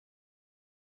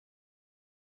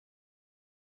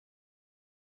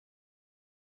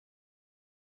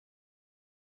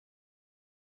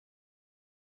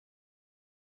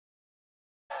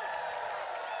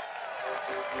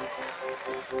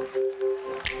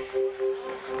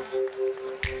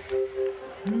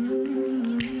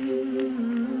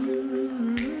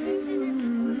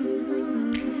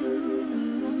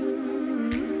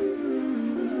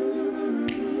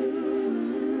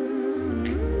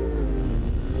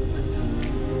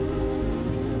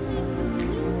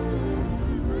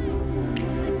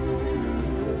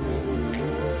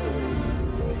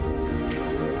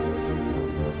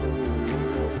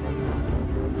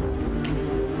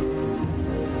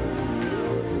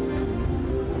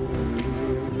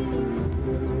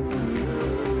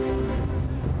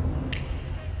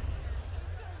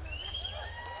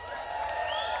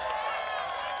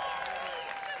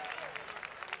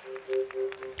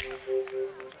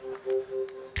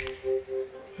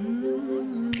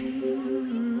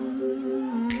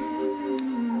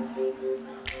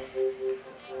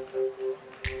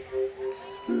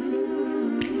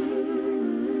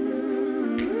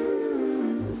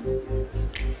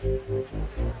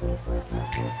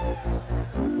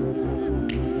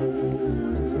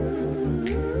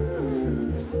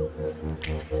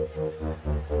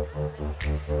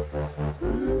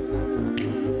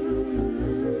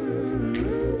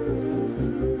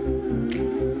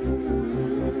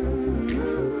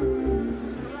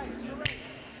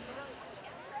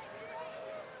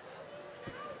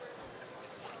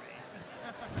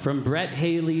From Brett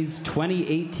Haley's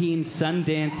 2018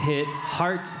 Sundance hit,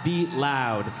 Hearts Beat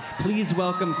Loud, please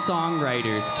welcome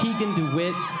songwriters Keegan,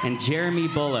 DeWitt, and Jeremy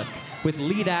Bullock, with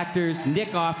lead actors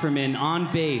Nick Offerman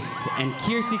on bass and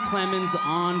Kiersey Clemons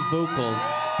on vocals,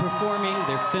 performing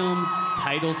their film's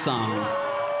title song.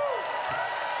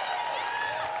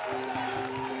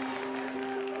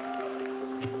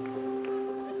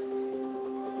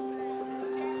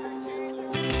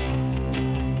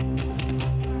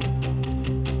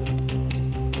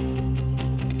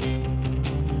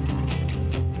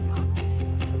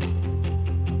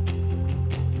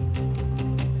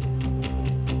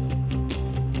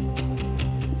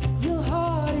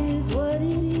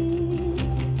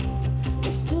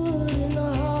 Stood in the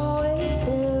hallway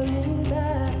staring back.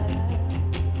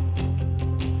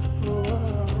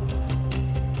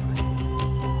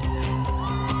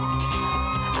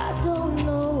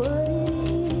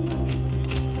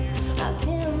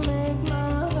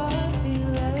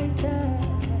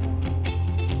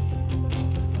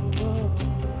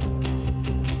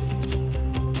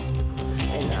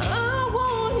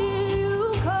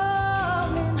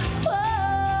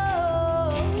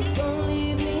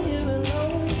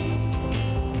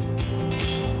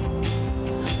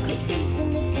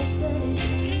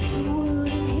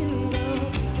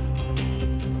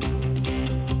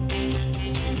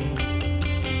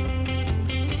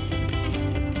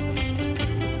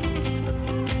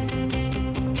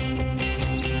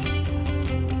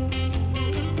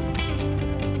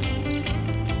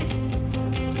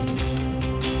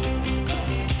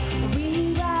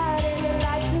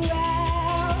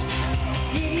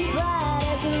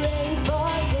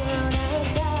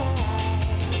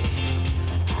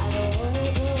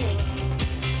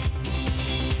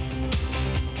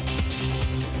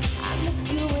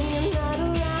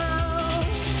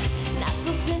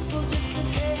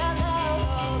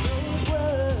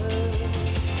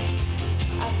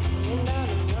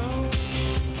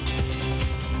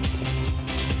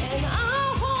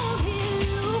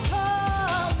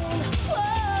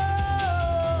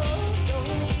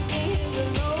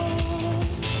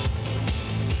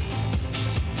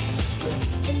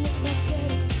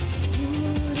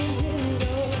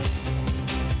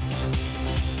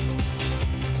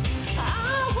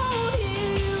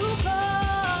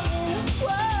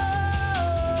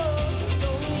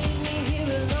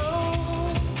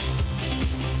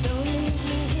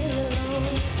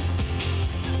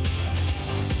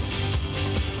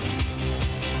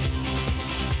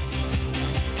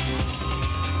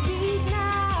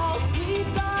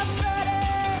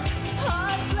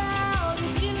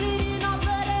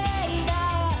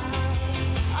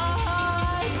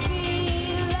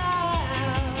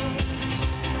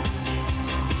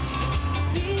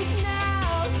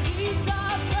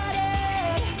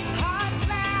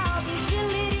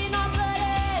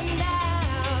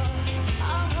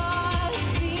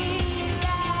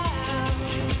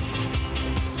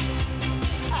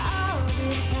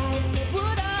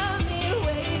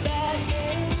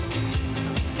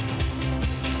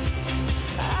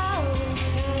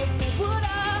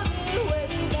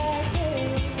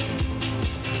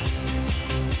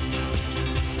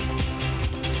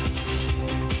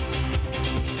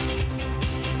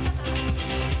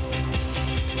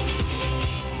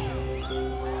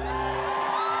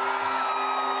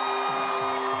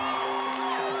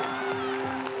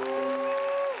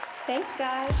 Thanks,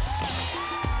 guys.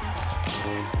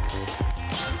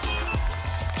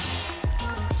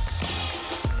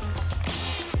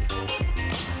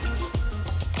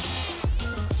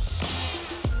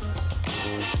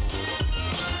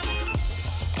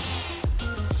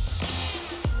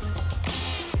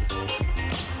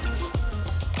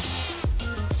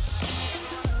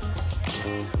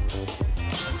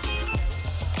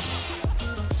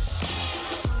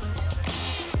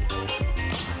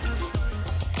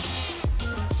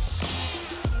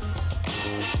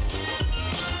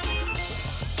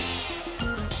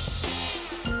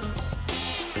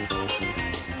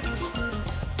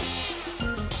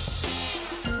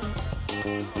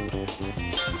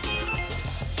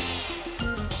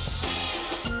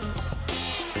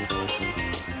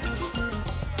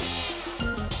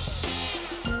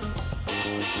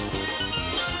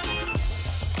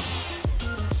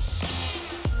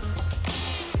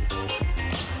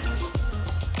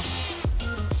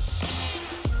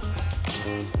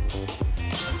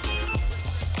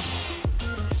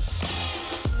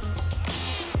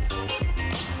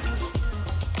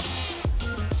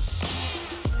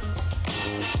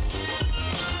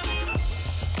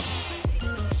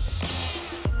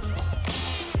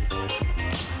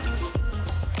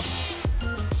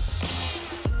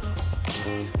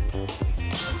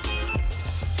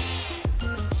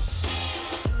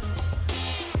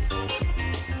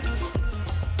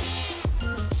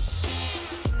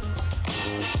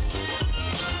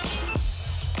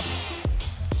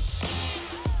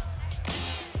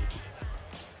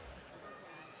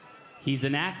 He's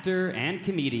an actor and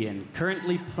comedian,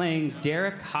 currently playing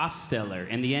Derek Hofsteler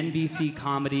in the NBC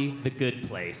comedy The Good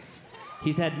Place.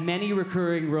 He's had many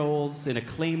recurring roles in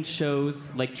acclaimed shows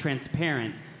like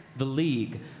Transparent, The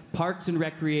League, Parks and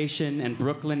Recreation, and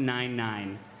Brooklyn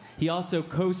Nine-Nine. He also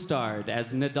co-starred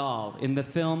as Nadal in the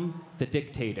film The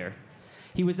Dictator.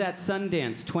 He was at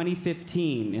Sundance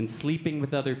 2015 in Sleeping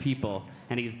with Other People,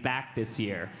 and he's back this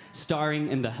year, starring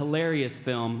in the hilarious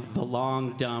film The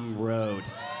Long Dumb Road.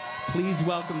 Please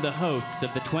welcome the host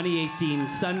of the 2018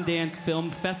 Sundance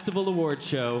Film Festival Award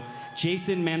Show,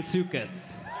 Jason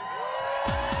Mantzoukas.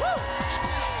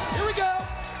 Here we go.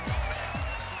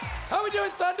 How we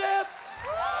doing, Sundance?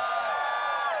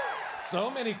 So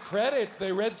many credits.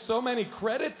 They read so many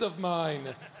credits of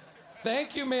mine.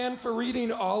 Thank you, man, for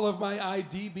reading all of my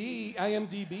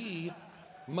IMDb.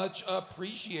 Much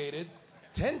appreciated.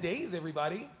 10 days,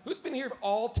 everybody. Who's been here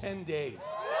all 10 days?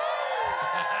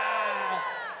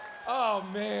 Oh,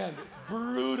 man.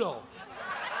 Brutal.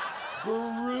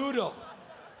 Brutal.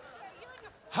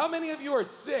 How many of you are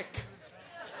sick?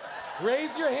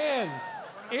 Raise your hands.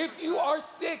 If you are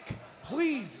sick,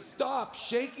 please stop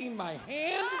shaking my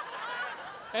hand.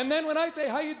 And then when I say,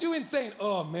 how you doing, saying,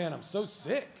 oh, man, I'm so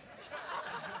sick.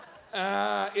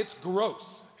 It's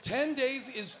gross. 10 days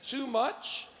is too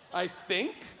much, I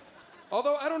think.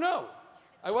 Although, I don't know.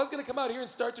 I was going to come out here and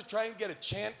start to try and get a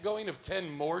chant going of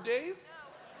 10 more days.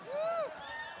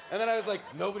 And then I was like,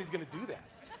 nobody's going to do that.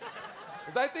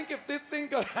 Because I think if this thing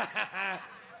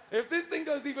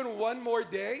goes even one more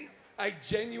day, I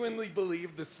genuinely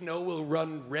believe the snow will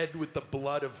run red with the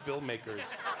blood of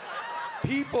filmmakers.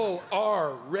 People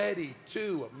are ready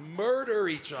to murder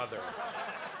each other.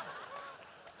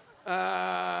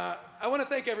 I want to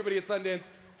thank everybody at Sundance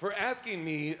for asking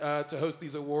me to host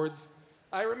these awards.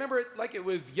 I remember it like it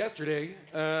was yesterday.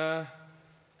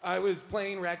 I was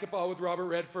playing racquetball with Robert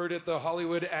Redford at the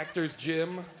Hollywood Actors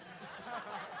Gym.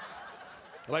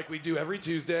 Like we do every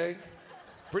Tuesday.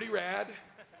 Pretty rad.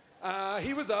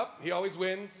 He was up, he always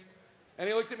wins. And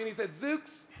he looked at me and he said,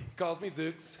 Zooks, he calls me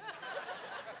Zooks.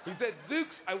 He said,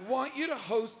 Zooks, I want you to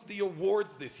host the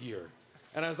awards this year.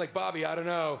 And I was like, Bobby, I don't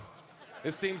know.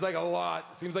 This seems like a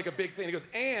lot, seems like a big thing. He goes,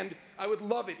 and I would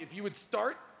love it if you would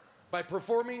start by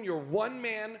performing your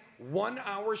one-man,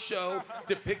 one-hour show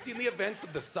depicting the events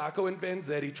of the Sacco and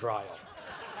Vanzetti trial.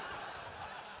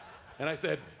 And I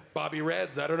said, Bobby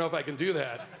Reds, I don't know if I can do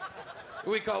that.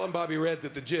 We call him Bobby Reds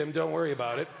at the gym, don't worry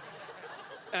about it.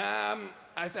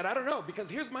 I said, I don't know,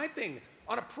 because here's my thing.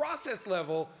 On a process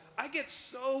level, I get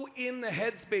so in the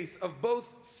headspace of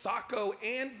both Sacco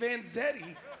and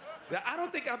Vanzetti that I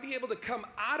don't think I'll be able to come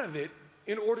out of it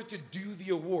in order to do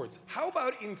the awards. How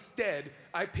about instead,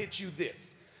 I pitch you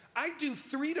this. I do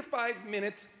 3 to 5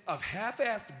 minutes of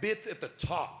half-assed bits at the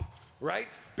top, right?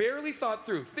 Barely thought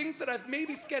through. Things that I've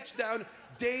maybe sketched down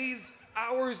days,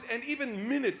 hours, and even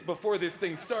minutes before this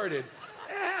thing started.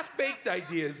 Half-baked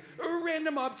ideas, or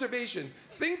random observations,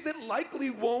 things that likely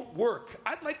won't work.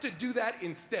 I'd like to do that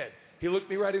instead. He looked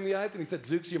me right in the eyes and he said,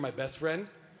 Zooks, you're my best friend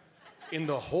in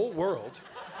the whole world.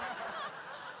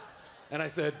 And I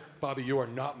said, Bobby, you are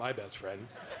not my best friend.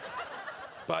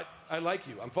 But I like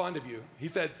you, I'm fond of you. He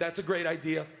said, that's a great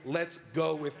idea, let's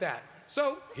go with that.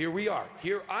 So here we are.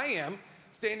 Here I am,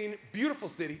 standing, beautiful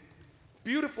city,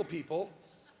 beautiful people,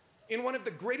 in one of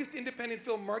the greatest independent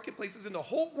film marketplaces in the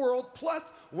whole world,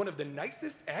 plus one of the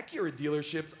nicest Acura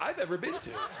dealerships I've ever been to.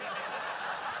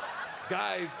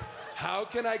 Guys, how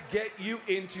can I get you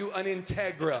into an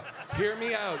Integra? Hear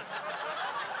me out.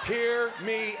 Hear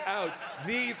me out.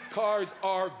 These cars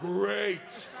are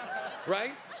great,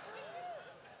 right?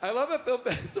 I love a film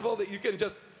festival that you can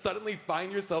just suddenly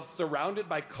find yourself surrounded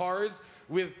by cars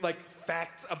with like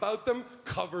facts about them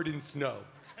covered in snow.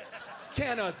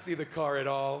 Cannot see the car at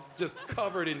all, just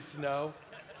covered in snow.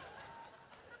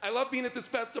 I love being at this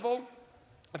festival.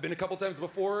 I've been a couple times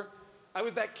before. I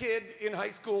was that kid in high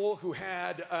school who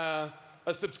had a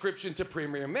subscription to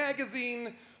Premiere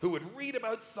Magazine, who would read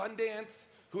about Sundance,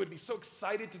 who would be so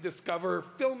excited to discover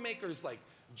filmmakers like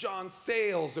John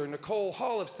Sayles or Nicole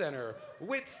Holofcener,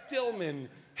 Whit Stillman,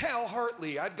 Hal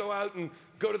Hartley. I'd go out and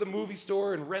go to the movie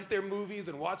store and rent their movies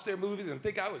and watch their movies and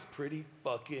think I was pretty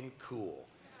fucking cool.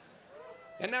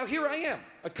 And now here I am,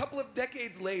 a couple of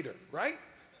decades later, right?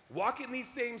 Walking these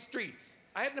same streets.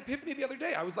 I had an epiphany the other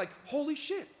day. I was like, holy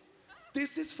shit,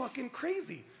 this is fucking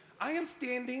crazy. I am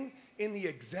standing in the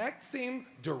exact same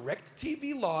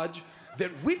DirecTV lodge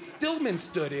that Whit Stillman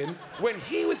stood in when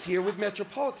he was here with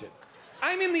Metropolitan.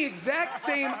 I'm in the exact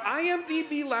same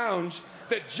IMDb lounge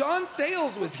that John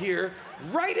Sayles was here,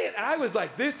 right in. I was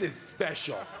like, this is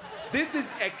special. This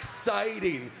is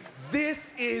exciting.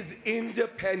 This is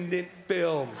independent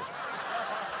film.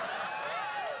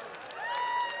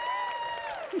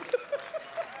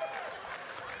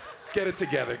 Get it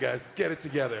together, guys. Get it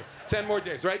together. 10 more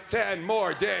days, right? 10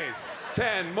 more days.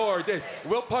 10 more days.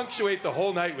 We'll punctuate the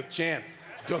whole night with chants.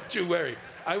 Don't you worry.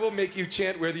 I will make you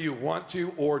chant whether you want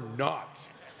to or not.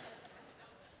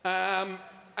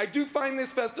 I do find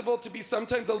this festival to be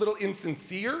sometimes a little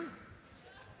insincere.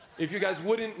 If you guys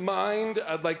wouldn't mind,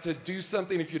 I'd like to do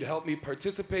something if you'd help me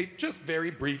participate, just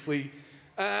very briefly.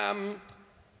 Hey,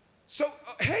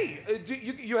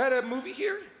 you had a movie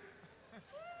here?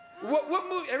 What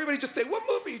movie? Everybody just say, what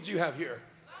movie did you have here?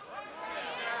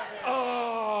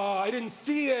 Oh, I didn't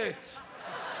see it.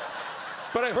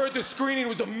 But I heard the screening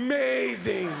was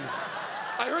amazing.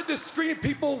 I heard the screening,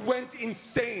 people went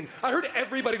insane. I heard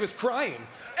everybody was crying.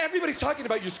 Everybody's talking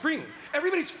about your screening.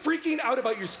 Everybody's freaking out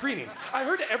about your screening. I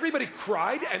heard everybody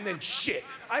cried and then shit.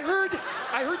 I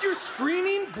heard your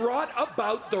screening brought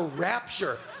about the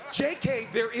rapture.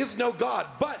 JK, there is no God,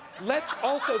 but let's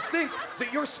also think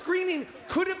that your screening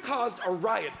could have caused a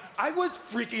riot. I was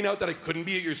freaking out that I couldn't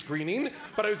be at your screening,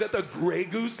 but I was at the Grey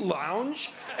Goose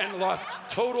Lounge and lost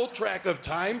total track of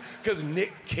time because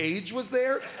Nick Cage was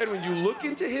there, and when you look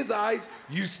into his eyes,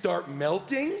 you start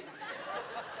melting.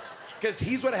 Because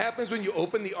he's what happens when you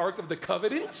open the Ark of the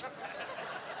Covenant.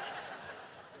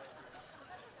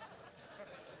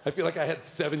 I feel like I had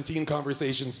 17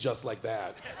 conversations just like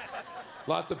that.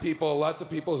 Lots of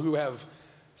people who have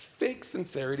fake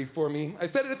sincerity for me. I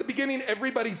said it at the beginning,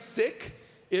 everybody's sick.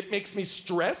 It makes me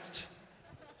stressed.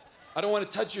 I don't want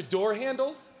to touch your door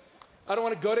handles. I don't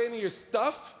want to go to any of your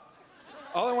stuff.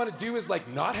 All I want to do is like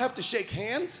not have to shake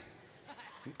hands.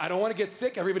 I don't want to get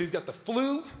sick. Everybody's got the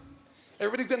flu.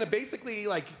 Everybody's gonna basically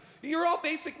like, you're all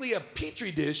basically a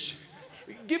petri dish,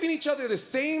 giving each other the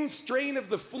same strain of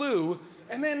the flu,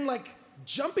 and then like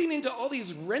jumping into all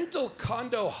these rental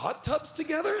condo hot tubs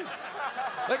together?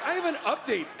 Like, I have an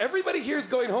update. Everybody here is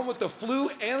going home with the flu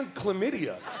and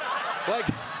chlamydia. Like,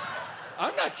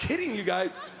 I'm not kidding you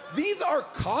guys. These are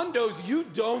condos you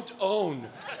don't own.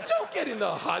 Don't get in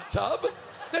the hot tub.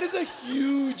 That is a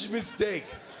huge mistake.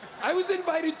 I was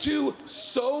invited to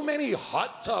so many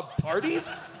hot tub parties.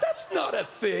 That's not a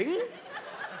thing.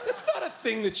 That's not a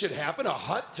thing that should happen, a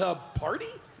hot tub party?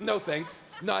 No thanks,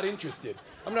 not interested.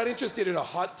 I'm not interested in a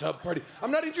hot tub party.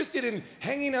 I'm not interested in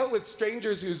hanging out with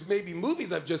strangers whose maybe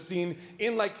movies I've just seen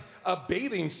in like a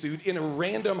bathing suit in a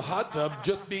random hot tub,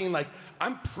 just being like,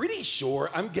 I'm pretty sure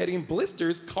I'm getting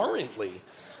blisters currently.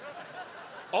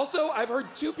 Also, I've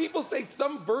heard 2 people say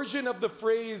some version of the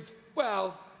phrase,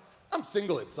 well, I'm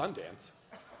single at Sundance.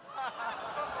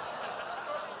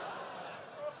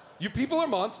 You people are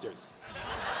monsters.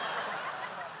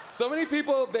 So many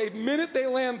people, the minute they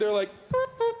land, they're like, boop,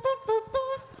 boop, boop, boop,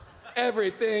 boop.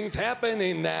 Everything's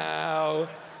happening now.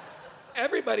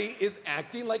 Everybody is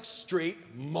acting like straight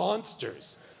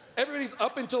monsters. Everybody's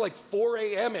up until like 4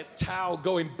 a.m. at Tao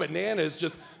going bananas,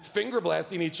 just finger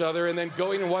blasting each other and then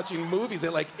going and watching movies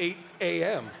at like 8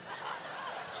 a.m.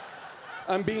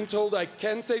 I'm being told I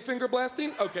can say finger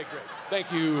blasting? Okay, great.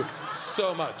 Thank you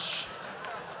so much.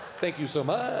 Thank you so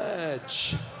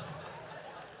much.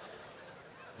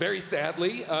 Very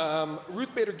sadly,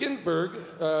 Ruth Bader Ginsburg,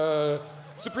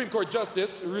 Supreme Court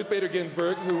Justice Ruth Bader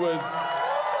Ginsburg, who was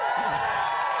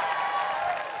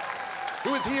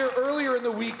here earlier in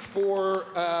the week for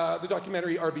the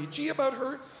documentary RBG about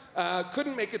her,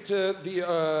 couldn't make it to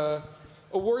the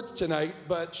awards tonight,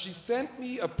 but she sent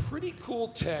me a pretty cool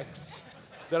text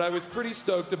that I was pretty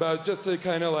stoked about, just to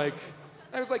kind of like,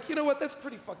 I was like, you know what, that's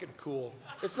pretty fucking cool.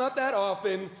 It's not that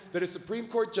often that a Supreme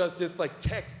Court Justice like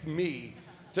texts me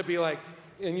to be like,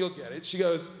 and you'll get it. She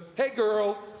goes, hey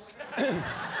girl.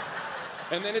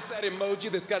 And then it's that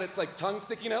emoji that's got its like tongue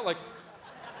sticking out, like,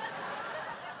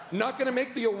 not gonna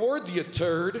make the awards, you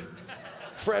turd.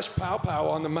 Fresh pow pow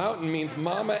on the mountain means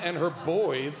mama and her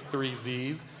boys, 3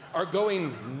 Z's, are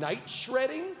going night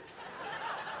shredding?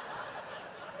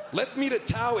 Let's meet at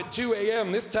Tao at 2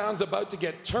 a.m. This town's about to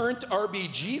get turned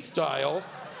RBG style.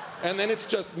 And then it's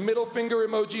just middle finger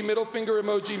emoji, middle finger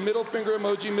emoji, middle finger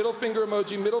emoji, middle finger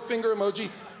emoji, middle finger emoji,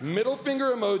 middle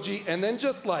finger emoji, and then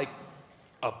just like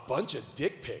a bunch of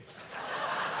dick pics.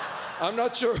 I'm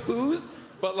not sure whose,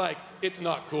 but like, it's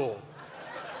not cool.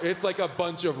 It's like a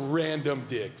bunch of random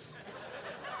dicks.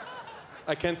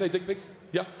 I can say dick pics?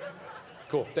 Yeah?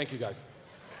 Cool, thank you guys.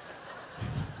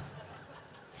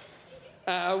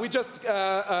 We just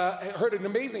heard an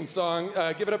amazing song.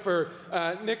 Give it up for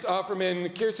Nick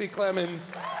Offerman, Kiersey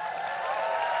Clemons,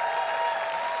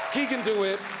 Keegan,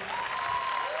 DeWitt.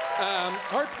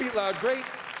 Hearts Beat Loud, great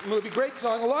movie, great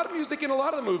song. A lot of music in a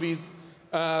lot of the movies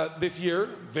this year.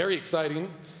 Very exciting.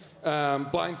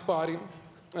 Blind Spotting.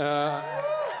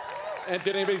 And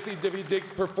did anybody see W.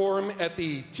 Diggs perform at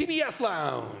the TBS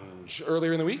Lounge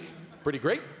earlier in the week? Pretty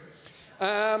great.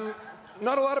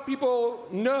 Not a lot of people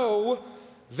know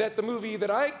that the movie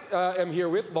that I am here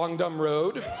with, Long Dumb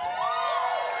Road,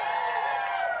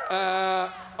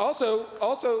 also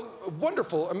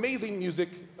wonderful, amazing music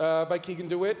by Keegan,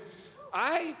 DeWitt.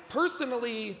 I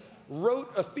personally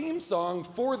wrote a theme song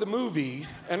for the movie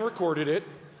and recorded it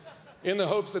in the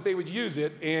hopes that they would use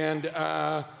it, and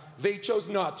they chose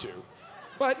not to.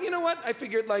 But you know what? I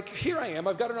figured, like, here I am.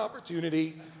 I've got an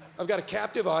opportunity. I've got a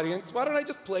captive audience. Why don't I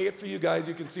just play it for you guys?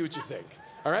 You can see what you think.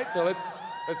 All right, so let's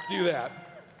do that.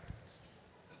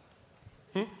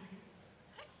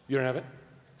 You don't have it?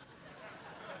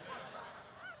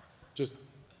 Just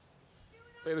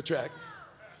play the track.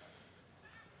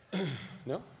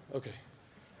 No? Okay.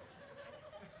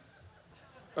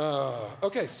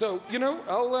 Okay, so, you know,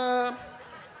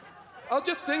 I'll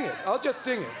just sing it. I'll just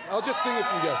sing it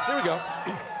for you guys. Here we go.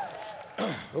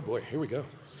 Oh boy, here we go.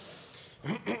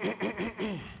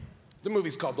 The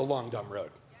movie's called The Long Dumb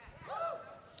Road.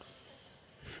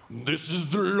 This is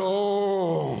the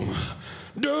long,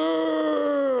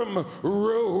 dumb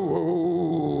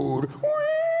road.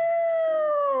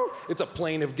 It's a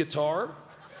plaintive guitar.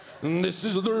 This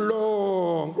is the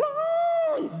long,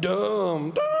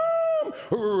 dumb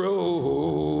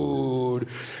road.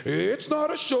 It's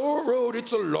not a short road,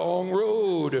 it's a long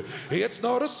road. It's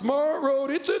not a smart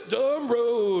road, it's a dumb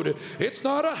road. It's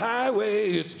not a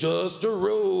highway, it's just a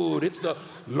road. It's the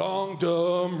long,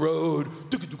 dumb road.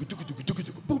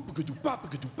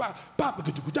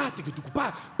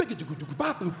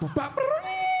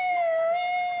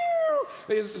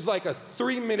 This is like a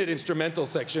 3-minute instrumental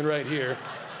section right here.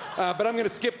 But I'm gonna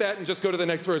skip that and just go to the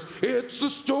next verse. It's a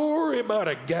story about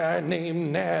a guy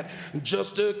named Nat,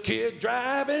 just a kid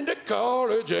driving to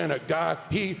college, and a guy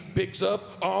he picks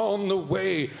up on the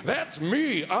way. That's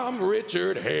me, I'm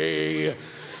Richard Hay.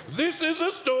 This is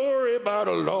a story about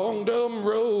a long, dumb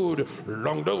road,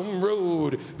 long, dumb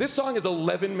road. This song is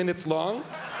 11 minutes long.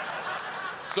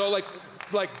 So like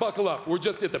buckle up, we're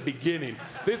just at the beginning.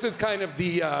 This is kind of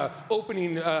the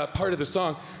opening part of the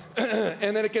song.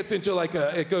 And then it gets into like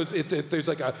there's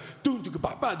like a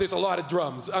there's a lot of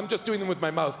drums. I'm just doing them with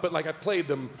my mouth, but like I played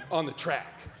them on the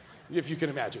track, if you can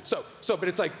imagine. But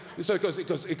it's like, so it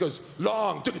goes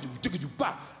long, dumb,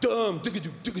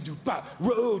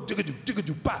 road,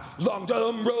 long,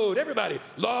 dumb road. Everybody,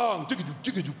 long, dumb,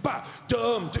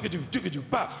 road,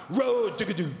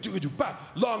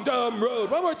 long, dumb road.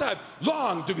 One more time,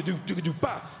 long,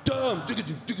 dumb,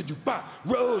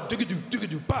 road,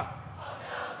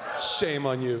 Shame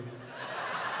on you.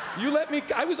 You let me,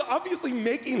 I was obviously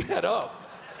making that up,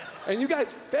 and you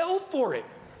guys fell for it.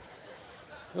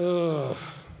 The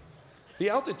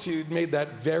altitude made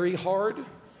that very hard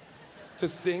to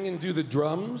sing and do the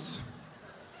drums.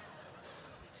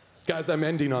 Guys, I'm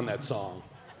ending on that song.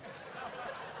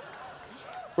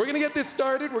 We're gonna get this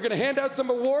started. We're gonna hand out some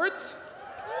awards.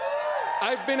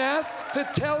 I've been asked to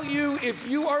tell you, if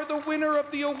you are the winner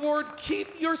of the award,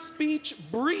 keep your speech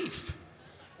brief.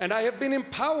 And I have been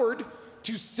empowered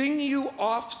to sing you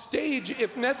off stage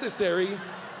if necessary,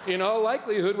 in all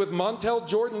likelihood with Montel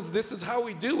Jordan's "This Is How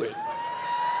We Do It."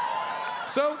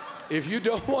 So, if you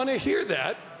don't want to hear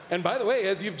that, and by the way,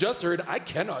 as you've just heard, I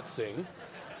cannot sing,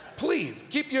 please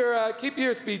keep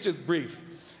your speeches brief.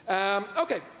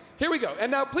 Okay, here we go.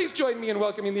 And now please join me in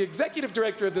welcoming the Executive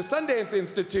Director of the Sundance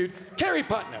Institute, Carrie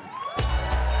Putnam.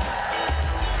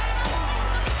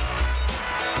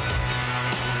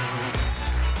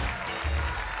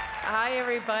 Hi,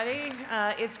 everybody.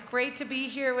 It's great to be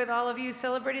here with all of you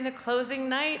celebrating the closing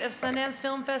night of Sundance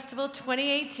Film Festival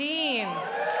 2018.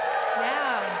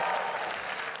 Yeah.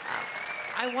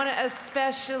 I want to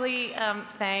especially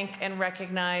thank and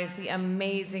recognize the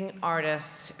amazing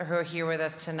artists who are here with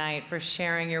us tonight for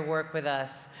sharing your work with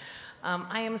us.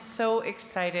 I am so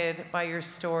excited by your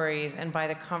stories and by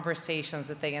the conversations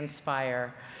that they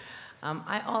inspire.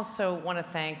 I also want to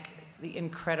thank the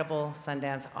incredible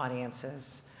Sundance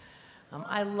audiences.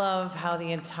 I love how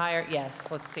the entire,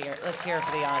 yes, let's hear it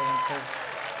for the audiences.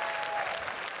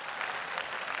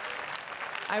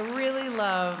 I really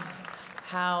love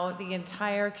how the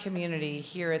entire community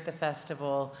here at the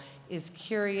festival is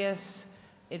curious,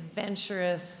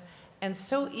 adventurous, and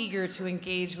so eager to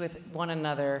engage with one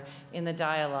another in the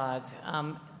dialogue.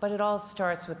 But it all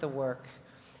starts with the work.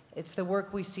 It's the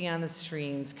work we see on the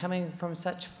screens, coming from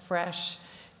such fresh,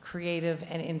 creative,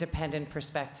 and independent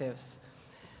perspectives.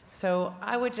 So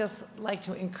I would just like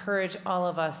to encourage all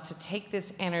of us to take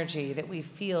this energy that we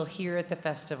feel here at the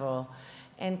festival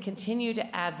and continue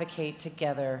to advocate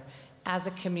together as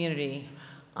a community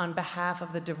on behalf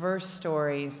of the diverse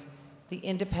stories, the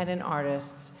independent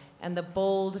artists, and the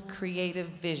bold, creative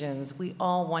visions we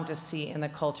all want to see in the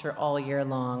culture all year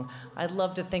long. I'd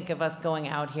love to think of us going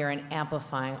out here and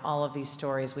amplifying all of these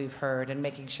stories we've heard and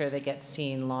making sure they get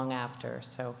seen long after.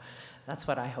 So that's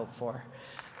what I hope for.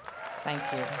 Thank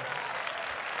you.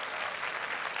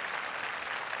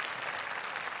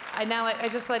 I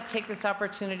just like to take this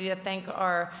opportunity to thank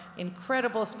our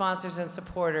incredible sponsors and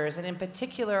supporters, and in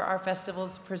particular, our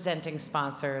festival's presenting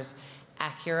sponsors,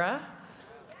 Acura,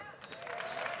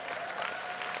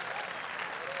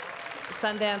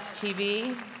 Sundance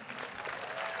TV,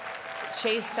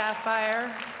 Chase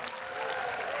Sapphire,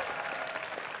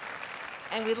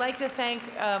 and we'd like to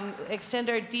extend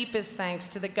our deepest thanks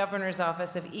to the Governor's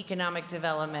Office of Economic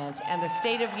Development and the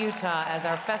state of Utah as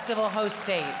our festival host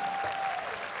state,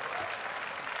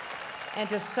 and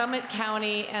to Summit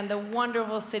County and the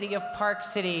wonderful city of Park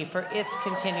City for its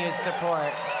continued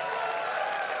support.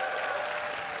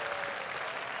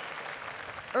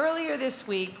 Earlier this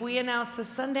week, we announced the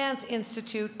Sundance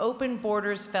Institute Open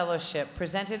Borders Fellowship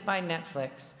presented by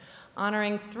Netflix,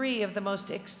 honoring 3 of the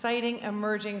most exciting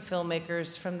emerging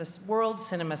filmmakers from the world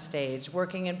cinema stage,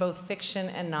 working in both fiction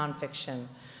and nonfiction.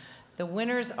 The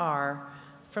winners are,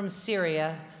 from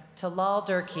Syria, Talal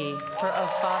Durkee for Of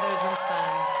Fathers and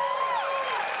Sons,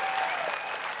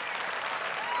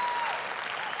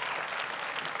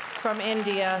 from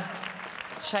India,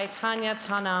 Chaitanya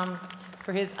Tanam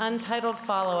for his untitled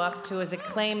follow-up to his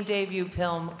acclaimed debut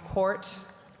film, Court,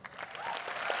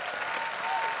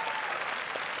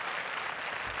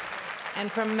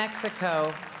 and from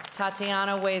Mexico,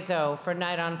 Tatiana Hueso for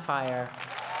Night on Fire.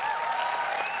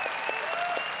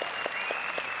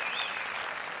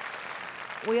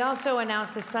 We also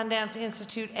announced the Sundance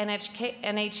Institute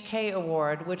NHK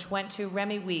Award, which went to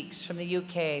Remy Weeks from the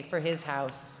UK for his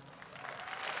House.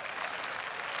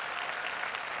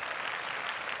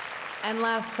 And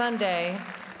last Sunday,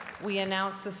 we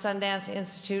announced the Sundance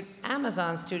Institute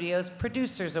Amazon Studios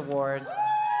Producers Awards.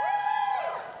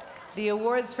 The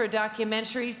awards for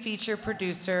documentary feature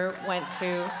producer went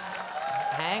to,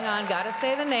 hang on, gotta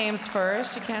say the names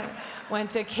first, you can't, went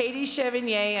to Katie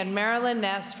Chevignet and Marilyn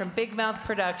Ness from Big Mouth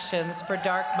Productions for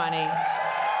Dark Money.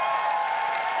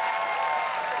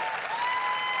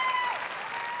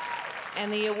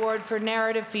 And the award for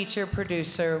narrative feature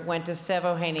producer went to Sev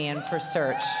Ohanian for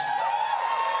Search.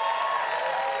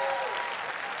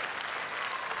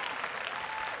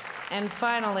 And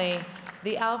finally,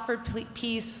 the Alfred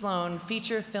P. Sloan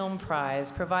Feature Film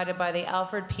Prize, provided by the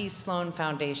Alfred P. Sloan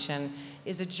Foundation,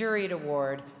 is a juried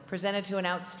award presented to an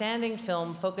outstanding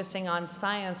film focusing on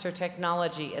science or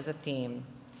technology as a theme.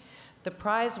 The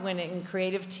prize-winning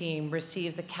creative team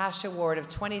receives a cash award of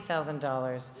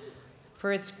 $20,000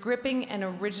 for its gripping and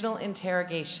original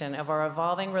interrogation of our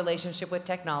evolving relationship with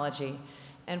technology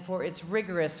and for its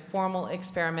rigorous formal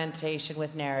experimentation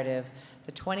with narrative.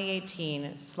 The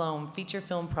 2018 Sloan Feature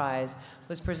Film Prize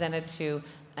was presented to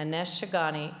Anesh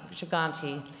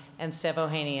Chaganti, and Sev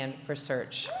Ohanian for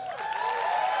Search.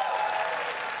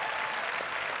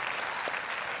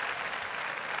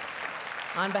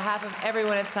 On behalf of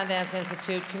everyone at Sundance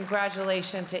Institute,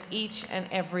 congratulations to each and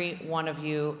every one of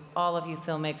you, all of you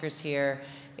filmmakers here.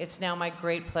 It's now my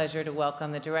great pleasure to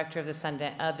welcome the director of the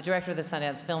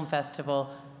Sundance Film Festival,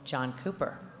 John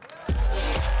Cooper.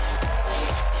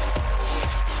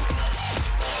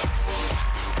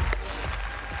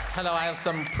 Hello, I have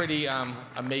some pretty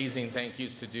amazing thank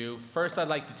yous to do. First, I'd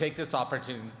like to take this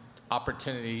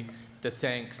opportunity to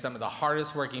thank some of the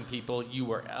hardest working people you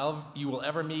will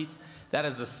ever meet. That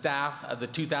is the staff of the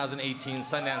 2018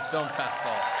 Sundance Film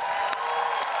Festival.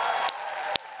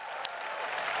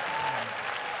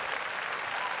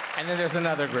 And then there's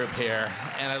another group here,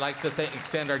 and I'd like to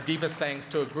extend our deepest thanks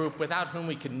to a group without whom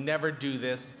we could never do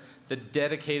this, the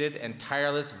dedicated and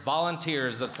tireless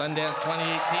volunteers of Sundance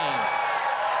 2018.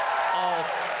 All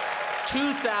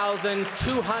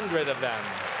 2,200 of them.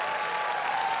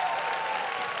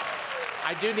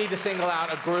 I do need to single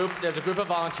out a group. There's a group of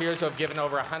volunteers who have given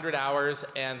over 100 hours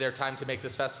and their time to make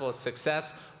this festival a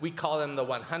success. We call them the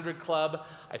 100 Club.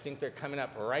 I think they're coming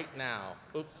up right now.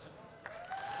 Oops.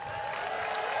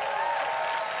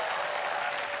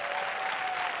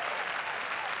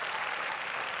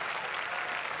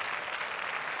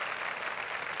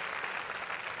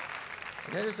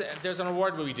 There's an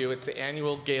award we do. It's the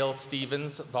annual Gail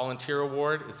Stevens Volunteer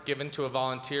Award. It's given to a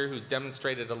volunteer who's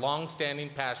demonstrated a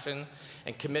long-standing passion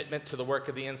and commitment to the work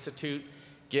of the Institute.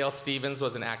 Gail Stevens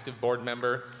was an active board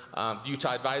member,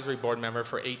 Utah Advisory Board member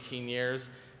for 18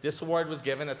 years. This award was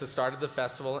given at the start of the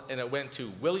festival, and it went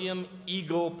to William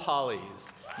Eagle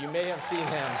Pollies. You may have seen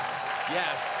him.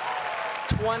 Yes,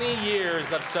 20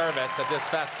 years of service at this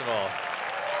festival.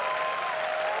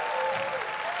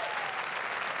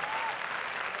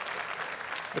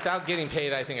 Without getting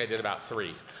paid, I think I did about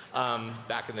 3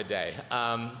 back in the day.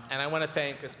 And I want to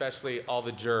thank especially all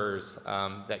the jurors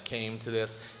that came to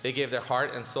this. They gave their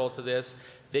heart and soul to this.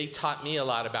 They taught me a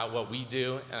lot about what we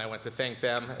do, and I want to thank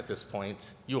them at this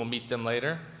point. You will meet them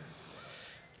later.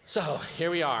 So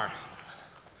here we are.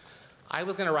 I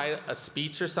was going to write a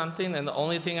speech or something, and the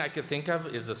only thing I could think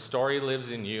of is the story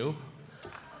lives in you.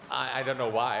 I don't know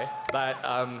why, but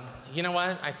you know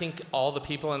what? I think all the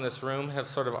people in this room have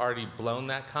sort of already blown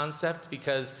that concept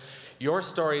because your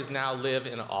stories now live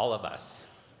in all of us.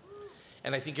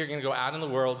 And I think you're gonna go out in the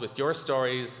world with your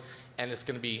stories and it's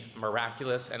gonna be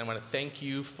miraculous. And I wanna thank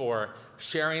you for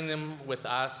sharing them with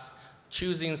us,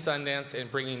 choosing Sundance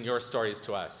and bringing your stories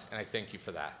to us. And I thank you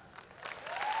for that.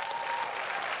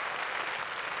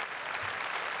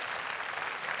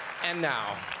 And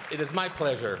now, it is my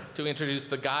pleasure to introduce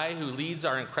the guy who leads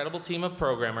our incredible team of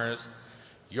programmers,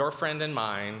 your friend and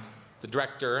mine, the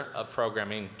director of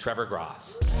programming, Trevor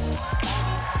Groth.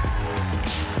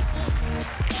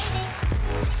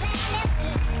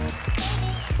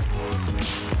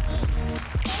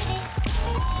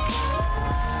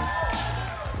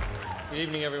 Good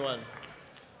evening, everyone.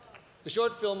 The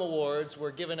Short Film Awards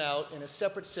were given out in a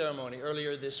separate ceremony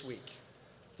earlier this week.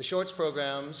 The shorts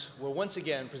programs were once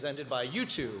again presented by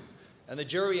YouTube, and the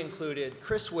jury included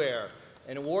Chris Ware,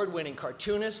 an award-winning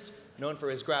cartoonist known for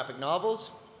his graphic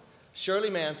novels, Shirley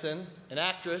Manson, an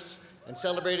actress and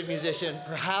celebrated musician,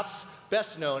 perhaps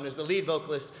best known as the lead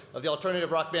vocalist of the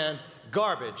alternative rock band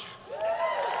Garbage,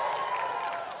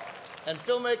 and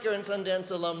filmmaker and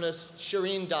Sundance alumnus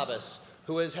Shireen Dabas,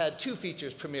 who has had 2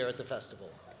 features premiere at the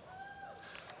festival.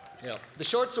 The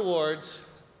Shorts Awards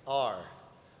are: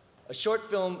 a short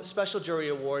film special jury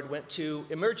award went to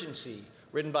Emergency,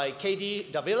 written by K.D.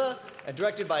 Davila and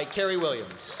directed by Kerry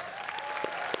Williams.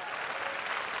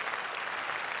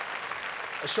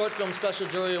 A short film special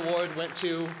jury award went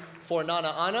to For Nana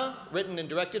Ana, written and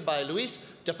directed by Luis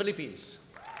De Filippis.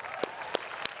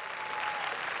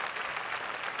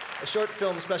 A short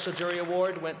film special jury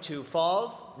award went to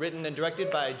Fauve, written and directed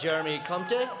by Jeremy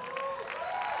Comte.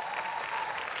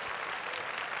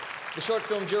 The Short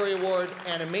Film Jury Award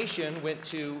Animation went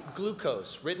to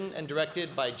Glucose, written and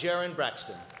directed by Jaron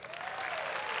Braxton.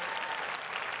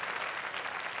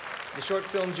 The Short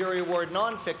Film Jury Award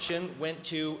Nonfiction went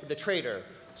to The Traitor,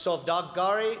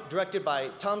 Sovdaggari, directed by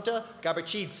Tamta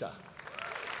Gaberchidze.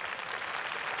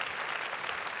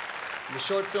 The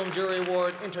Short Film Jury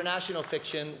Award International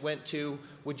Fiction went to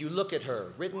Would You Look at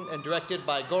Her, written and directed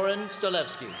by Goran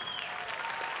Stolevsky.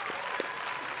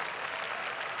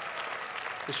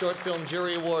 The Short Film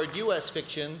Jury Award U.S.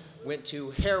 Fiction went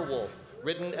to Hairwolf,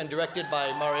 written and directed by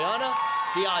Mariana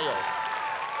Diallo.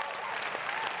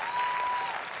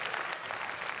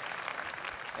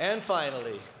 And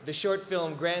finally, the short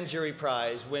film Grand Jury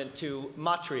Prize went to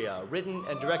Matria, written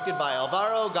and directed by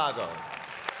Alvaro Gago.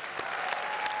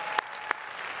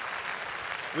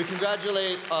 We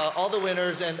congratulate all the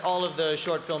winners and all of the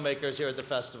short filmmakers here at the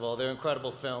festival. They're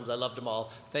incredible films. I loved them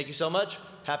all. Thank you so much.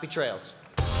 Happy trails.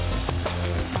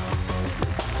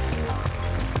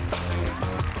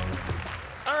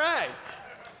 All right.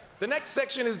 The next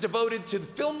section is devoted to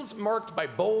films marked by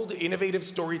bold, innovative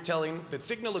storytelling that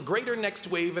signal a greater next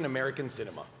wave in American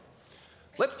cinema.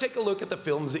 Let's take a look at the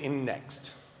films in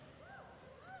Next.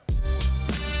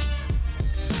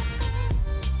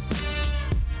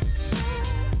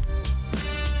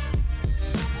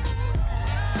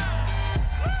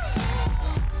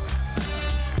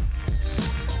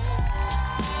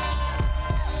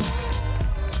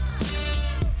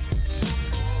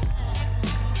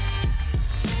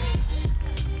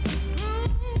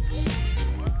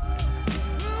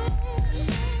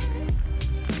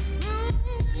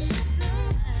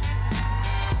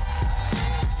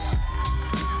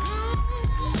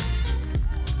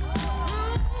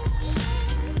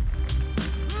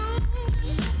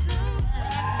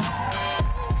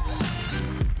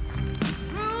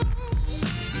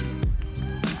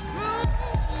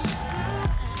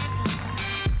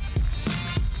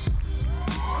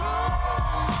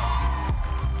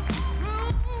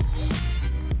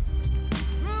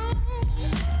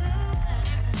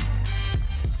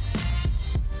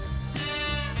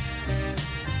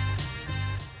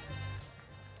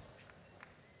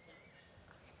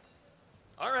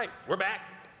 We're back.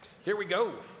 Here we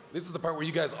go. This is the part where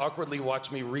you guys awkwardly watch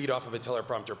me read off of a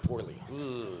teleprompter poorly.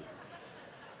 Ugh.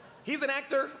 He's an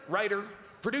actor, writer,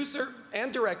 producer,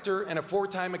 and director, and a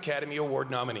 4-time Academy Award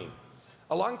nominee.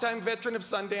 A longtime veteran of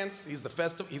Sundance,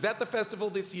 he's at the festival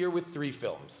this year with 3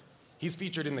 films. He's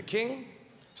featured in The King,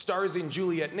 stars in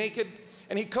Juliet Naked,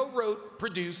 and he co-wrote,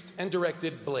 produced, and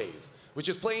directed Blaze, which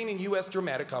is playing in U.S.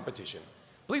 dramatic competition.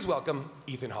 Please welcome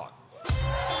Ethan Hawke.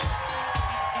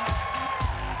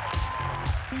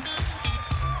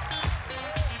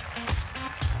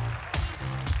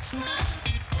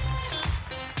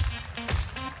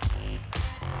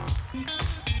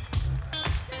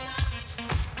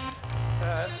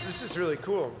 This is really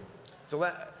cool.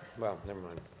 Well, never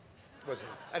mind.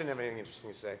 I didn't have anything interesting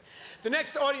to say. The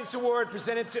next audience award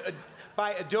presented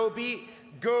by Adobe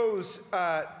goes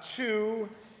to...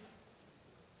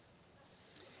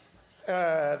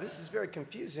 this is very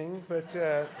confusing, but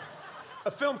a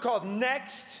film called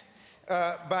Next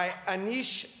by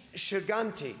Anish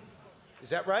Shaganti.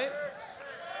 Is that right?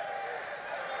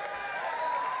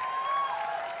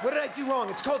 What did I do wrong?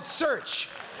 It's called Search.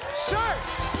 Search!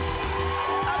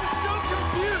 I was so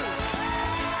confused.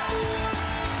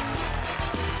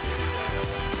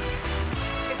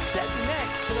 It said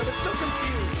Next, and I was so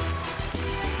confused.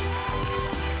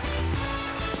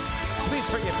 Please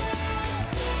forgive me.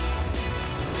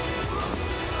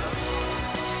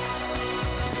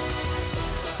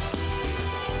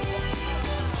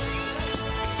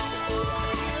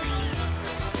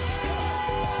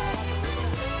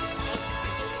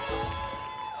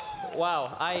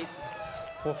 Wow, I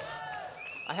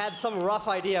had some rough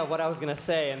idea of what I was gonna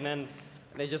say, and then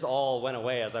they just all went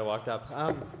away as I walked up.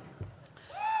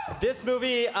 This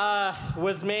movie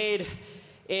was made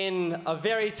in a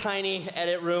very tiny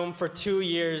edit room for 2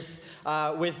 years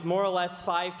with more or less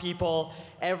 5 people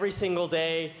every single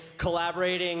day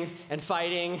collaborating and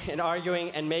fighting and arguing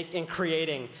and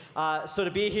creating. So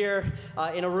to be here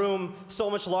in a room so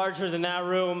much larger than that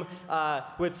room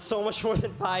with so much more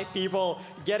than 5 people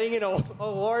getting an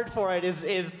award for it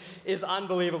is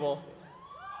unbelievable.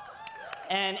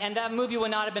 And that movie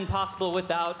would not have been possible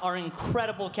without our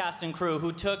incredible cast and crew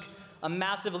who took a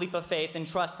massive leap of faith and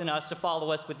trust in us to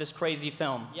follow us with this crazy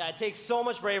film. Yeah, it takes so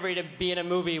much bravery to be in a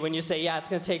movie when you say, yeah, it's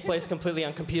gonna take place completely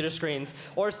on computer screens,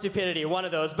 or stupidity, one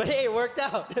of those, but hey, it worked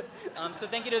out. So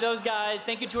thank you to those guys,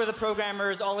 thank you to the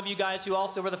programmers, all of you guys who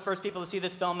also were the first people to see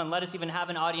this film and let us even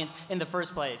have an audience in the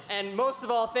first place. And most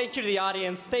of all, thank you to the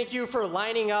audience. Thank you for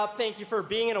lining up, thank you for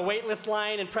being in a waitlist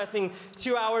line and pressing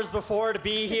 2 hours before to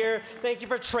be here. Thank you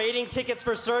for trading tickets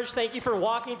for Search, thank you for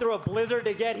walking through a blizzard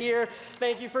to get here.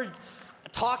 Thank you for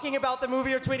talking about the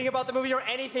movie or tweeting about the movie or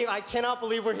anything. I cannot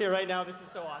believe we're here right now. This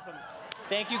is so awesome.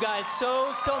 Thank you guys so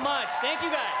much. Thank you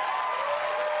guys.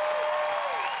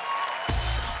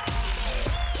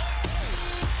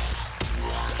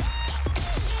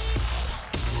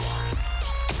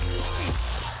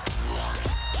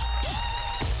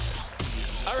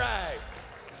 All right.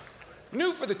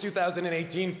 New for the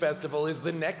 2018 festival is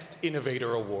the Next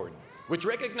Innovator Award, which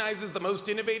recognizes the most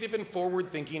innovative and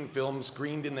forward-thinking films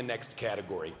screened in the Next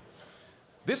category.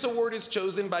 This award is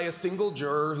chosen by a single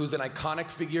juror who's an iconic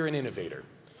figure and innovator.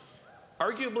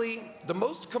 Arguably, the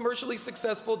most commercially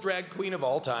successful drag queen of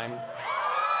all time.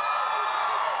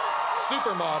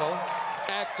 Supermodel,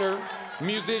 actor,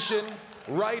 musician,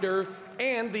 writer,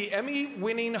 and the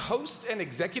Emmy-winning host and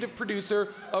executive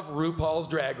producer of RuPaul's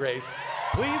Drag Race.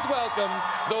 Please welcome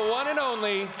the one and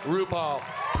only RuPaul.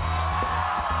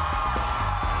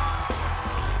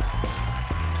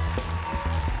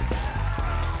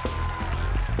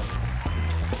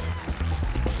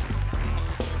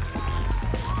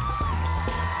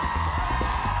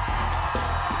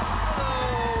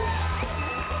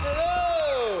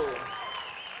 Hello!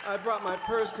 I brought my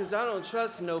purse because I don't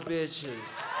trust no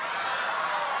bitches.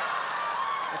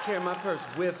 I carry my purse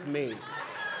with me.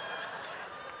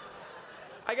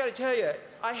 I gotta tell you,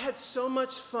 I had so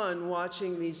much fun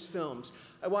watching these films.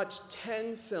 I watched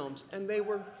 10 films, and they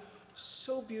were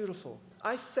so beautiful.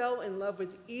 I fell in love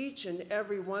with each and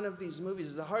every one of these movies.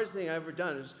 It's the hardest thing I've ever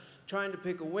done is trying to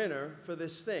pick a winner for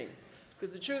this thing.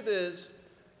 Because the truth is,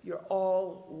 you're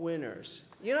all winners.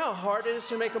 You know how hard it is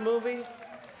to make a movie?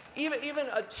 Even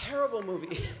a terrible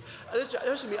movie.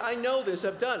 Listen to me, I know this,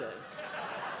 I've done it.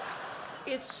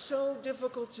 It's so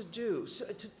difficult to do.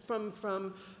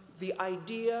 From the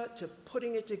idea to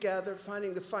putting it together,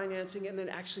 finding the financing, and then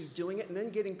actually doing it, and then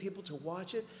getting people to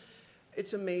watch it.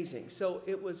 It's amazing. So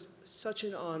it was such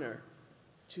an honor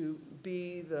to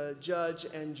be the judge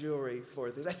and jury for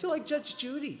this. I feel like Judge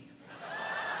Judy.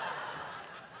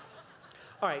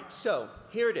 All right, so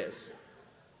here it is.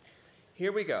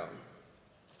 Here we go.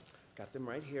 Got them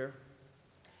right here.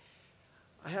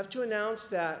 I have to announce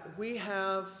that we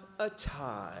have a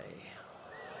tie.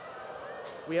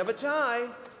 We have a tie.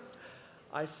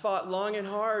 I fought long and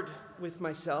hard with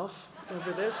myself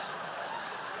over this.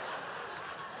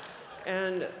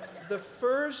 And the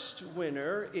first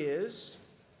winner of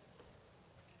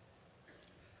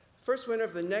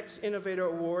the next Innovator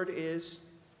Award is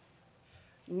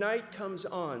Night Comes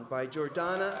On by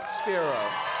Jordana Spiro.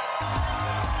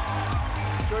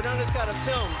 Jordana's got a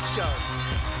film show.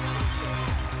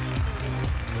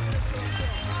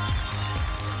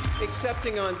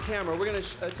 Accepting on camera. We're going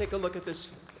to take a look at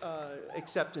this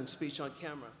acceptance speech on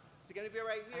camera. Is it going to be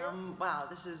right here? Wow,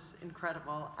 this is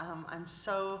incredible. I'm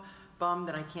so bummed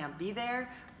that I can't be there,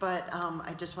 but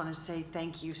I just want to say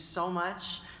thank you so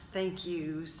much. Thank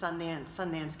you,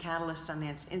 Sundance Catalyst,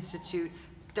 Sundance Institute.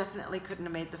 Definitely couldn't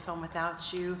have made the film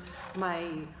without you.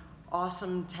 My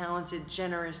awesome, talented,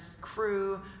 generous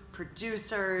crew,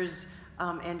 producers,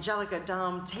 Angelica,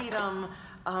 Dom, Tatum.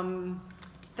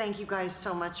 Thank you guys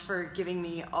so much for giving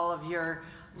me all of your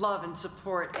love and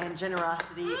support and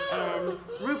generosity. And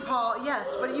RuPaul, yes,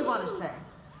 what do you want to say?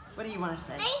 What do you want to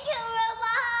say? Thank you,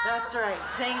 RuPaul! That's right.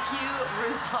 Thank you,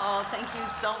 RuPaul. Thank you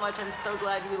so much. I'm so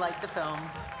glad you liked the film.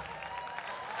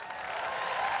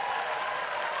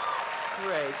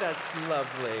 Great, that's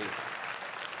lovely.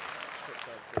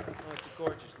 Oh, it's a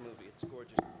gorgeous movie. It's a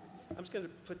gorgeous movie. I'm just going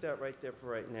to put that right there for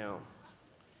right now.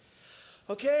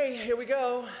 Okay, here we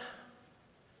go.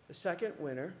 The second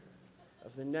winner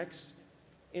of the next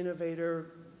Innovator,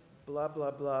 blah,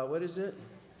 blah, blah. What is it?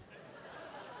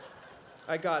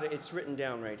 I got it. It's written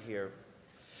down right here.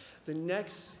 The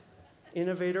next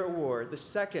Innovator Award,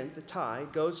 the tie,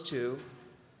 goes to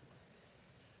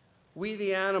We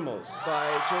the Animals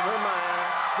by Jeremiah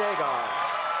Zagar.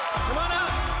 Come on up.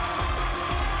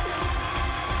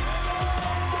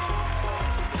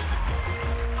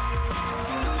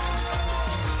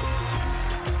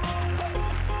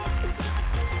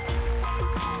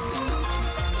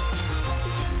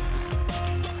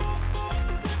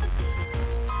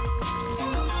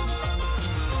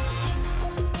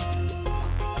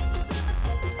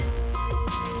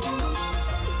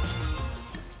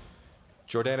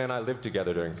 Jordana and I lived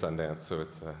together during Sundance, so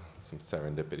it's some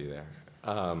serendipity there.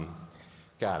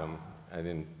 Got him. I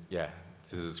didn't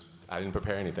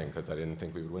prepare anything because I didn't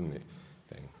think we would win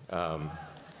anything.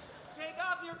 Take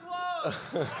off your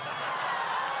clothes!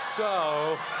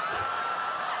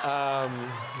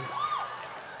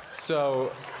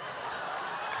 So,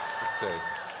 let's see.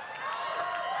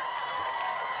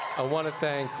 I want to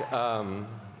thank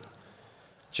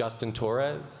Justin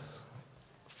Torres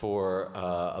for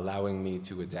allowing me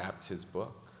to adapt his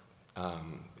book. I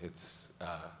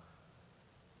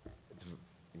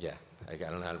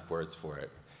don't have words for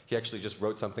it. He actually just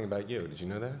wrote something about you. Did you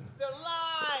know that? They're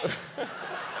lies!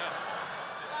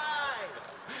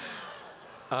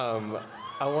 Lies!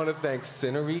 I want to thank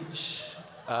Cinereach.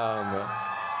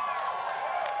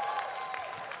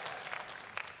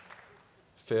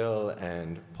 Phil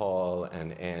and Paul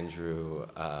and Andrew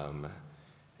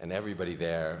and everybody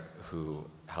there who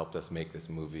helped us make this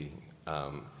movie.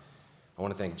 I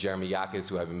want to thank Jeremy Yakis,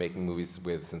 who I've been making movies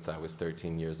with since I was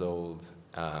 13 years old,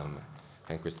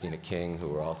 and Christina King, who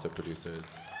were also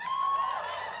producers.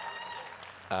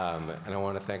 And I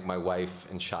want to thank my wife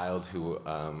and child, who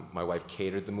my wife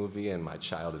catered the movie, and my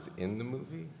child is in the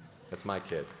movie. That's my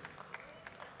kid.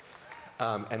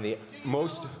 And the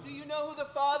most... Do you know who the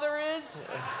father is?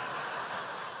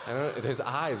 I don't know, his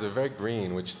eyes are very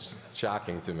green, which is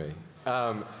shocking to me.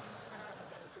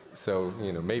 So,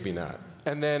 you know, maybe not.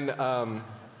 And then I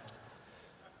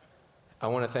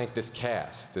want to thank this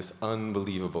cast, this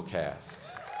unbelievable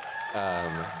cast.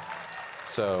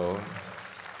 So,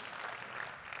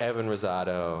 Evan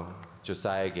Rosado,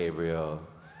 Josiah Gabriel,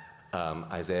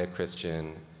 Isaiah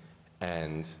Christian,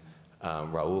 and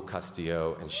Raul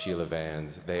Castillo and Sheila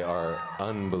Vans. They are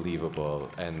unbelievable.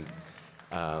 And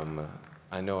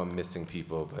I know I'm missing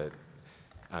people, but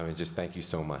I mean, just thank you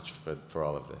so much for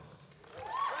all of this.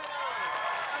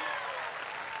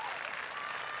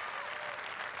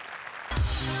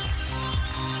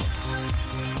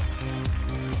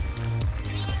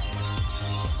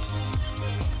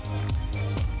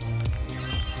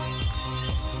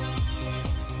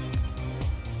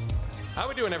 How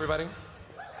we doing, everybody?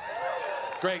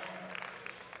 Great.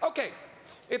 Okay,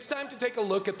 it's time to take a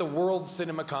look at the world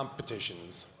cinema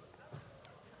competitions.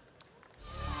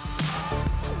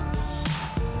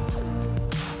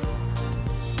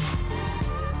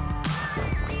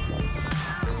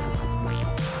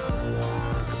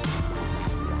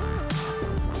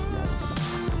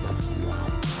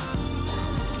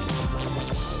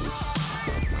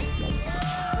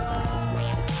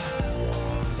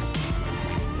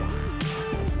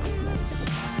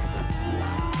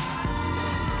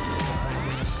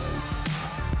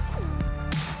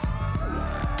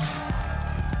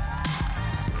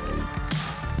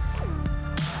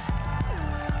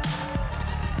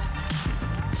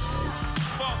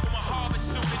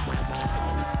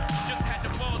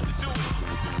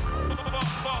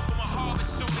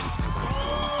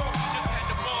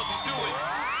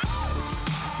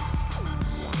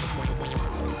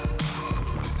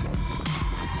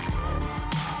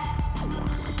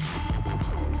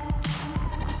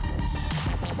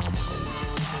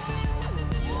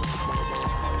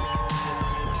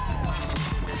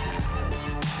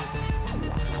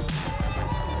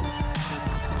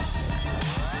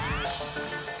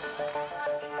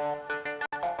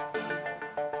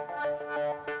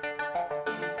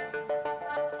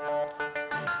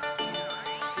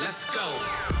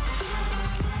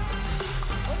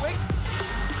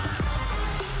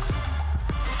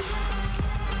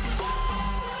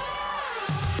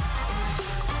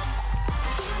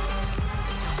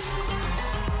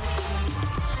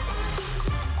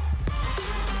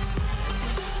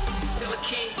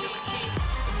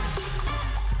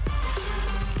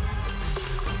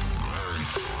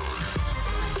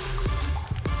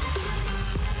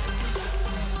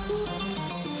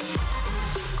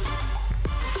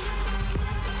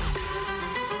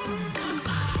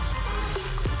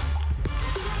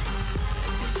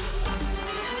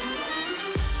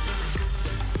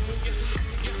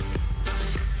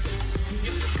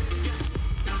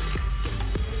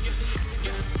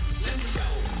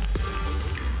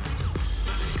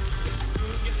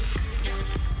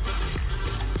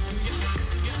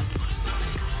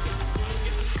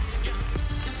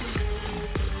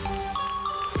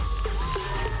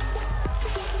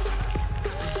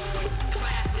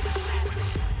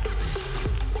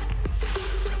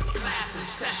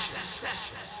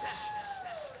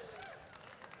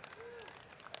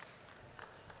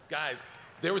 Guys,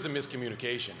 there was a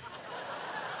miscommunication.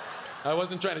 I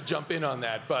wasn't trying to jump in on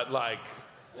that, but like,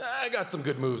 I got some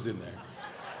good moves in there.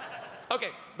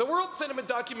 Okay, the World Cinema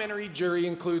Documentary jury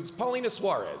includes Paulina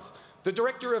Suarez, the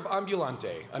director of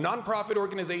Ambulante, a nonprofit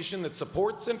organization that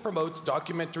supports and promotes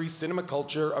documentary cinema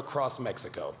culture across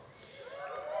Mexico.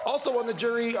 Also on the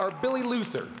jury are Billy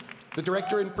Luther, the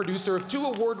director and producer of 2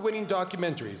 award-winning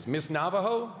documentaries, Miss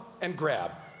Navajo and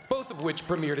Grab, both of which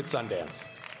premiered at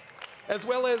Sundance. As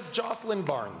well as Jocelyn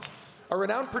Barnes, a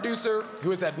renowned producer who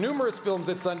has had numerous films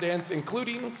at Sundance,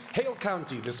 including Hale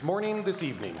County, This Morning, This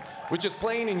Evening, which is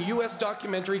playing in U.S.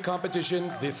 documentary competition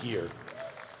this year.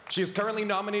 She is currently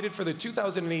nominated for the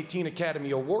 2018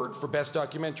 Academy Award for Best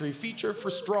Documentary Feature for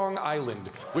Strong Island,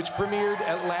 which premiered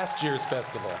at last year's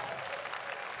festival.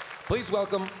 Please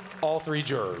welcome all 3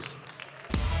 jurors.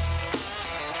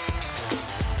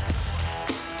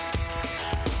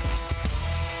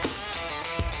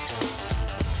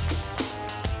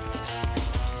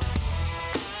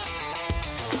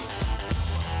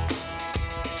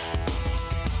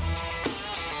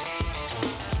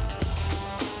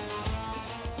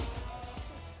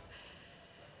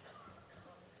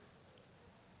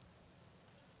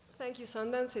 Thank you,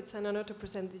 Sundance. It's an honor to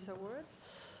present these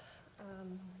awards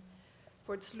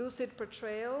for its lucid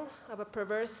portrayal of a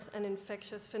perverse and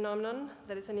infectious phenomenon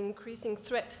that is an increasing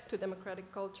threat to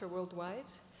democratic culture worldwide.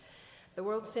 The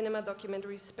World Cinema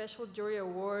Documentary Special Jury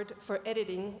Award for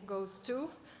Editing goes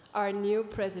to our new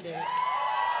presidents,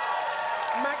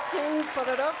 Maxim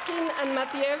Podorovkin and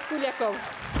Matiev Kuliakov.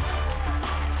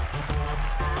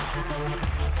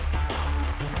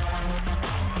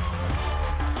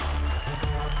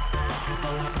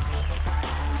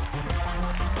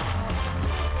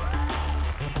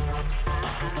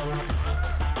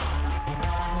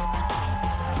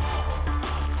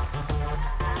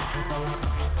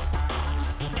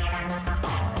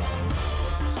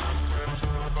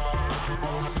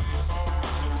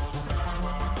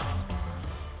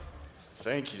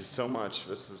 Thank you so much.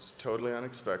 This is totally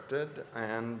unexpected.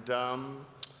 And I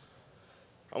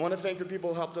want to thank the people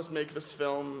who helped us make this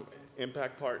film,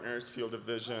 Impact Partners, Field of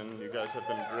Vision. You guys have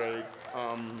been great.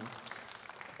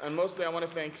 And mostly I want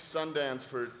to thank Sundance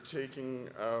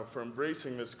for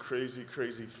embracing this crazy,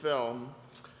 crazy film.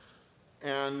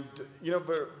 And you know,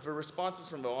 the responses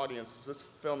from the audience, this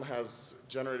film has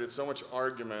generated so much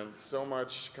argument, so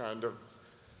much kind of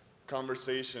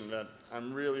conversation that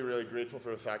I'm really, really grateful for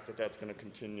the fact that that's going to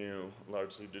continue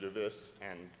largely due to this,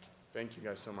 and thank you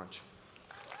guys so much.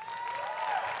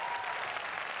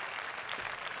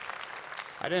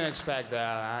 I didn't expect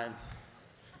that. I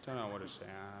don't know what to say.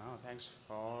 Oh, thanks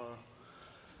for...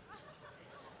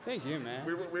 Thank you, man.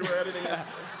 We were editing this.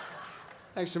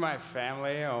 Thanks to my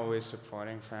family, always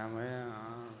supporting family.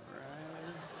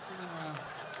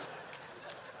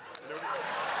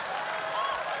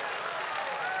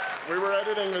 We were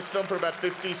editing this film for about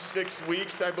 56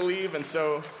 weeks, I believe, and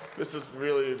so this is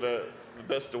really the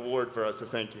best award for us, so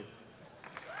thank you.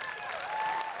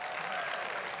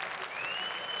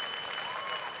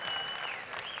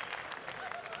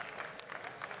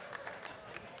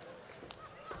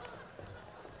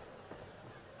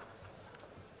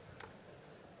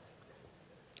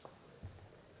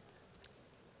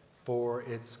 For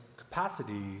its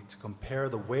capacity to compare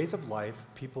the ways of life,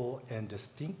 people, and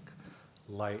distinct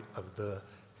light of the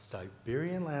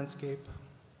Siberian landscape,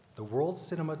 the World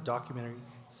Cinema Documentary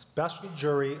Special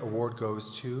Jury Award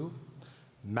goes to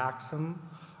Maxim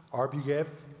Arbuyev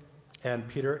and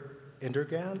Peter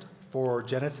Indergand for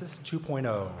Genesis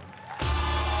 2.0.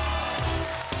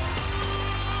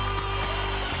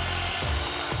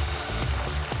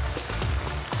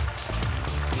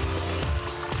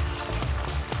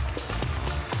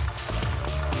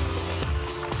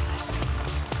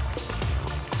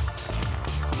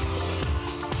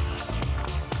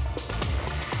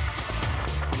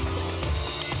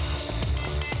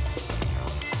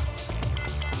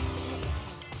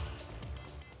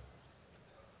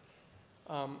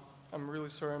 I'm really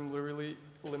sorry, I'm really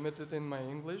limited in my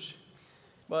English.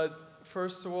 But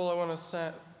first of all, I want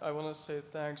to say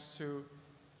thanks to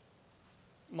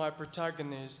my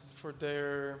protagonists for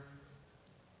their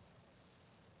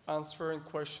answering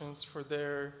questions, for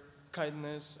their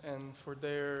kindness, and for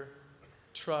their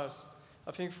trust.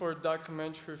 I think for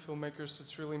documentary filmmakers,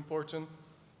 it's really important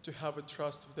to have a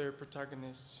trust of their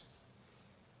protagonists.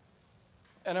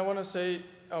 And I want to say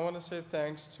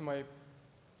thanks to my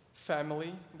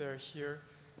family. They're here.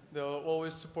 They'll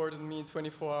always supported me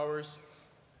 24 hours.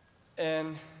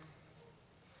 And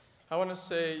I want to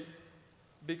say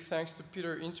big thanks to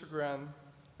Peter Indergand,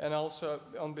 and also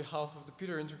on behalf of the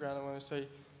Peter Indergand, I want to say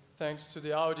thanks to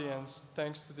the audience,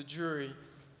 thanks to the jury,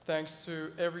 thanks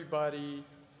to everybody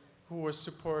who has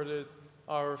supported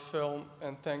our film,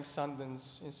 and thanks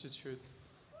Sundance Institute.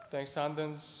 Thanks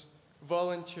Sundance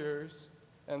volunteers,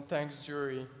 and thanks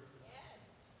jury.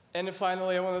 And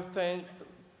finally, I want to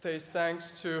say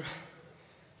thanks to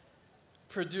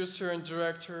producer and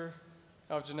director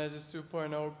of Genesis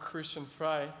 2.0, Christian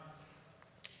Fry.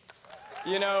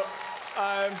 You know,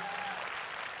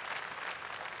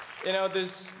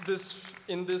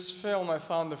 in this film, I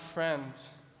found a friend,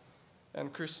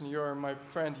 and Christian, you're my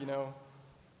friend, you know.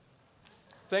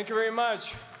 Thank you very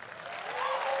much.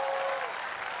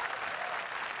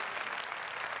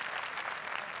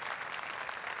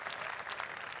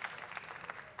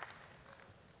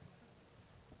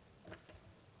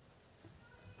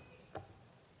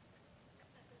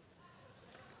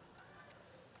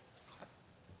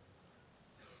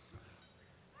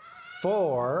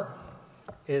 For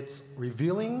its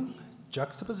revealing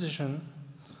juxtaposition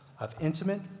of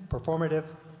intimate, performative,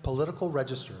 political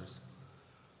registers,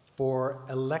 for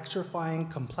electrifying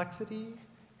complexity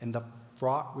in the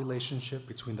fraught relationship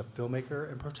between the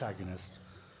filmmaker and protagonist,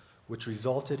 which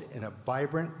resulted in a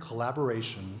vibrant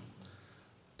collaboration,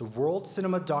 The World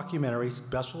Cinema Documentary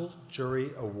Special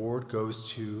Jury Award goes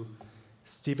to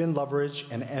Stephen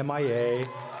Loveridge and MIA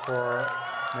for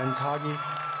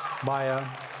Mantzoukas, Maya,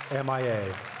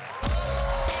 MIA.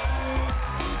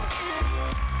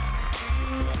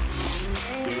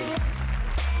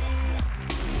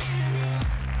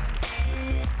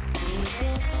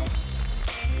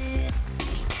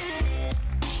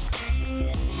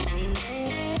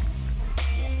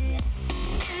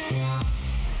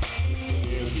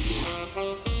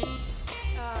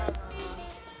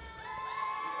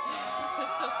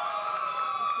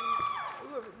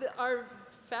 Our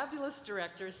fabulous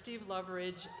director, Steve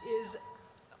Loveridge, is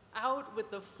out with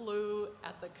the flu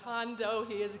at the condo.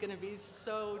 He is going to be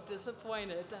so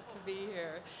disappointed not to be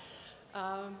here.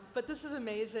 But this is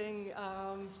amazing.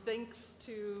 Thanks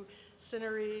to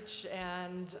Cinereach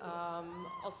and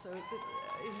also,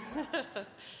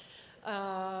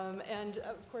 and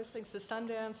of course, thanks to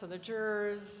Sundance and the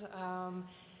jurors,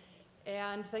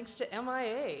 and thanks to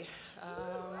MIA.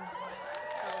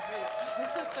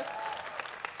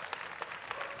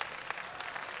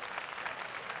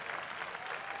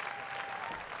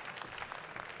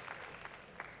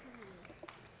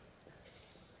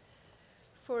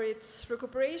 For its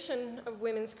recuperation of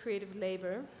women's creative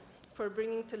labor, for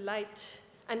bringing to light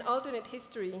an alternate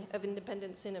history of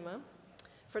independent cinema,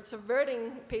 for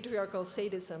subverting patriarchal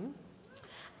sadism,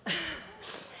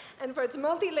 and for its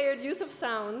multi-layered use of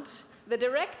sound, the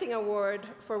directing award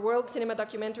for World Cinema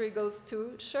Documentary goes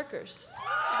to Shirkers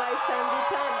by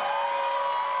Sandy Tan.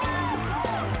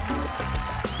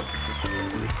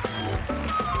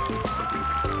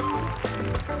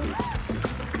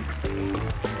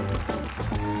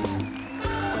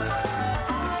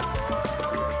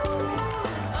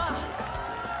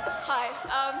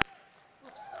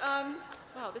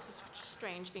 Wow, this is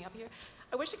strange being up here.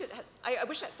 I wish I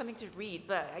wish I had something to read,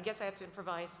 but I guess I have to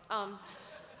improvise. You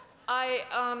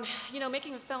know,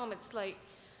 making a film, it's like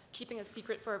keeping a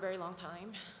secret for a very long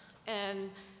time.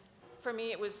 And for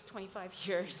me, it was 25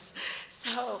 years.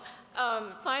 So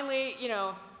finally, you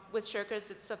know, with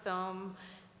Shirkers, it's a film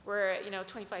where, you know,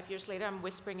 25 years later, I'm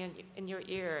whispering in your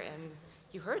ear, and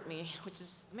you heard me, which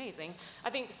is amazing. I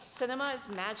think cinema is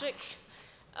magic.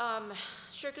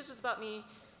 Shirkers was about me,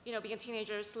 you know, being a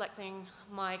teenager, selecting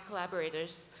my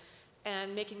collaborators,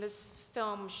 and making this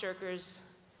film, Shirkers,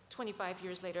 25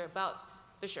 years later, about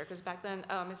the Shirkers back then.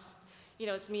 It's, you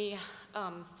know, it's me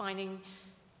finding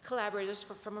collaborators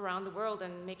from around the world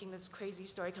and making this crazy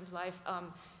story come to life.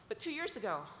 But 2 years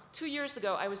ago,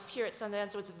 I was here at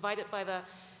Sundance. I was invited by the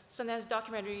Sundance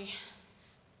documentary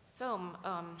film.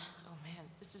 Oh man,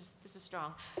 this is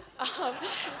strong.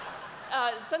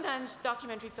 Sundance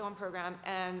documentary film program,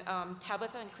 and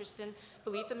Tabitha and Kristen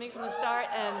believed in me from the start,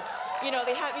 and you know,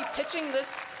 they had me pitching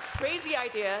this crazy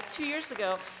idea 2 years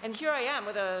ago, and here I am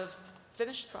with a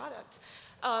finished product.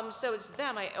 So it's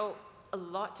them, I owe a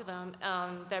lot to them,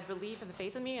 their belief and the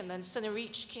faith in me, and then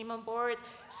Cinereach came on board.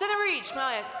 Cinereach,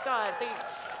 my God,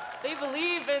 they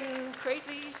believe in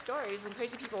crazy stories and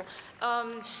crazy people.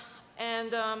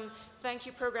 Thank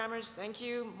you, programmers. Thank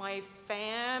you, my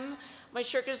fam, my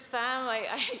Shirkers fam.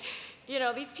 You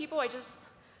know, these people,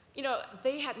 you know,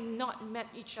 they had not met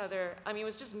each other. I mean, it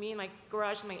was just me in my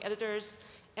garage and my editors,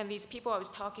 and these people I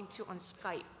was talking to on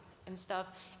Skype and stuff.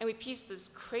 And we pieced this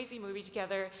crazy movie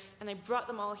together, and I brought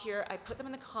them all here. I put them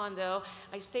in the condo.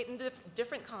 I stayed in a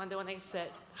different condo, and I said,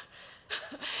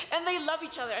 and they love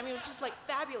each other. I mean, it was just like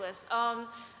fabulous.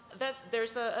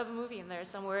 There's a movie in there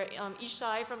somewhere.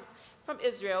 Ishai from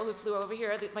Israel, who flew over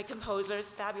here, my composer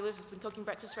is fabulous, has been cooking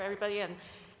breakfast for everybody,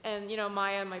 and you know,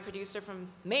 Maya, my producer from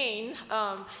Maine,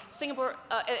 Singapore,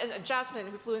 and Jasmine,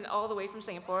 who flew in all the way from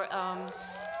Singapore,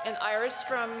 and Iris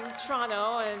from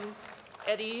Toronto, and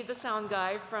Eddie, the sound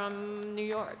guy, from New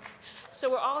York. So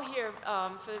we're all here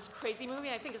for this crazy movie.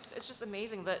 I think it's just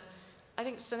amazing that I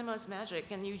think cinema is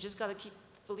magic, and you just got to keep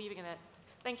believing in it.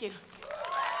 Thank you.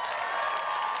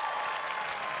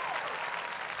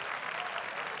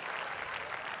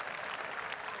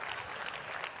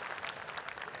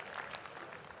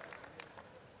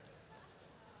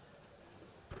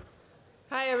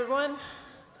 Hi, everyone.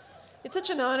 It's such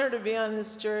an honor to be on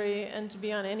this jury and to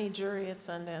be on any jury at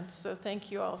Sundance, so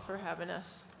thank you all for having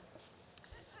us.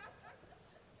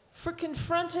 For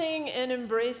confronting and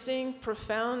embracing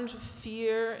profound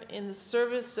fear in the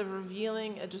service of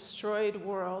revealing a destroyed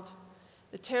world,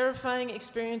 the terrifying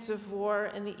experience of war,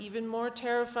 and the even more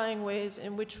terrifying ways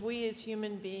in which we as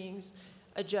human beings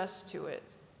adjust to it.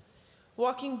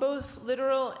 Walking both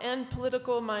literal and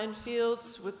political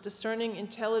minefields with discerning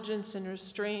intelligence and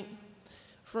restraint,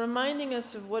 for reminding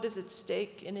us of what is at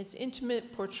stake in its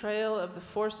intimate portrayal of the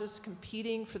forces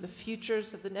competing for the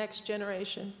futures of the next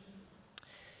generation.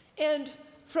 And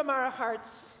from our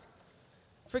hearts,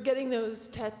 for getting those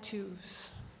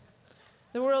tattoos.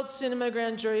 The World Cinema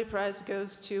Grand Jury Prize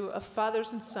goes to A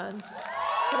Fathers and Sons.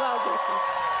 Fidell.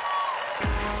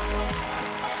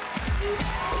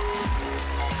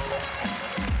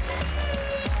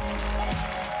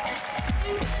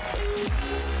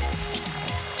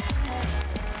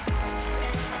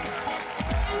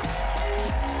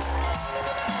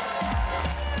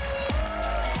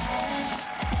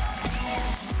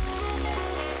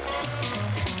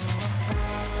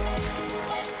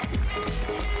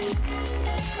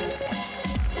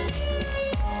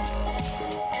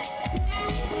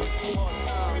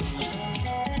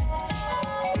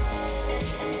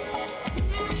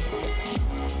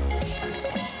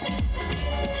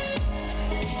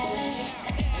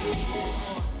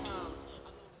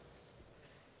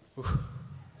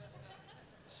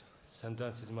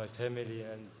 Sundance is my family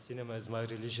and cinema is my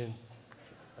religion.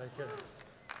 I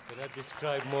cannot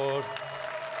describe more.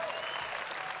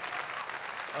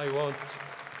 I want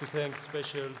to thank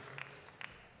special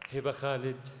Hiba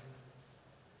Khalid,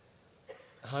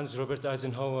 Hans Robert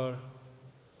Eisenhower,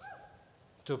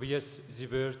 Tobias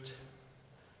Zibert,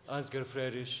 Ansgar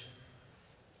Freirish,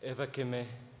 Eva Kemme,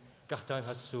 Kahtan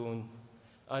Hassoun,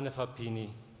 Anna Fapini,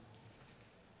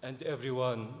 and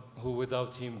everyone who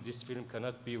without him this film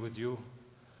cannot be with you.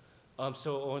 I'm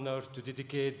so honored to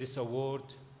dedicate this award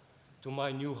to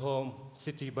my new home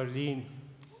city, Berlin,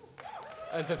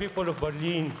 and the people of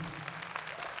Berlin,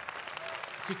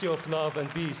 city of love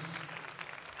and peace.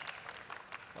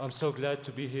 I'm so glad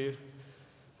to be here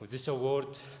with this award.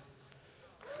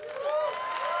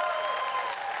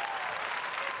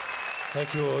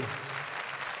 Thank you all.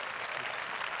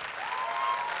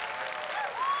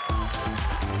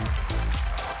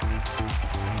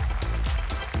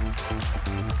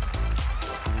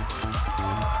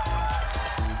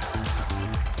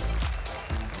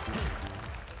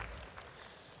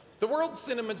 The World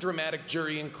Cinema Dramatic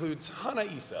Jury includes Hana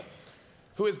Issa,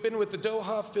 who has been with the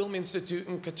Doha Film Institute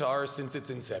in Qatar since its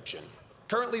inception,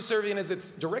 currently serving as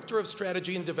its Director of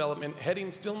Strategy and Development,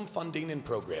 heading film funding and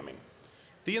programming.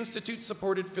 The Institute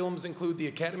supported films include the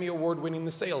Academy Award-winning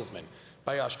The Salesman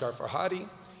by Ashghar Farhadi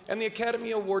and the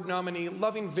Academy Award nominee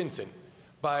Loving Vincent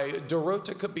by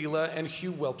Dorota Kabila and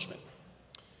Hugh Welchman.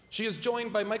 She is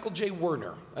joined by Michael J.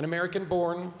 Werner, an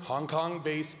American-born, Hong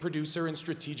Kong-based producer and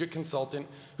strategic consultant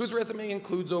whose resume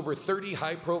includes over 30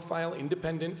 high-profile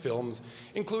independent films,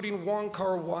 including Wong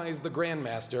Kar-wai's The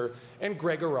Grandmaster and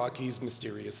Greg Araki's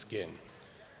Mysterious Skin.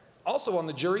 Also on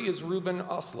the jury is Ruben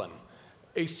Östlund,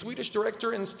 a Swedish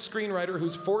director and screenwriter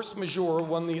whose Force Majeure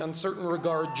won the Uncertain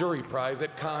Regard Jury Prize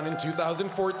at Cannes in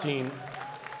 2014.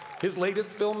 His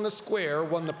latest film, The Square,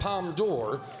 won the Palme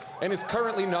d'Or and is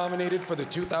currently nominated for the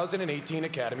 2018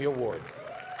 Academy Award.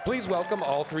 Please welcome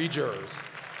all three jurors.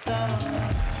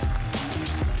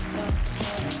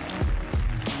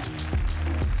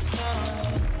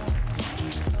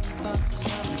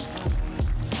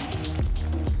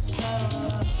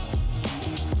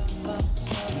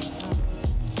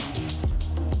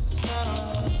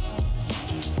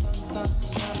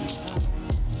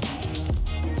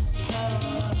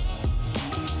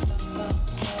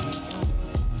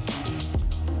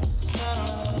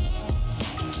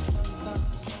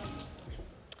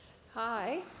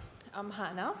 I'm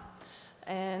Hannah,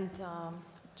 and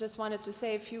just wanted to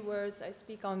say a few words. I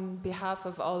speak on behalf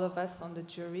of all of us on the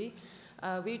jury.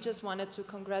 We just wanted to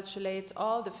congratulate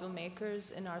all the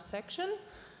filmmakers in our section.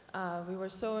 We were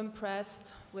so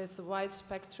impressed with the wide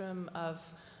spectrum of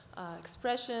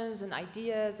expressions and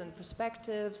ideas and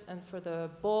perspectives, and for the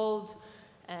bold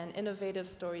and innovative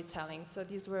storytelling. So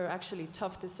these were actually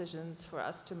tough decisions for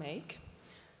us to make.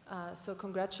 So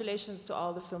congratulations to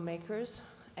all the filmmakers.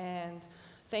 And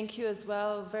thank you as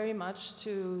well very much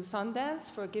to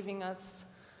Sundance for giving us,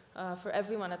 for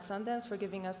everyone at Sundance for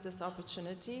giving us this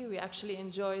opportunity. We actually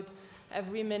enjoyed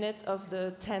every minute of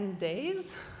the 10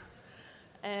 days.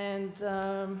 And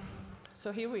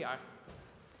so here we are.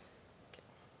 Okay.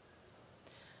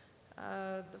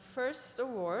 The first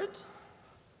award,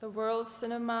 the World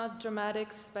Cinema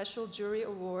Dramatic Special Jury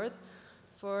Award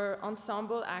for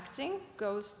Ensemble Acting,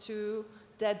 goes to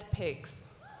Dead Pigs.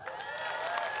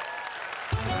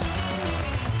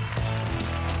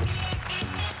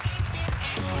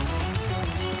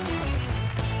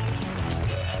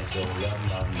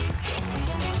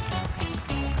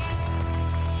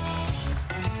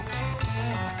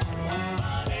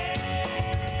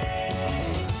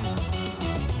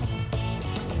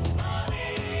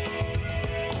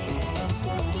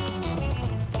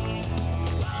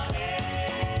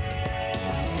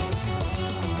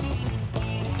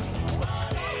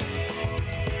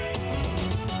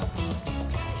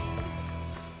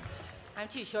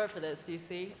 short for this, do you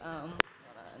see? Hold on.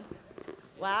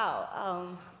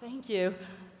 Wow, thank you.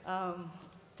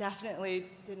 Definitely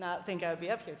did not think I would be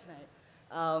up here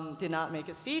tonight. Did not make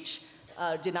a speech,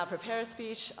 did not prepare a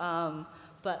speech,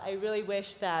 but I really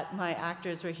wish that my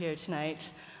actors were here tonight.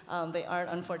 They aren't,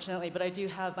 unfortunately, but I do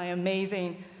have my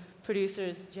amazing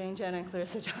producers, Jane, Jen, and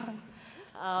Clarissa John.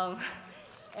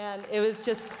 And it was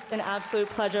just an absolute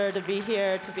pleasure to be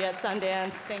here, to be at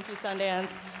Sundance. Thank you, Sundance.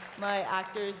 My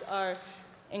actors are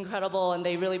incredible, and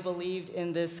they really believed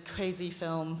in this crazy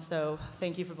film, so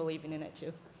thank you for believing in it,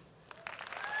 too.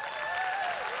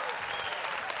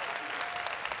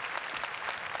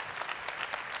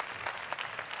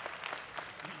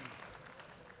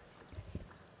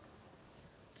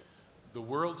 The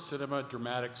World Cinema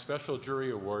Dramatic Special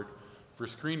Jury Award for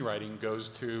Screenwriting goes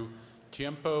to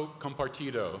Tiempo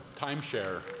Compartido,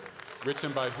 Timeshare,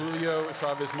 written by Julio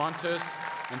Chavez Montes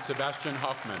and Sebastian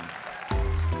Hoffman.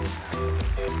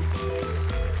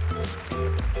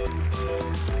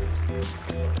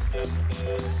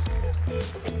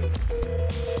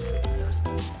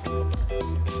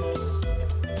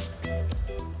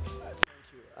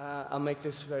 I'll make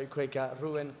this very quick.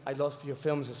 Ruben, I love your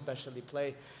films, especially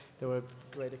Play. They were a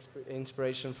great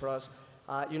inspiration for us.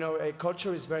 You know,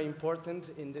 culture is very important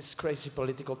in these crazy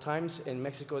political times, and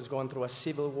Mexico is going through a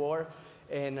civil war,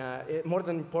 and more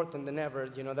than important than ever,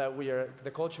 you know, that we are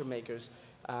the culture makers,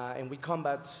 and we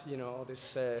combat, you know, all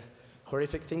these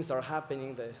horrific things that are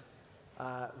happening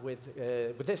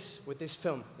with this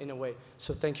film, in a way.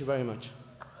 So thank you very much.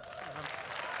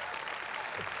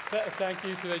 Thank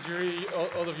you to the jury.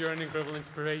 All of you are an incredible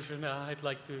inspiration. I'd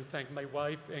like to thank my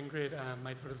wife, Ingrid,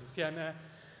 my daughter, Luciana,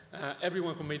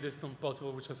 everyone who made this film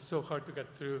possible, which was so hard to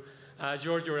get through.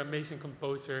 George, you're an amazing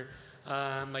composer.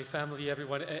 My family,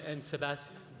 everyone, and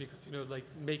Sebastian, because, you know, like,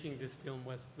 making this film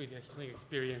was really a healing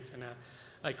experience, and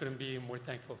I couldn't be more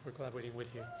thankful for collaborating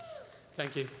with you.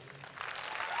 Thank you.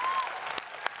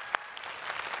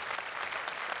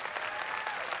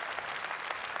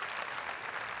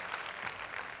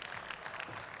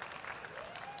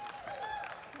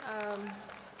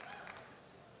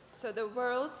 So the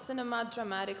World Cinema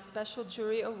Dramatic Special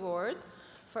Jury Award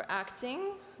for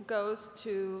acting goes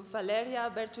to Valeria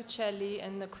Bertuccelli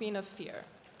in The Queen of Fear.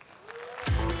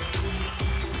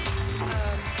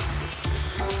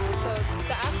 So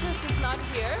the actress is not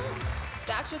here.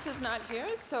 The actress is not here,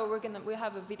 so we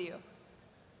have a video.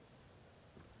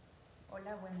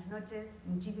 Hola, buenas noches.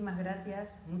 Muchísimas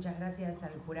gracias. Muchas gracias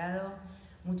al jurado.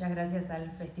 Muchas gracias al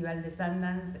Festival de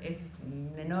Sundance. Es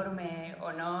un enorme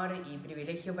honor y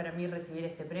privilegio para mí recibir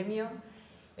este premio.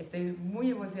 Estoy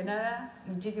muy emocionada.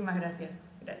 Muchísimas gracias.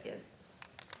 Gracias.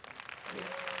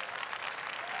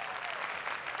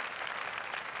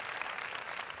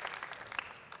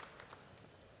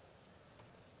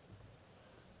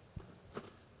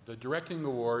 The Directing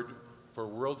Award for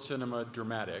World Cinema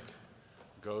Dramatic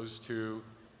goes to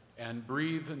And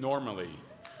Breathe Normally,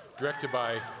 directed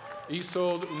by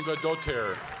Isolde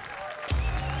Ungadottir.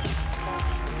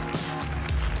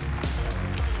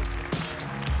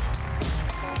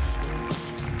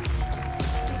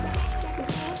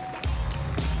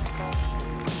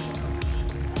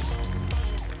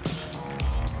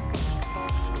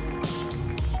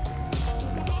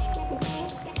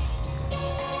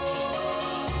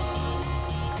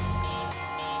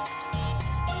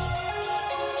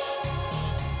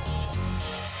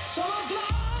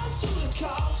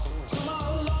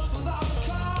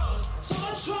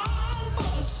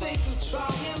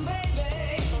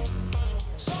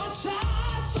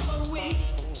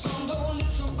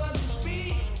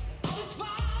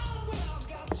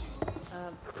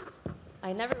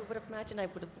 I never would have imagined I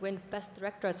would have won Best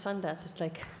Director at Sundance.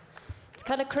 It's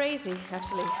kind of crazy,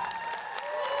 actually.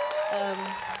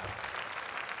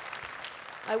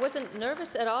 I wasn't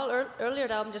nervous at all earlier.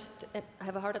 Now I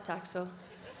have a heart attack, so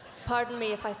pardon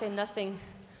me if I say nothing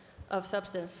of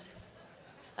substance.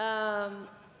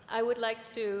 I would like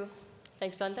to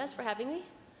thank Sundance for having me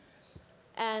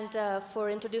and for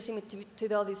introducing me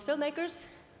to all these filmmakers.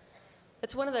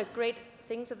 It's one of the great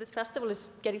things of this festival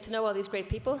is getting to know all these great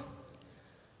people.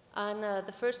 On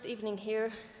the first evening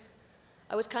here,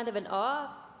 I was kind of in awe,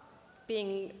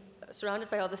 being surrounded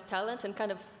by all this talent and kind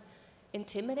of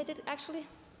intimidated, actually.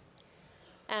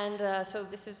 And so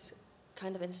this is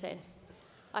kind of insane.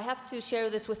 I have to share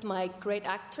this with my great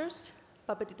actors,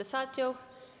 Babetita Saggio,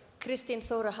 Kristín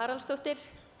Þóra Haraldsdóttir,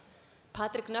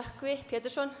 Patrik Nökkvi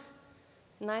Pétursson,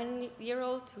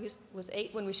 9-year-old, who was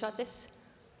 8 when we shot this.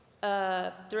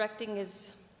 Directing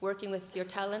is working with your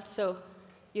talent, so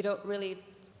you don't really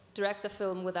direct a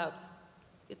film without,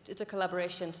 it's a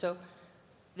collaboration, so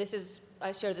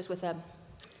I share this with them.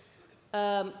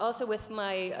 Also with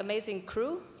my amazing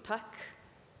crew, Takk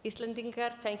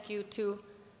Íslendingar, thank you to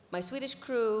my Swedish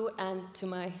crew and to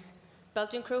my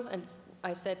Belgian crew, and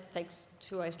I said thanks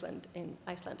to Iceland in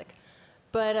Icelandic.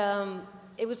 But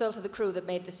it was also the crew that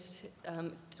made this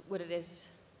what it is.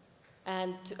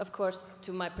 And of course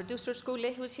to my producer,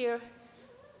 Skule, who's here,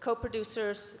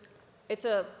 co-producers. It's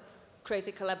a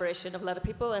crazy collaboration of a lot of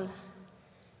people,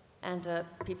 and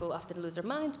people often lose their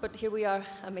minds, but here we are,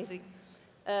 amazing.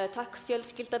 Takk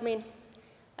fjölskyldan mín.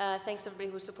 Thanks everybody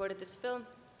who supported this film.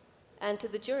 And to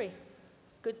the jury,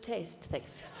 good taste,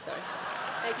 thanks, sorry.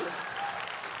 Thank you.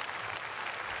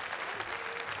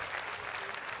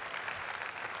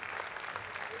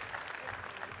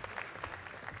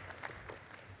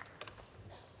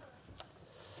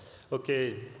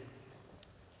 Okay.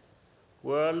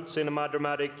 World Cinema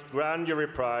Dramatic Grand Jury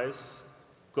Prize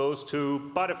goes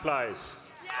to Butterflies,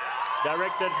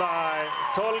 directed by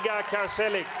Tolga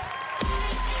Karselik.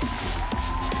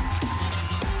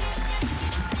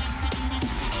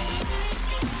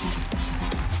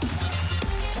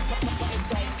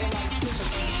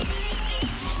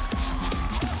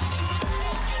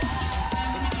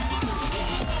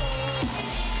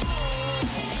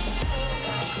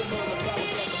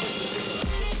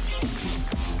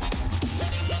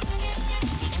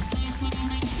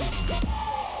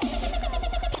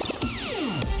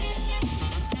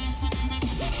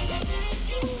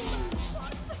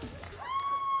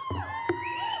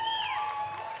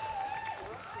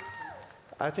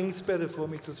 I think it's better for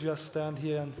me to just stand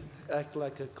here and act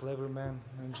like a clever man.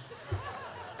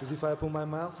 Because if I open my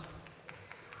mouth,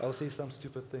 I'll say some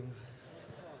stupid things.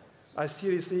 I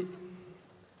seriously,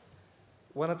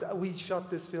 we shot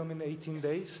this film in 18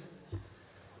 days.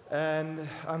 And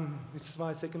it's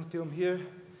my second film here.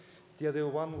 The other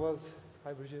one was,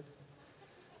 hi Bridget.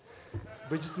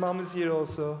 Bridget's mom is here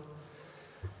also.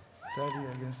 30,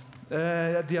 I guess.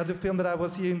 The other film that I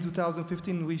was here in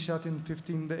 2015, we shot in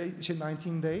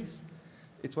 19 days.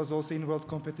 It was also in world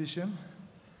competition.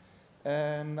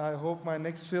 And I hope my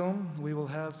next film, we will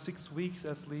have 6 weeks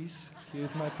at least.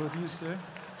 Here's my producer.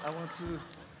 I want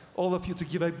all of you to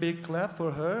give a big clap for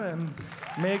her and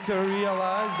make her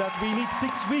realize that we need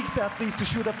 6 weeks at least to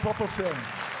shoot a proper film.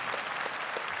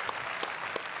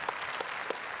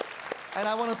 And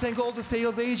I want to thank all the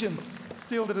sales agents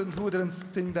who didn't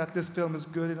think that this film is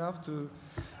good enough to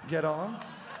get on.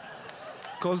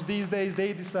 Because these days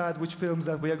they decide which films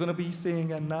that we are going to be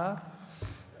seeing and not.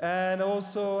 And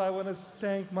also I want to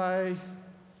thank my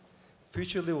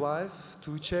future wife,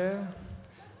 Tuche.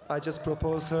 I just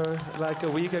proposed her like a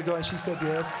week ago and she said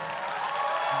yes.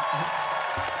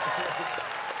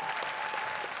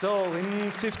 So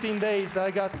in 15 days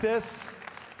I got this,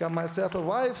 got myself a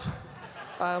wife.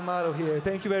 I'm out of here.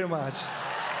 Thank you very much.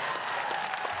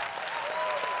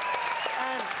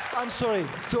 And I'm sorry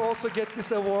to also get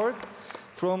this award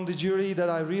from the jury that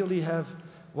I really have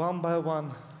one by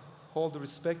one all the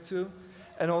respect to,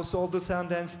 and also all the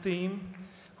Sundance team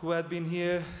who had been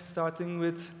here, starting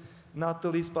with not the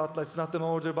least, but it's not an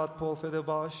order, but Paul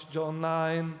Federbosch, John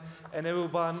Nine, and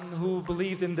everyone who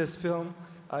believed in this film.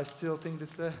 I still think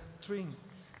it's a dream.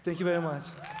 Thank you very much.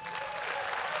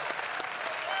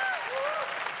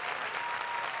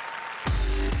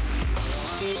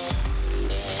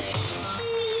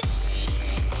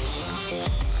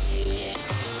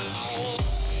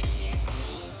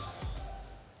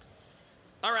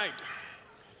 All right.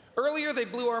 Earlier, they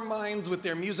blew our minds with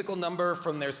their musical number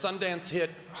from their Sundance hit,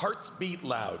 Hearts Beat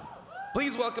Loud.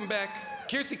 Please welcome back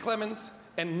Kiersey Clemons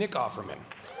and Nick Offerman.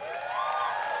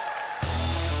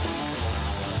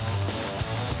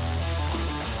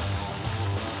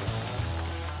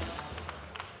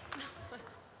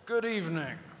 Good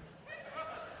evening.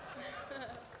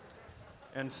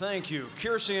 And thank you.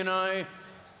 Kiersey and I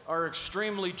are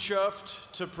extremely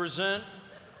chuffed to present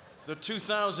the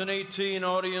 2018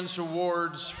 Audience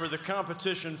Awards for the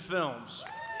competition films.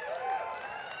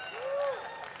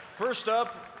 First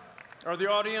up are the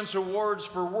Audience Awards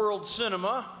for World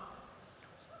Cinema.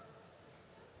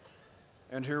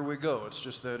 And here we go, it's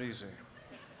just that easy.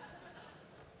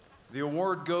 The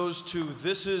award goes to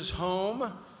This Is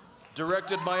Home,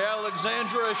 directed by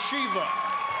Alexandra Shiva.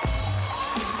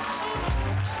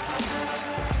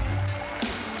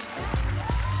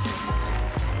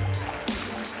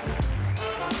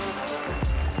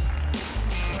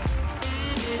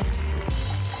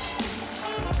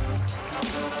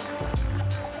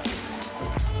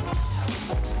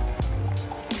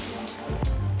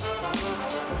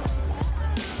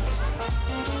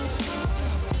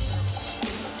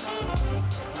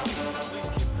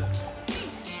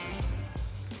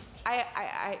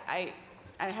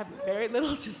 I have very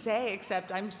little to say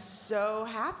except I'm so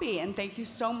happy and thank you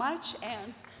so much.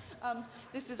 And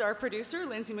this is our producer,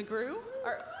 Lindsay McGrew,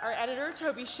 our editor,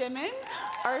 Toby Shimon,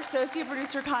 our associate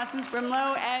producer, Constance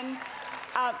Brimlow, and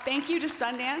thank you to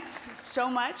Sundance so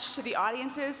much, to the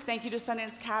audiences. Thank you to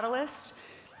Sundance Catalyst,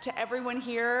 to everyone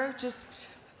here.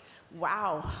 Just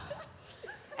wow.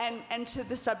 And to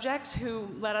the subjects who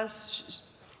let us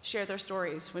share their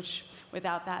stories, which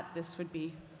without that, this would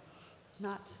be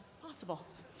not possible.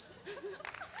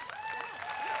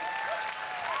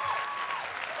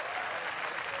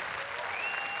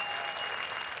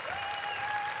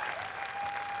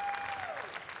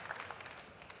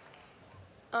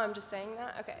 Oh, I'm just saying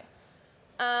that? Okay.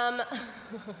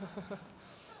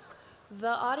 The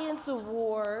Audience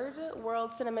Award,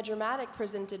 World Cinema Dramatic,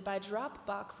 presented by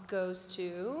Dropbox, goes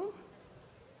to...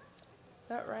 Is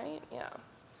that right?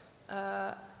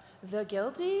 Yeah. The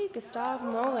Guilty, Gustav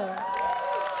Moeller.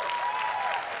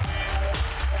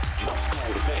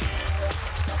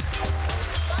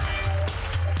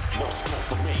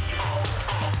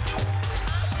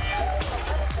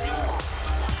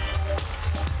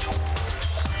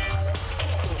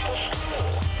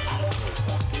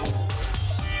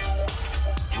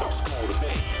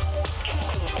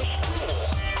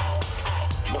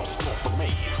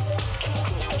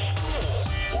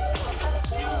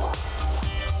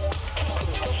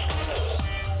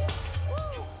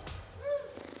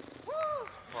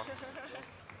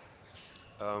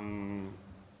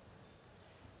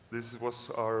 This was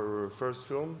our first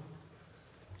film,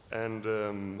 and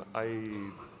I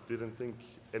didn't think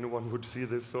anyone would see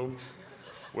this film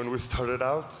when we started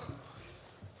out.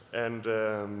 And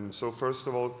so first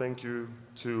of all, thank you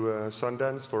to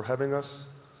Sundance for having us.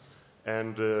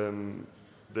 And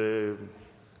the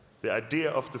idea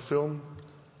of the film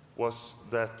was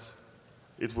that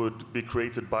it would be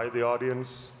created by the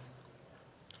audience.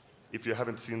 If you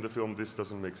haven't seen the film, this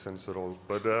doesn't make sense at all.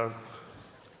 But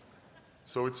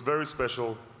so it's very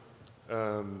special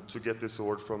to get this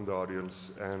award from the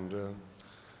audience. And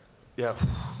yeah.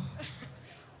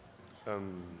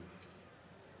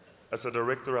 As a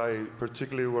director, I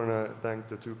particularly want to thank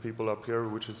the two people up here,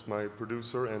 which is my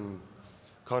producer and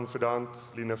confidant,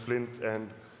 Lina Flint, and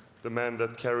the man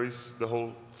that carries the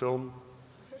whole film,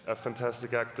 a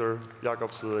fantastic actor,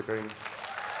 Jakob Södergren.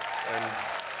 And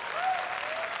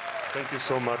thank you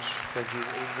so much. Thank you.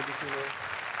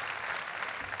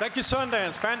 Thank you,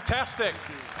 Sundance. Fantastic.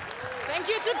 Thank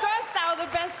you to Gustav,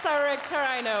 the best director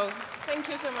I know. Thank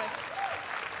you so much.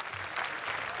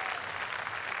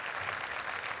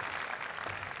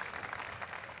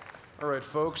 All right,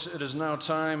 folks, it is now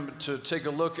time to take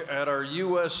a look at our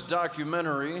U.S.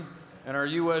 documentary and our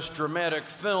U.S. dramatic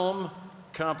film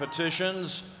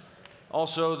competitions.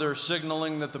 Also, they're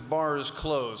signaling that the bar is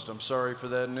closed. I'm sorry for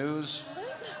that news,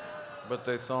 but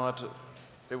they thought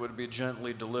it would be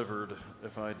gently delivered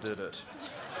if I did it.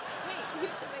 Wait, you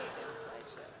have to wait. There's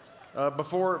a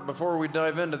slideshow. Before we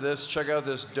dive into this, check out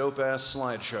this dope-ass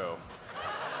slideshow.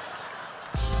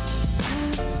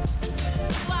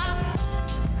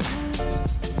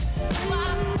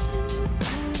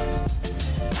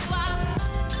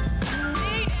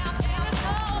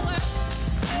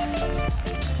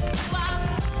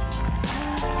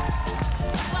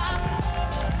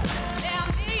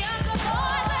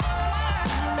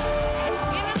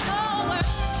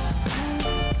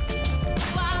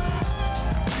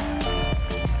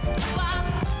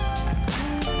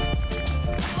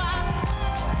 Wow.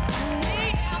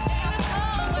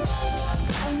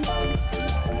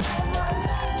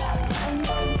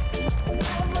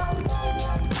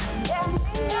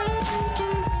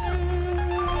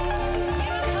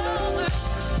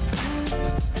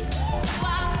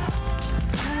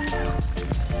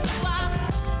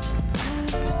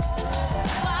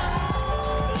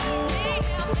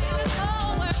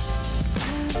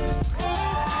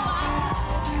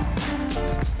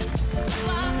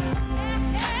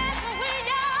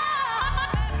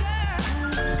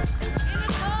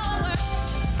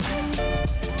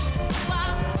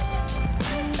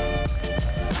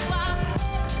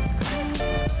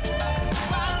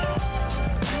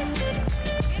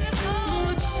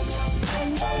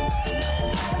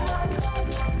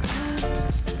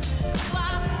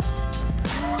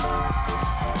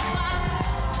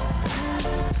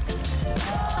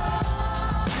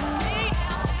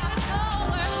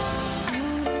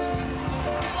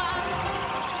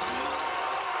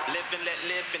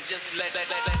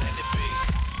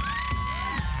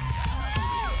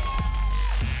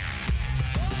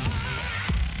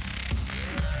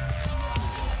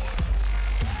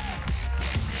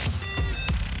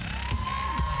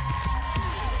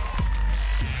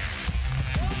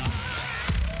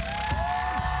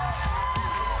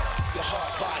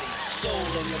 soul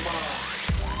and your mind.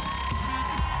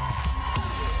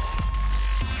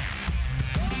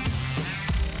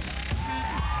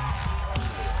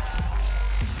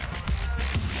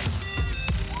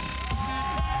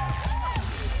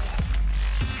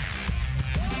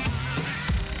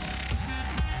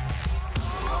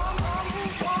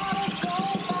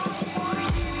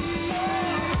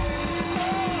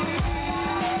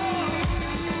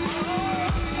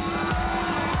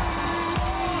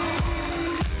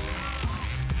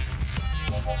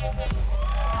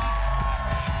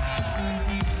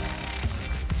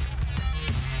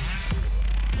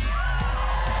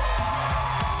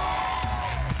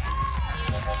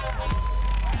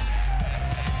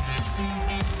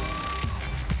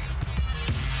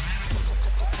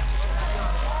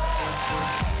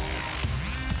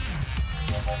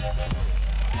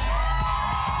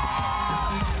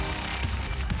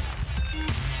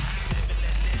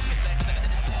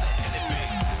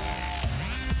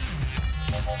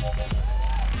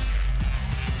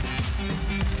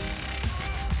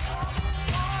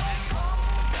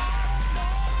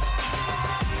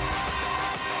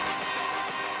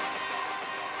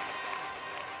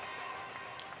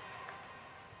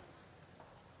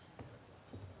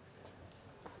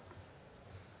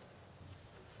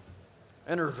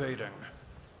 Innovating.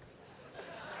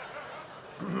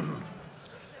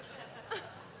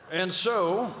 And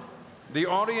so, the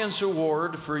Audience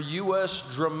Award for U.S.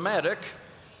 Dramatic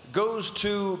goes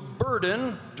to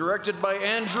Burden, directed by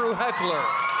Andrew Heckler.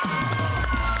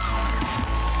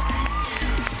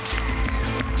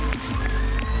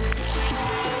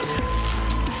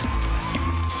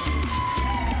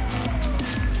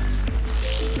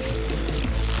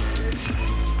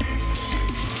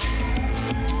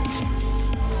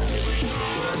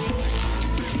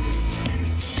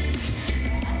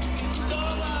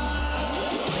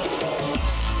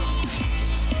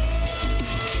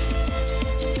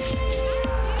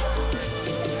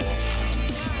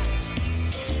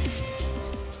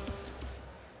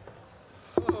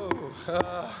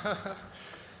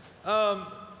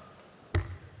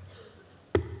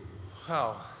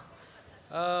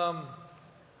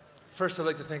 First, I'd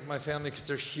like to thank my family because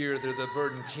they're here. They're the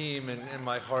Burden team and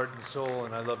my heart and soul,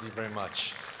 and I love you very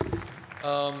much.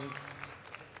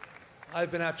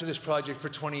 I've been after this project for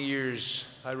 20 years.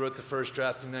 I wrote the first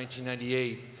draft in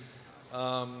 1998.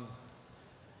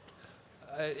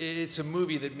 It's a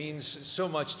movie that means so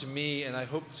much to me, and I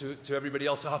hope to everybody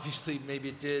else. Obviously, maybe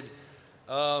it did.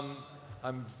 I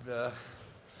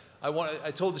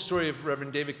told the story of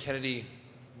Reverend David Kennedy,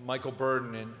 Michael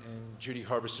Burden, and Judy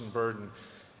Harbison Burden.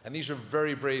 And these are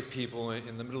very brave people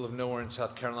in the middle of nowhere in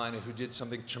South Carolina who did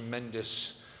something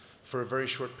tremendous for a very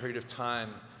short period of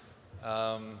time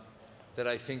that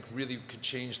I think really could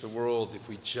change the world if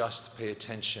we just pay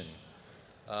attention.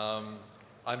 I'm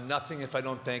nothing if I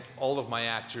don't thank all of my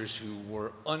actors who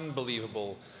were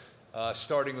unbelievable,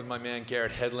 starting with my man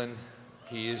Garrett Hedlund.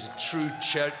 He is a true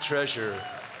treasure.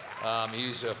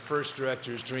 He's a first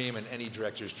director's dream and any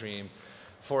director's dream.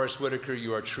 Forrest Whitaker,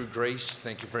 you are true grace.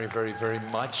 Thank you very, very, very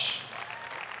much.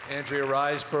 Andrea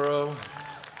Riseborough,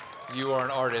 you are an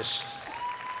artist.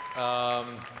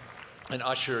 And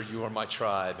Usher, you are my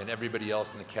tribe. And everybody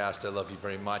else in the cast, I love you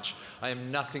very much. I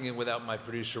am nothing without my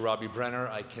producer, Robbie Brenner.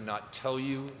 I cannot tell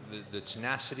you the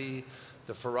tenacity,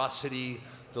 the ferocity,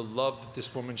 the love that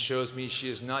this woman shows me. She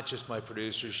is not just my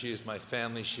producer, she is my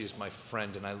family, she is my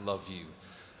friend, and I love you.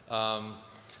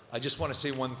 I just want to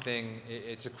say one thing.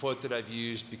 It's a quote that I've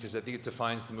used because I think it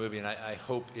defines the movie, and I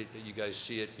hope you guys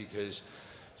see it, because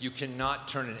you cannot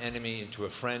turn an enemy into a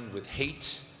friend with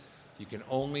hate. You can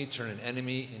only turn an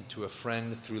enemy into a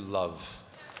friend through love.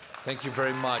 Thank you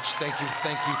very much. Thank you,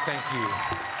 thank you, thank you.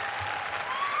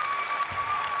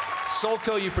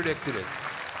 Solco, you predicted it.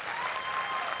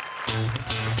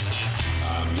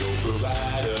 I'm your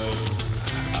provider.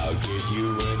 I'll give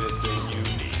you anything you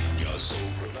need. Your soul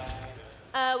provider.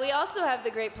 We also have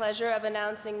the great pleasure of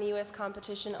announcing the U.S.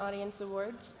 Competition Audience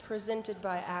Awards presented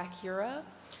by Acura.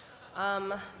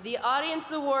 The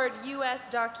Audience Award U.S.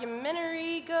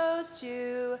 documentary goes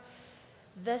to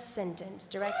The Sentence,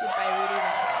 directed by Rudy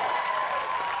Ramos.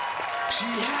 She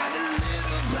had a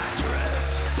little black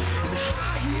dress and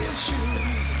high-heel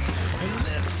shoes, and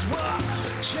lips were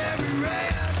cherry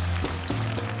red.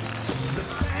 The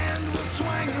band was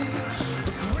swinging, the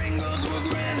gringos were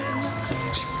grinning.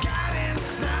 She got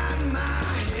inside my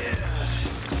head.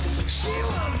 She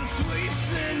was a sweet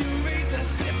senorita,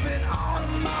 sipping on a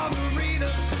margarita.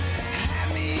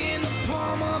 Had me in the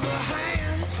palm of her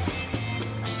hand.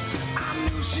 I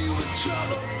knew she was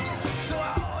trouble, so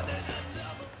I ordered a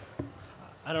double.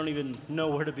 I don't even know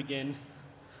where to begin.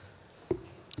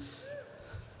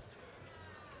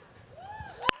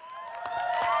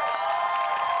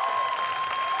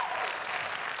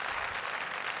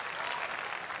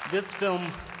 This film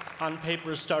on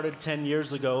paper started 10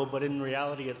 years ago, but in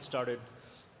reality it started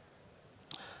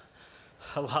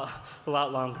a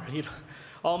lot longer. You know,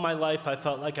 all my life I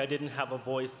felt like I didn't have a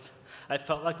voice. I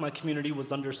felt like my community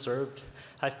was underserved.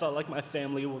 I felt like my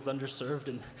family was underserved,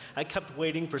 and I kept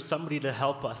waiting for somebody to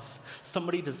help us,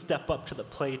 somebody to step up to the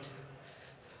plate.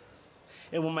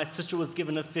 And when my sister was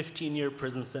given a 15-year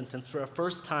prison sentence for a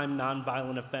first-time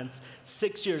nonviolent offense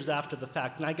 6 years after the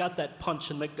fact, and I got that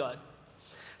punch in the gut,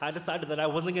 I decided that I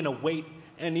wasn't gonna wait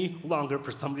any longer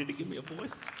for somebody to give me a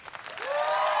voice.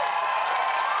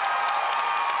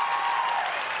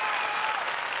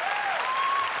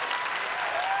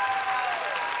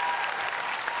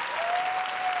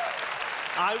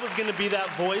 I was gonna be that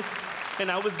voice,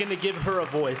 and I was gonna give her a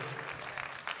voice.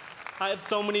 I have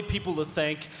so many people to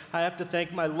thank. I have to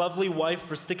thank my lovely wife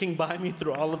for sticking by me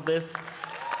through all of this.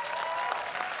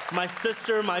 My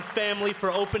sister, my family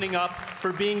for opening up,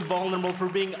 for being vulnerable, for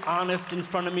being honest in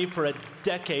front of me for a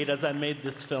decade as I made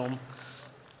this film.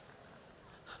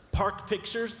 Park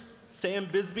Pictures, Sam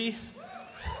Bisbee.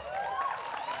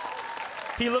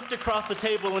 He looked across the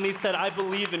table and he said, "I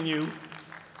believe in you.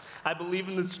 I believe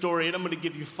in this story, and I'm gonna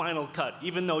give you final cut,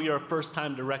 even though you're a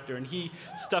first-time director." And he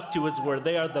stuck to his word.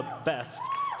 They are the best.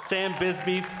 Sam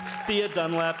Bisbee, Thea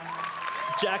Dunlap,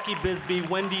 Jackie Bisbee,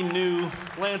 Wendy New,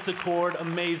 Lance Accord,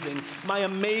 amazing. My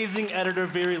amazing editor,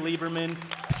 Viri Lieberman,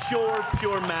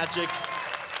 pure magic.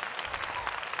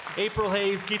 April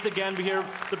Hayes, Geetha Ganbahir,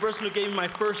 the person who gave me my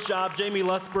first job, Jamie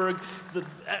Lusberg.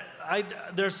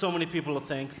 There's so many people to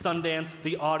thank. Sundance,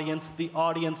 the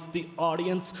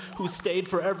audience who stayed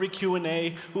for every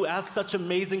Q&A, who asked such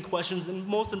amazing questions, and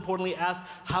most importantly asked,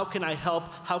 how can I help?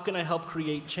 How can I help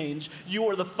create change? You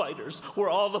are the fighters. We're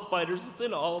all the fighters. It's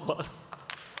in all of us.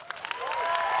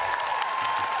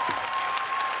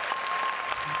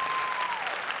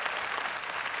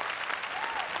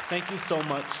 Thank you so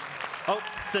much. Oh,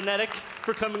 Cinetic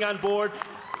for coming on board.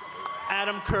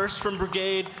 Adam Kirsch from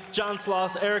Brigade, John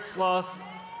Sloss, Eric Sloss.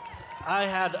 I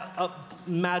had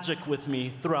magic with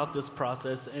me throughout this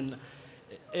process, and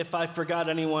if I forgot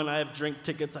anyone, I have drink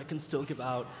tickets I can still give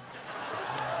out.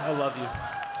 I love you.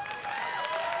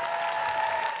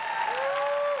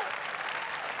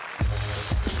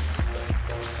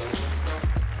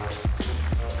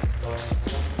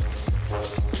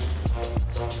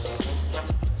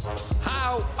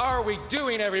 How are we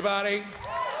doing, everybody?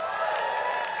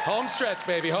 Home stretch,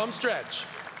 baby, home stretch.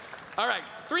 All right,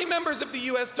 3 members of the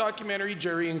U.S. documentary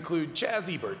jury include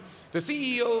Chaz Ebert, the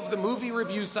CEO of the movie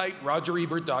review site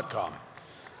RogerEbert.com.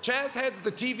 Chaz heads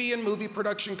the TV and movie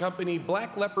production company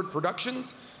Black Leopard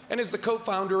Productions and is the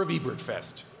co-founder of Ebert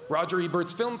Fest, Roger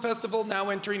Ebert's film festival now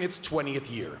entering its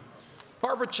 20th year.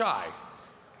 Barbara Chai,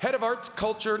 head of arts,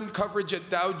 culture, and coverage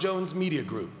at Dow Jones Media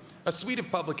Group, a suite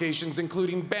of publications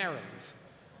including Barron's,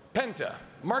 Penta,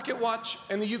 Market Watch,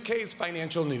 and the UK's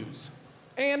Financial News.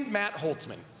 And Matt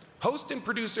Holtzman, host and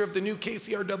producer of the new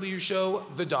KCRW show,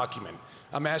 The Document,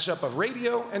 a mashup of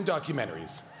radio and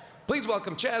documentaries. Please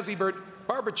welcome Chaz Ebert,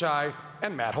 Barbara Chai,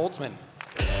 and Matt Holtzman.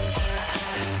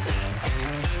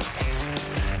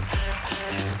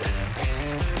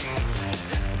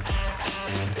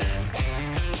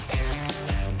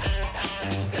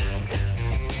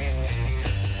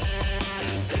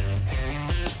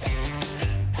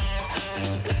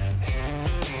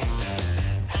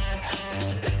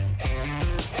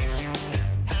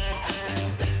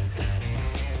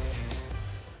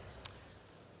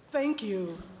 Thank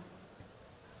you.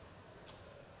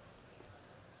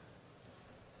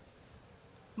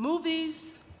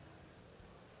 Movies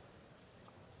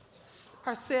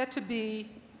are said to be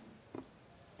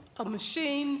a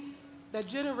machine that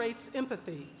generates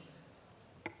empathy.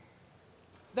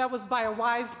 That was by a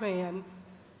wise man,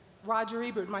 Roger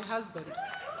Ebert, my husband.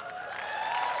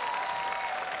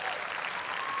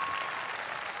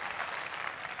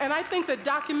 And I think that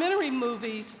documentary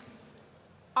movies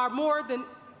are more than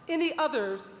any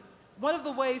others, one of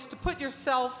the ways to put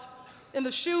yourself in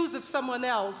the shoes of someone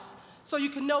else so you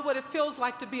can know what it feels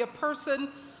like to be a person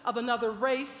of another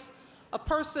race, a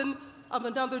person of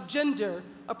another gender,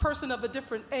 a person of a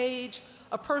different age,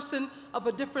 a person of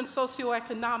a different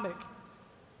socioeconomic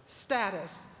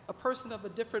status, a person of a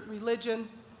different religion.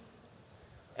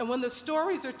 And when the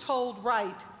stories are told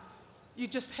right, you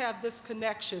just have this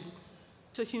connection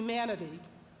to humanity.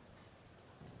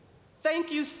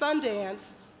 Thank you,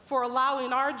 Sundance, for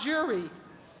allowing our jury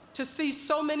to see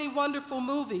so many wonderful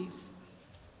movies.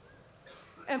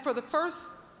 And for the first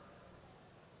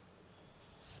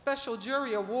special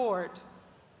jury award,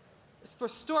 it's for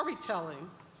storytelling.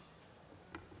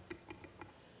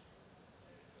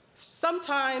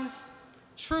 Sometimes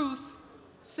truth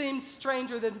seems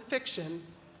stranger than fiction.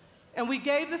 And we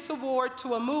gave this award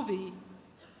to a movie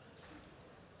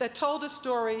that told a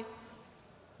story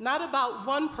not about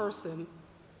one person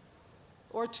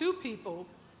or two people,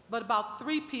 but about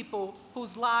three people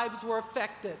whose lives were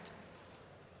affected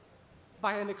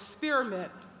by an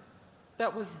experiment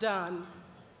that was done.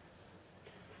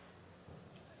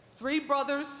 Three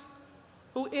brothers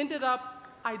who ended up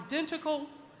identical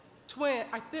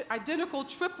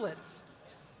triplets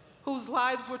whose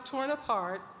lives were torn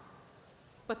apart,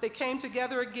 but they came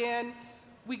together again.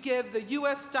 We give the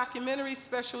U.S. Documentary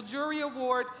Special Jury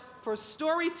Award for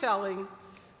storytelling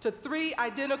to Three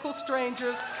Identical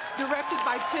Strangers, directed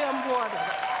by Tim Warner.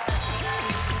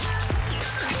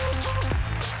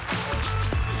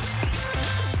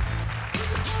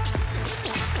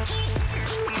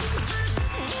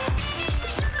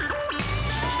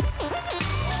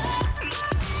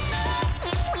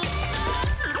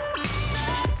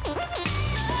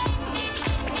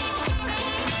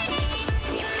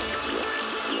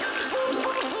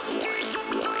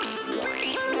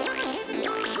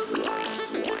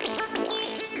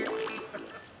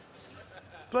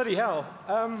 Bloody hell.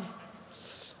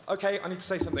 Okay, I need to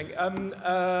say something.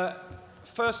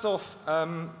 First off,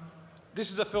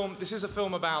 this is a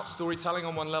film about storytelling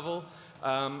on one level,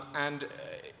 and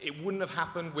it wouldn't have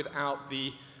happened without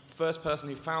the first person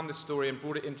who found this story and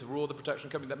brought it into Raw, the production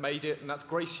company that made it, and that's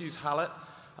Grace Hughes Hallett.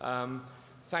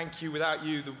 Thank you. Without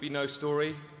you, there would be no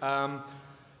story.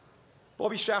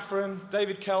 Bobby Shafran,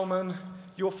 David Kellman,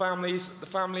 your families, the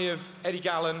family of Eddie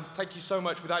Gallen, thank you so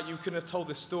much. Without you, we couldn't have told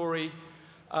this story.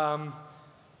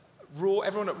 Raw,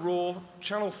 everyone at Raw,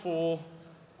 Channel 4,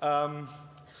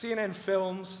 CNN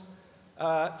Films,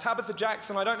 Tabitha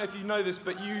Jackson, I don't know if you know this,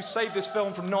 but you saved this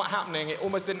film from not happening. It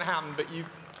almost didn't happen, but you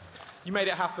made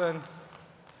it happen.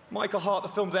 Michael Hart, the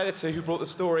film's editor, who brought the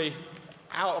story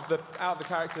out of the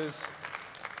characters,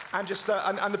 and just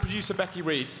and the producer Becky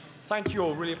Reed. Thank you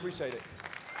all, really appreciate it.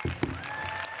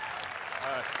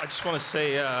 I just want to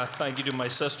say thank you to my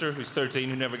sister, who's 13,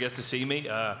 who never gets to see me.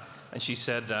 And she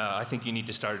said, I think you need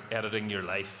to start editing your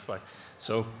life.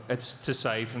 So it's to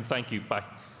save, and thank you. Bye.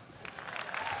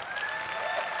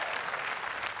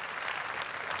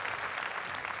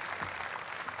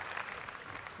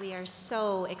 We are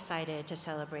so excited to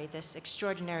celebrate this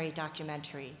extraordinary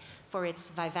documentary for its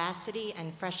vivacity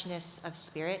and freshness of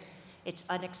spirit, its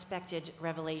unexpected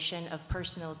revelation of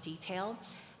personal detail,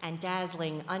 and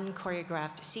dazzling,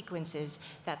 unchoreographed sequences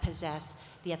that possess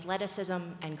the athleticism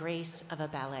and grace of a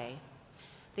ballet.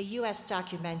 The U.S.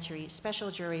 Documentary Special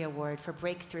Jury Award for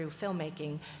Breakthrough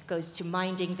Filmmaking goes to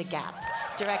Minding the Gap,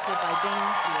 directed by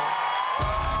Bing Field.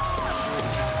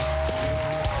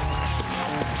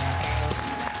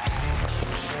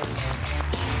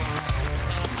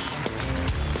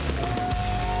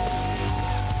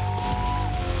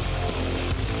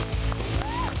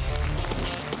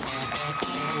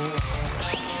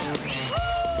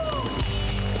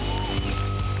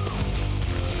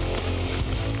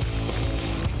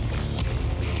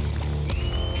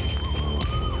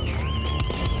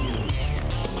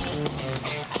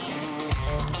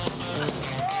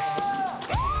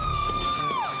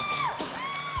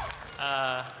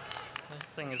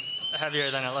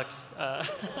 Heavier than it looks.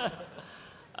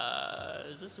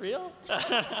 Is this real?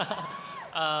 I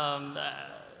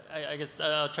guess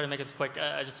I'll try to make this quick.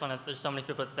 I just want to, there's so many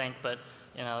people to thank, but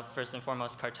you know, first and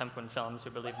foremost, Cartemquin Films,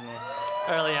 who believed in me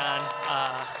early on,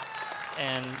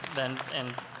 and then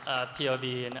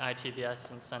POV and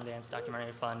ITBS and Sundance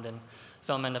Documentary Fund and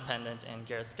Film Independent and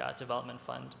Garrett Scott Development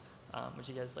Fund. Would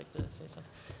you guys like to say something?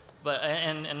 But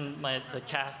and the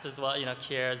cast as well, you know,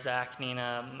 Kier, Zach,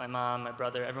 Nina, my mom, my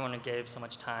brother, everyone who gave so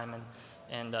much time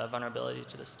and vulnerability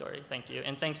to this story. Thank you.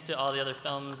 And thanks to all the other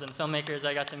films and filmmakers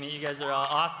I got to meet. You guys are all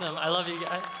awesome. I love you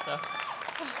guys. So.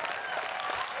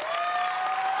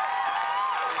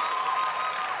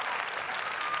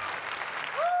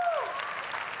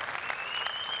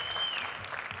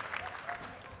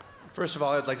 First of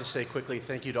all, I'd like to say quickly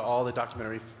thank you to all the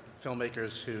documentary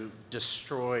filmmakers who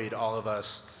destroyed all of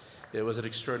us. It was an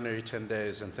extraordinary 10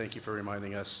 days, and thank you for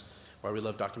reminding us why we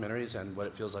love documentaries and what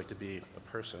it feels like to be a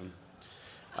person.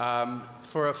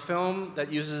 For a film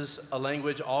that uses a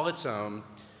language all its own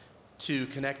to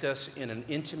connect us in an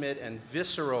intimate and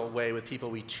visceral way with people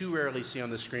we too rarely see on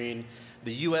the screen,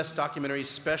 the U.S. Documentary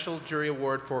Special Jury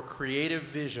Award for Creative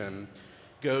Vision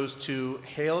goes to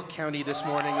Hale County this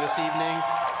evening,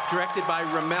 directed by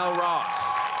Ramel Ross.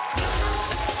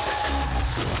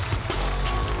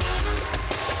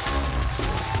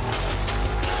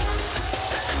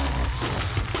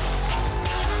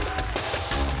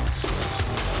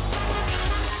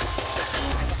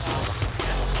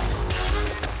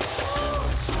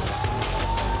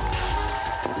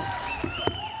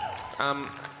 I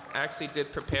actually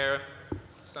did prepare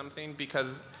something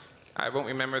because I won't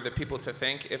remember the people to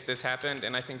thank if this happened,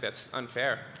 and I think that's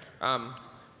unfair. I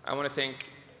want to thank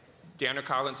Daniel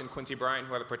Collins and Quincy Bryan,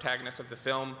 who are the protagonists of the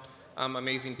film.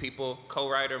 Amazing people.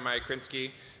 Co-writer Maya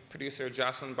Krinsky, producer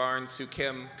Jocelyn Barnes, Sue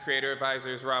Kim, creator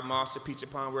advisors Rob Moss, Peach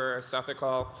Ponwer, Southwick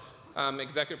Hall,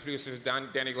 executive producers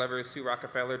Danny Glover, Sue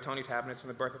Rockefeller, Tony Tabnitz from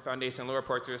the Bertha Foundation, Laura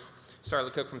Portress,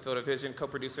 Charlotte Cook from Philadelphia Vision,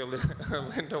 co-producer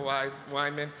Linda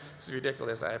Weinman. This is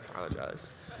ridiculous, I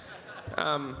apologize.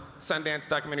 Sundance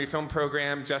Documentary Film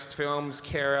Program, Just Films,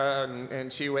 Kara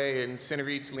and Chiwei and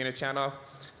Cinereach, Lena Chanoff,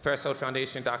 Threshold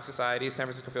Foundation, Doc Society, San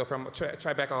Francisco Film,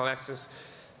 Tribeca All Access,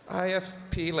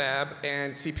 IFP Lab,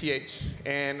 and CPH,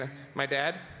 and my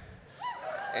dad,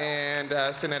 and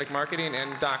Cinetic Marketing,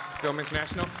 and Doc Film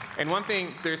International. And one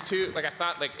thing, there's two, like I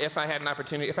thought, like if I had an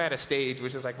opportunity, if I had a stage,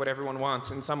 which is like what everyone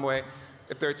wants in some way,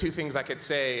 if there are two things I could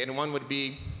say, and one would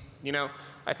be, you know,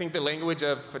 I think the language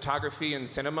of photography and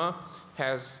cinema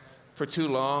has for too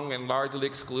long and largely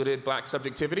excluded black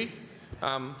subjectivity.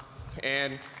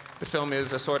 And the film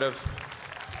is a sort of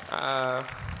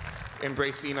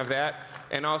embracing of that.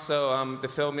 And also, the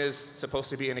film is supposed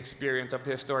to be an experience of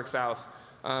the historic South.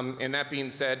 And that being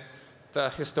said, the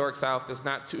historic South is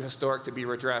not too historic to be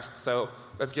redressed. So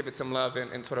let's give it some love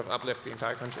and sort of uplift the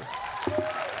entire country.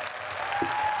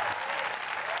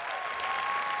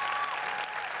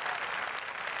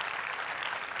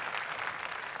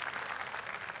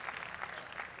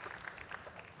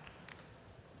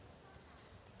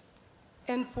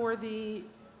 And for the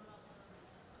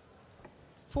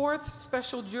 4th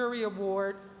Special Jury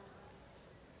Award,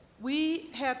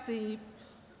 we had the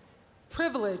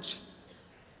privilege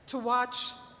to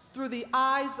watch through the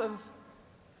eyes of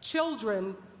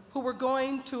children who were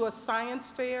going to a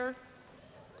science fair.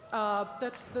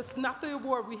 That's not the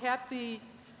award. We had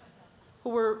who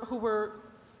were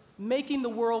making the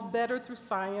world better through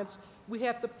science. We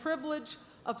had the privilege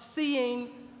of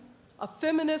seeing a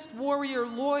feminist warrior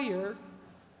lawyer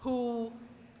who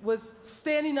was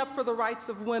standing up for the rights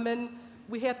of women.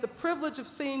 We had the privilege of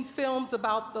seeing films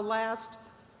about the last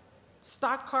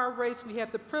stock car race. We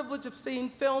had the privilege of seeing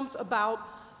films about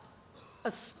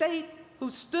a state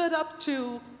who stood up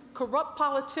to corrupt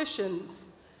politicians.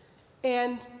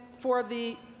 And for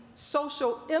the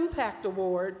Social Impact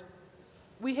Award,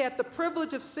 we had the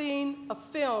privilege of seeing a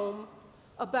film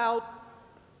about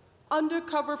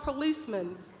undercover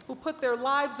policemen who put their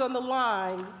lives on the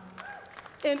line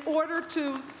in order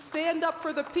to stand up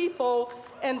for the people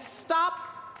and stop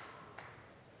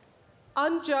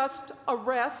unjust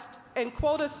arrest and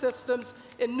quota systems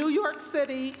in New York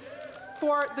City.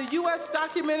 For the U.S.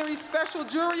 Documentary Special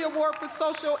Jury Award for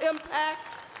Social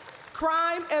Impact,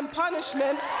 Crime and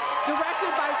Punishment,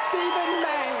 directed by Stephen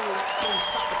Maine. Don't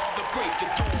stop until the break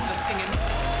of dawn, they're singing.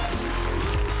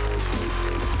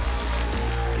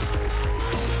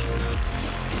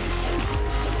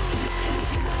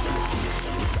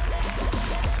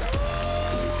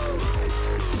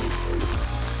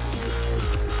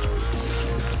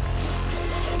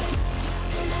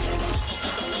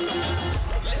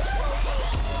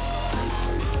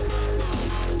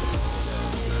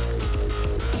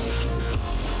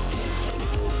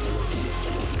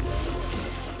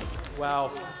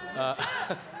 Wow.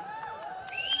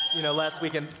 You know, last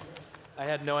weekend, I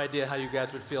had no idea how you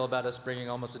guys would feel about us bringing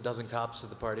almost a dozen cops to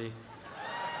the party.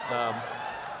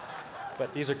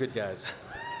 But these are good guys.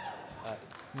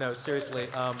 No, seriously,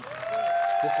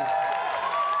 this is...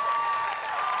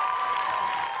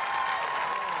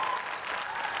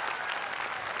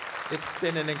 It's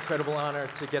been an incredible honor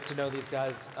to get to know these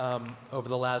guys over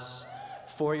the last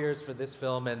 4 years for this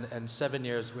film and 7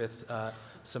 years with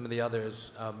some of the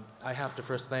others. I have to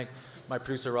first thank my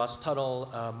producer, Ross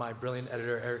Tuttle, my brilliant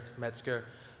editor, Eric Metzger,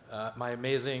 my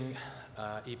amazing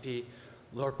EP,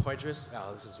 Laura Poitras.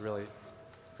 Wow, this is really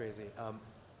crazy.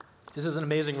 This is an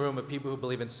amazing room of people who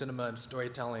believe in cinema and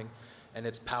storytelling and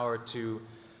its power to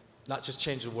not just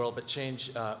change the world, but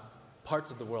change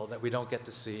parts of the world that we don't get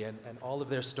to see. And all of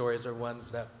their stories are ones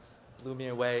that blew me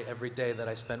away every day that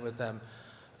I spent with them.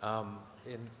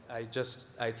 And I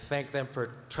thank them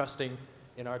for trusting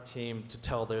in our team to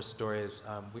tell their stories.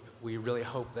 We really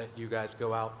hope that you guys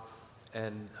go out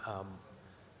and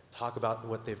talk about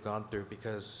what they've gone through,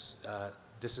 because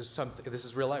this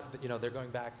is real life. You know, they're going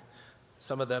back.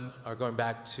 Some of them are going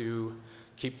back to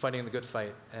keep fighting the good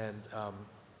fight. And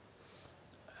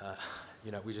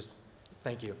you know, we just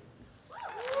thank you.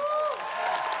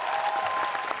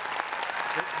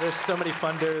 There's so many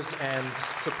funders and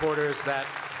supporters that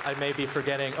I may be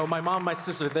forgetting. Oh, my mom, my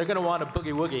sister, they're gonna want a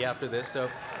boogie woogie after this, so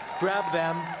grab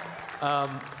them.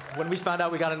 when we found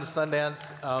out we got into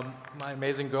Sundance, my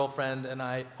amazing girlfriend and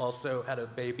I also had a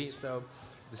baby. So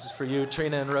this is for you,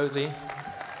 Trina and Rosie.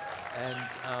 And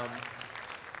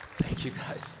thank you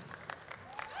guys.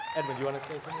 Edwin, do you want to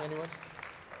say something, anyone?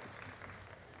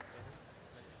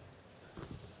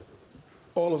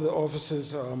 All of the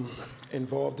officers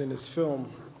involved in this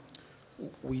film,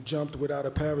 we jumped without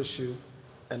a parachute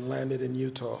and landed in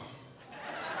Utah.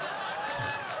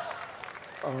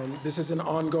 This is an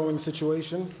ongoing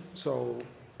situation, so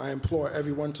I implore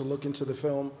everyone to look into the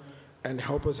film and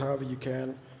help us however you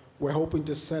can. We're hoping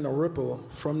to send a ripple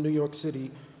from New York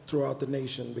City throughout the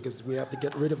nation because we have to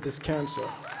get rid of this cancer.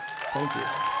 Thank you.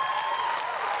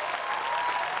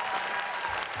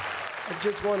 I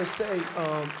just want to say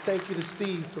thank you to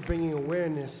Steve for bringing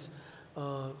awareness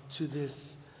to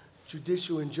this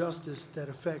judicial injustice that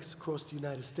affects across the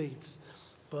United States.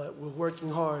 But we're working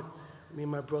hard, me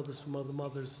and my brothers from other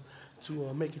mothers,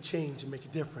 to make a change and make a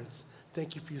difference.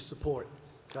 Thank you for your support.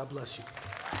 God bless you.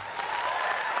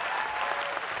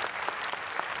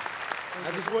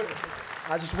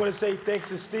 I just want to say thanks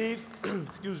to Steve.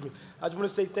 Excuse me. I just want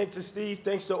to say thanks to Steve,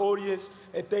 thanks to the audience,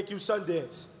 and thank you,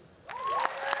 Sundance.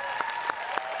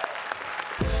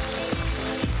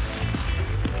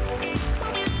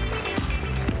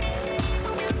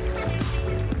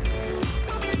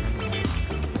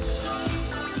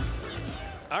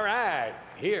 All right,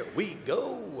 here we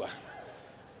go.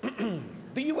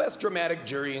 The U.S. dramatic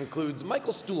jury includes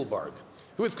Michael Stuhlbarg,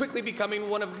 who is quickly becoming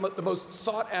one of the most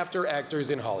sought-after actors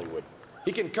in Hollywood.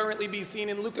 He can currently be seen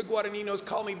in Luca Guadagnino's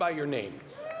Call Me By Your Name,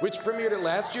 which premiered at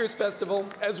last year's festival,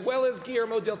 as well as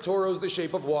Guillermo del Toro's The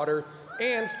Shape of Water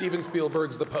and Steven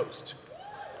Spielberg's The Post.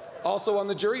 Also on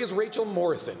the jury is Rachel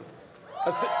Morrison,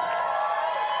 a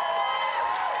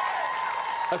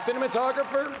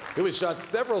cinematographer who has shot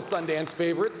several Sundance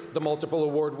favorites, the multiple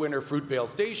award winner Fruitvale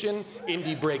Station,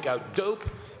 indie breakout Dope,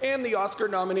 and the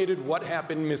Oscar-nominated What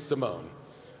Happened, Miss Simone.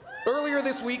 Earlier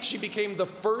this week, she became the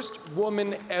first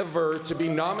woman ever to be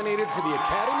nominated for the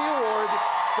Academy Award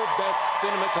for Best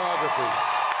Cinematography.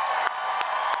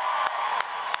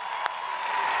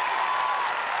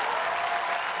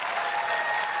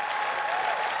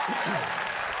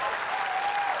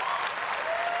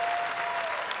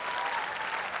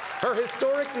 Her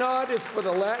historic nod is for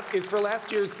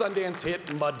last year's Sundance hit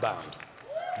Mudbound.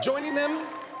 Joining them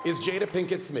is Jada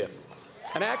Pinkett Smith,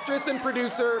 an actress and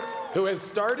producer who has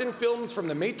starred in films from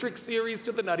the Matrix series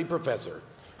to The Nutty Professor.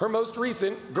 Her most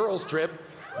recent, Girls Trip,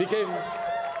 became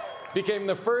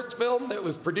the first film that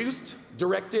was produced,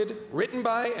 directed, written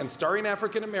by, and starring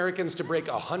African Americans to break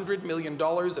 $100 million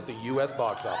at the US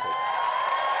box office.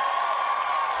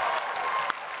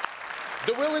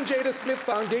 The Will and Jada Smith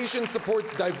Foundation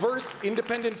supports diverse,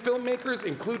 independent filmmakers,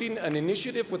 including an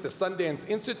initiative with the Sundance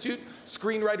Institute,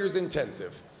 Screenwriters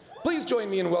Intensive. Please join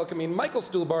me in welcoming Michael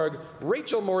Stuhlbarg,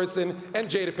 Rachel Morrison, and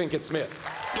Jada Pinkett Smith.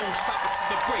 Don't stop until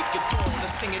the break of dawn, they're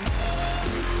singing.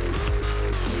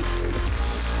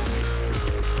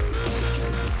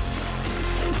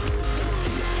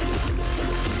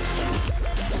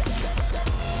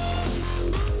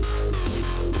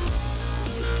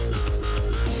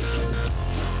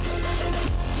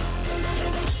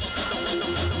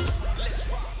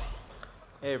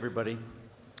 Hey everybody,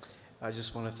 I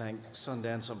just want to thank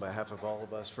Sundance on behalf of all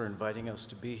of us for inviting us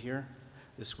to be here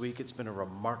this week. It's been a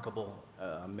remarkable,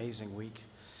 amazing week,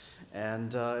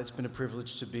 and it's been a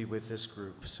privilege to be with this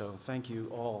group. So thank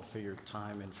you all for your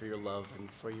time and for your love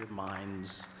and for your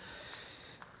minds.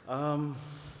 I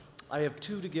have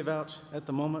two to give out at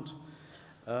the moment.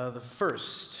 The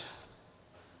first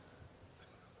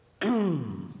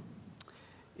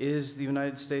is the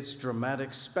United States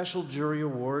Dramatic Special Jury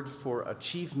Award for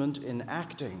Achievement in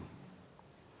Acting.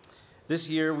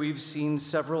 This year, we've seen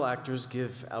several actors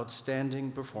give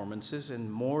outstanding performances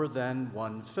in more than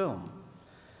one film.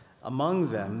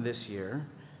 Among them this year,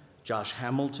 Josh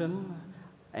Hamilton,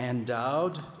 Ann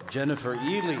Dowd, Jennifer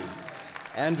Ely,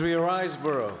 Andrea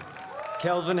Riseborough,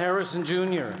 Kelvin Harrison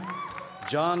Jr.,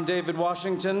 John David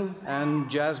Washington, and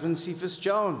Jasmine Cephas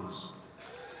Jones.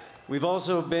 We've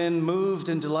also been moved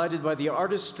and delighted by the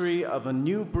artistry of a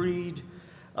new breed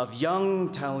of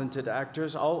young, talented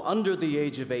actors, all under the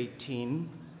age of 18.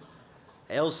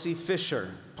 Elsie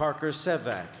Fisher, Parker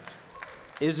Sevak,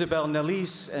 Isabel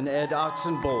Nellis, and Ed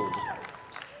Oxenbould.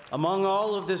 Among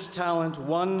all of this talent,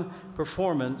 one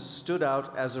performance stood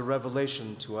out as a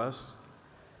revelation to us.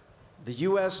 The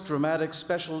U.S. Dramatic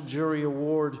Special Jury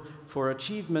Award for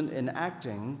Achievement in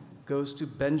Acting goes to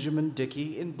Benjamin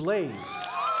Dickey in Blaze.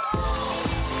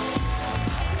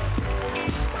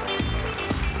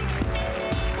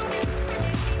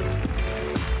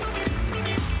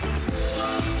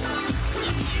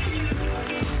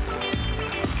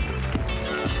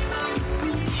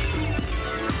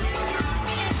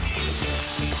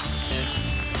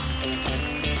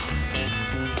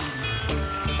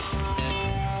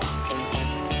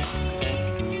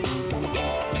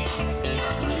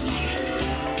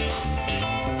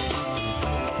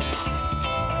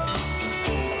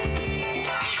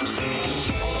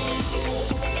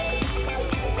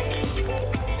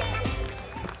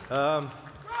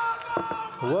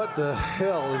 What the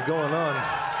hell is going on?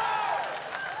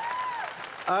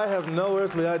 I have no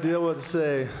earthly idea what to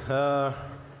say.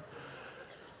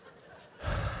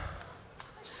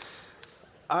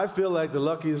 I feel like the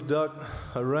luckiest duck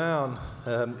around.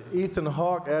 Ethan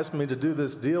Hawke asked me to do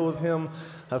this deal with him.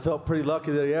 I felt pretty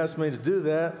lucky that he asked me to do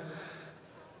that.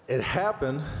 It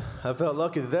happened. I felt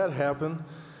lucky that that happened.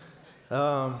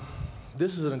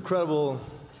 This is an incredible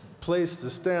place to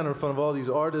stand in front of all these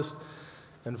artists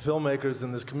and filmmakers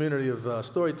in this community of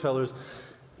storytellers.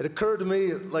 It occurred to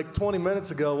me like 20 minutes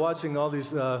ago watching all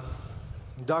these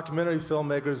documentary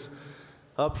filmmakers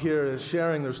up here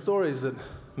sharing their stories that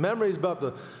memory is about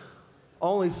the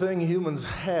only thing humans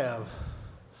have.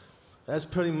 That's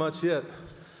pretty much it.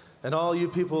 And all you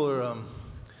people are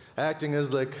acting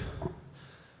as like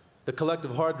the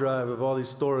collective hard drive of all these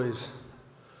stories.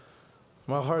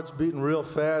 My heart's beating real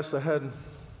fast. I had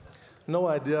no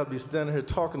idea I'd be standing here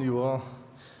talking to you all.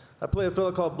 I play a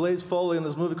fellow called Blaze Foley in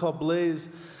this movie called Blaze.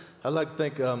 I'd like to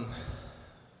thank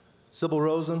Sybil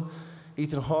Rosen,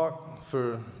 Ethan Hawke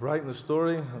for writing the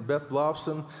story, Beth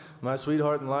Glofson, my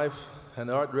sweetheart in life, and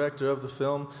the art director of the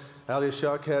film, Alia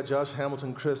Shawkat, Josh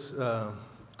Hamilton, Chris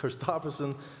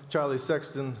Christopherson, Charlie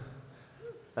Sexton,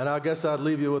 and I guess I'd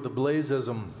leave you with the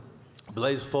Blazeism.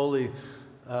 Blaze Foley,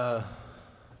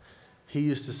 he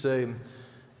used to say,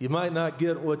 you might not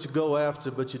get what you go after,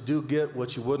 but you do get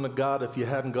what you wouldn't have got if you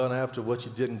hadn't gone after what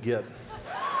you didn't get.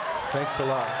 Thanks a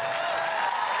lot.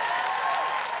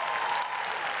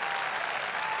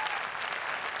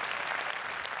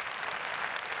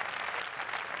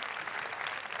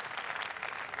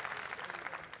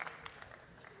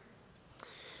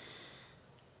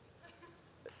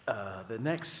 The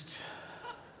next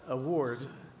award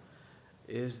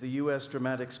is the U.S.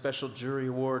 Dramatic Special Jury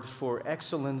Award for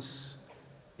Excellence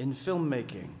in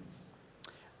Filmmaking.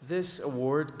 This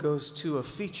award goes to a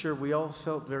feature we all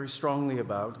felt very strongly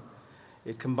about.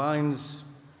 It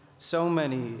combines so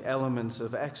many elements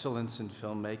of excellence in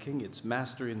filmmaking. It's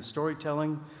mastery in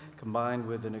storytelling, combined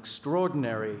with an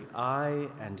extraordinary eye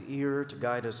and ear to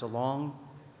guide us along.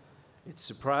 Its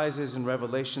surprises and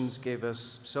revelations gave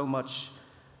us so much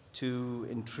to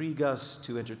intrigue us,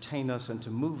 to entertain us, and to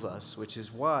move us, which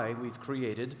is why we've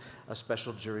created a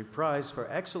special jury prize for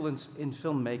excellence in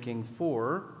filmmaking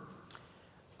for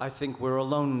I Think We're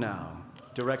Alone Now,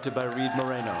 directed by Reed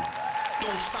Moreno.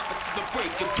 Don't stop until the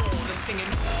break of dawn, they're singing.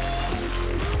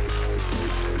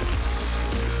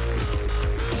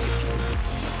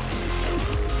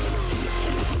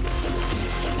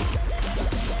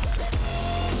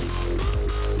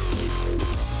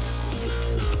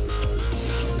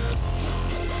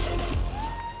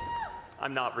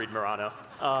 I'm not Reed Morano.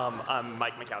 I'm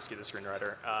Mike Mikowski, the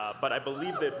screenwriter. But I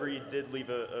believe that Reed did leave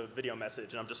a video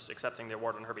message, and I'm just accepting the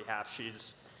award on her behalf.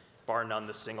 She's, bar none,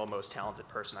 the single most talented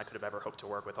person I could have ever hoped to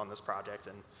work with on this project,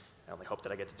 and I only hope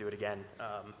that I get to do it again.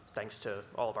 Thanks to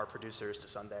all of our producers, to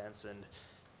Sundance, and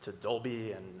to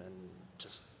Dolby, and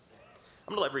just,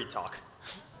 I'm gonna let Reed talk.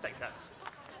 Thanks, guys.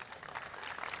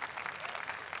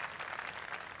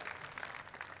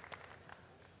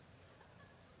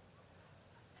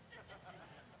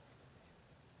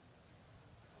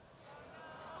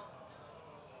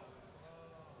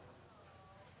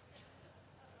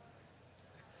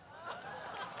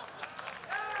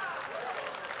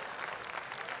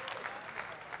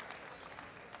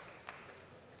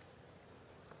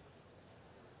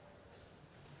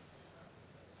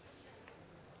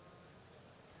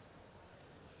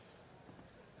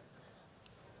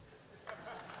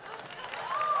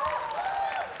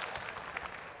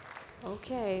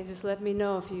 Okay, just let me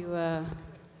know if you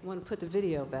want to put the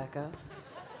video back up.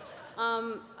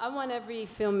 I want every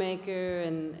filmmaker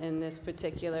in this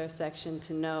particular section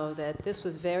to know that this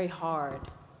was very hard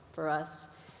for us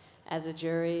as a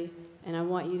jury, and I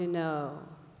want you to know,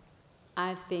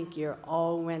 I think you're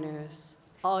all winners.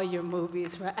 All your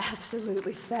movies were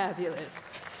absolutely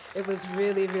fabulous. It was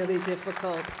really, really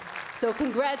difficult. So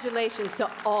congratulations to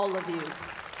all of you.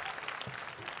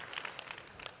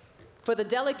 For the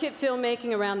delicate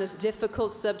filmmaking around this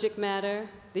difficult subject matter,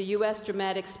 the U.S.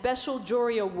 Dramatic Special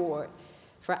Jury Award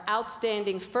for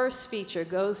Outstanding First Feature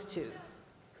goes to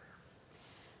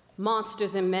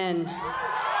Monsters and Men,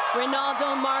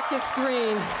 Reynaldo Marcus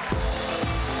Green.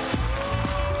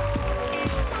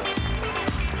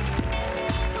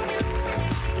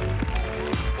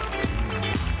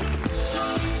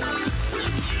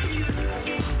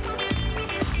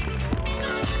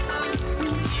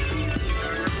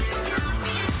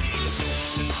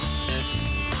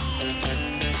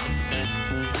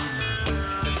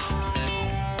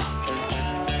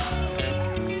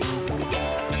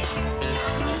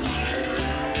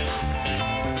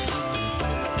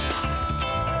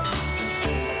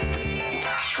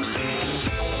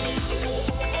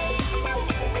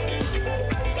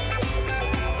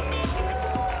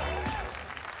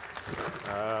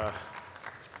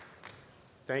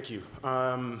 Thank you.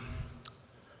 My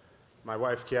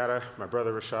wife, Kiara, my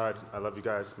brother, Rashad, I love you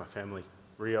guys, my family,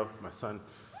 Rio, my son.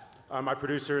 My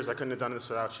producers, I couldn't have done this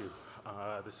without you.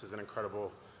 This is an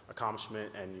incredible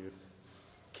accomplishment, and you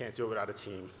can't do it without a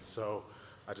team. So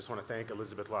I just want to thank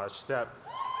Elizabeth Lodge-Stepp,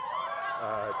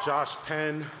 Josh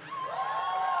Penn,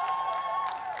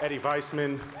 Eddie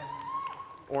Weissman,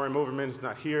 Oren Moverman, who's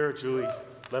not here, Julie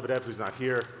Lebedev, who's not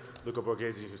here, Luca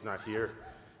Borghese, who's not here,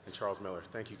 and Charles Miller.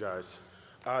 Thank you, guys.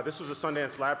 This was a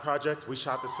Sundance Lab project. We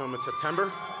shot this film in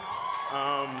September.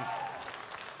 I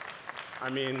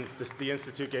mean, the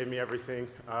Institute gave me everything.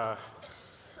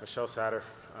 Michelle Satter,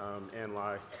 Ann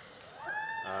Lai,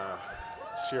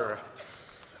 Shira,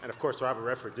 and of course, Robert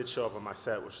Redford did show up on my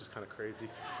set, which is kind of crazy.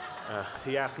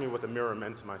 He asked me what the mirror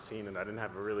meant to my scene, and I didn't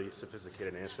have a really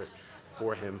sophisticated answer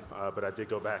for him, but I did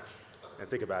go back and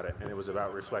think about it, and it was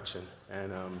about reflection.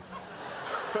 And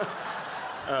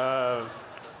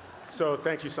so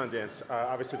thank you, Sundance.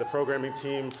 Obviously, the programming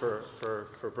team for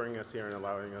bringing us here and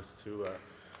allowing us to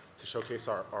showcase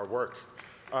our work.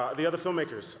 The other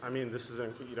filmmakers, I mean, this is,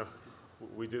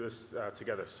 we do this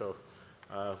together, so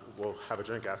we'll have a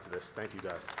drink after this. Thank you,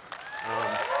 guys.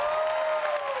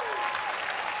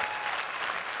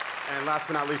 And last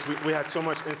but not least, we had so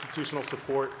much institutional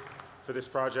support for this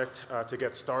project to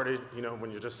get started,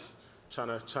 when you're just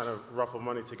trying to ruffle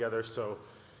money together. So,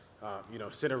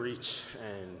 CineReach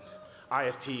and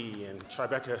IFP and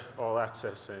Tribeca All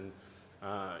Access and,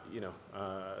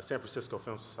 San Francisco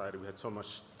Film Society. We had so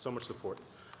much support.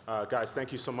 Guys,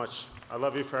 thank you so much. I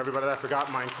love you. For everybody that I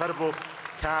forgot, my incredible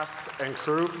cast and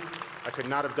crew. I could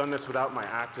not have done this without my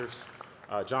actors.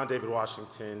 John David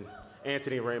Washington,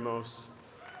 Anthony Ramos,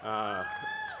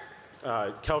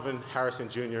 Kelvin Harrison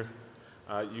Jr.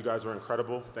 You guys were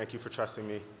incredible. Thank you for trusting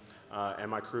me.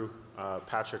 And my crew,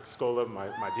 Patrick Scola,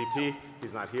 my DP.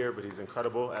 He's not here, but he's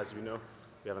incredible. As you know,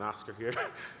 we have an Oscar here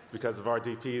because of our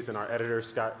DPs and our editors,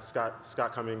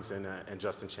 Scott Cummings and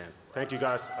Justin Chan. Thank you,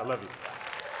 guys. I love you.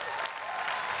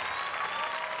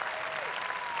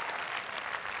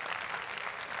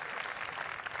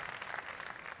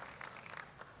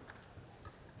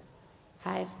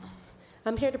 Hi.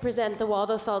 I'm here to present the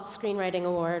Waldo Salt Screenwriting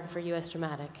Award for U.S.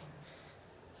 Dramatic.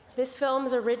 This film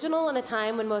is original in a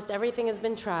time when most everything has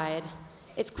been tried.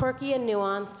 It's quirky and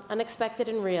nuanced, unexpected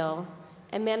and real,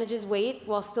 and manages weight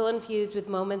while still infused with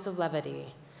moments of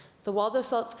levity. The Waldo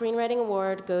Salt Screenwriting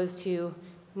Award goes to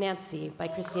Nancy by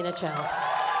Christina Cho.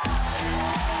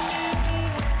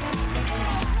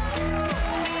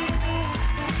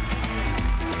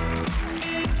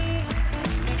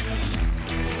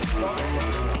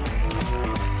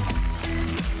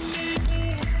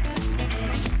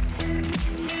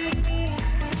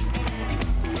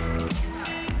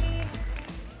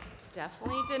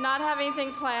 Definitely did not have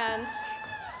anything planned.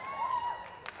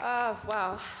 Oh,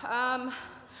 wow.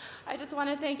 I just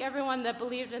want to thank everyone that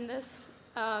believed in this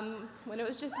when it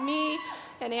was just me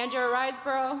and Andrea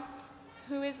Riseborough,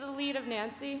 who is the lead of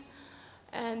Nancy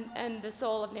and the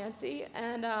soul of Nancy.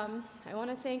 And I want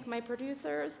to thank my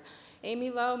producers, Amy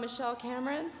Lowe, Michelle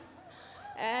Cameron,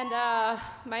 and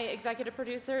my executive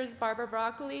producers, Barbara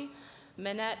Broccoli,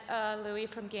 Minette Louie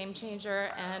from Game Changer,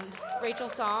 and Rachel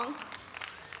Song.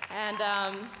 And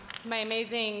my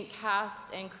amazing cast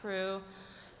and crew.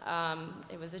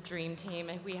 It was a dream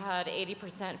team. We had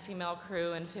 80% female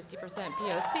crew and 50%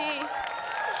 POC.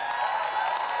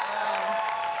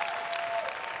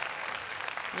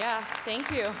 Yeah, thank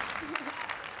you.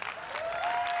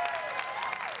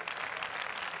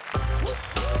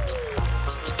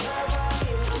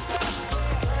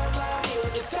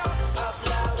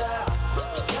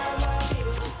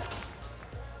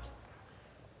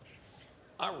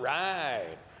 All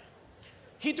right.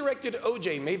 He directed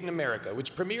O.J. Made in America,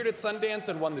 which premiered at Sundance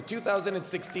and won the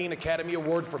 2016 Academy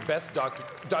Award for Best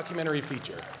Documentary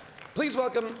Feature. Please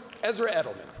welcome Ezra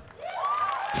Edelman.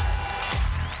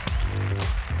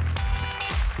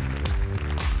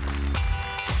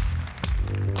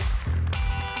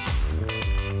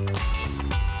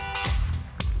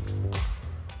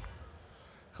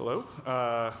 Hello.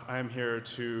 I am here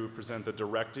to present the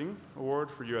Directing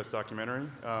Award for U.S. Documentary.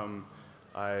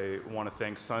 I want to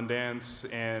thank Sundance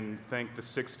and thank the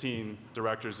 16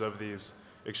 directors of these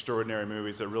extraordinary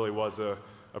movies. It really was a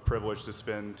privilege to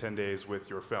spend 10 days with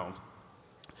your film.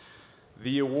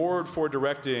 The award for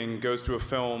directing goes to a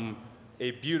film,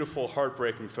 a beautiful,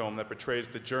 heartbreaking film that portrays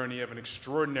the journey of an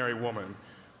extraordinary woman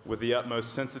with the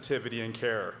utmost sensitivity and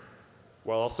care,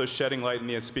 while also shedding light on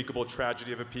the unspeakable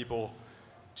tragedy of a people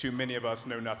too many of us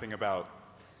know nothing about.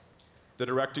 The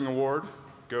Directing Award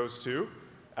goes to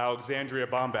Alexandria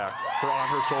Bombach for On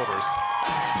Her Shoulders.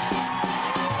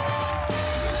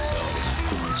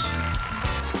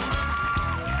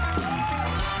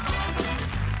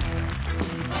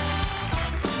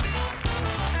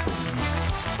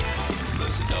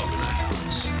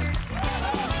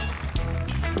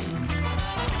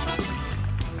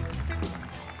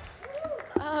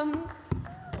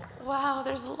 Wow,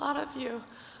 there's a lot of you.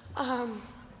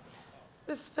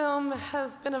 This film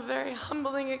has been a very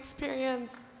humbling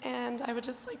experience, and I would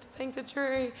just like to thank the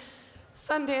jury,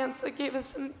 Sundance, that gave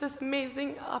us this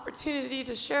amazing opportunity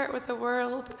to share it with the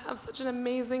world and have such an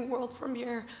amazing world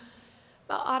premiere.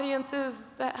 The audiences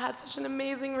that had such an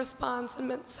amazing response and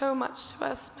meant so much to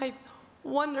us, my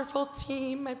wonderful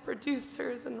team, my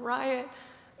producers and Riot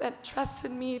that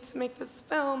trusted me to make this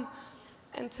film.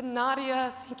 And to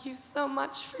Nadia, thank you so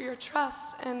much for your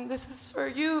trust. And this is for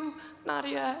you,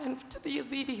 Nadia, and to the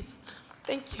Yazidis.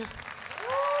 Thank you.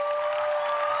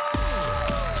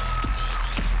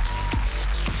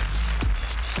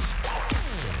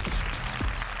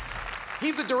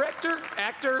 He's a director,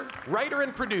 actor, writer,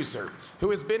 and producer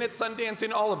who has been at Sundance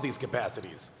in all of these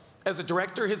capacities. As a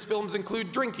director, his films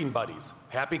include Drinking Buddies,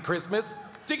 Happy Christmas,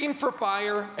 Digging for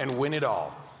Fire, and Win It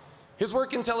All. His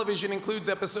work in television includes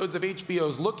episodes of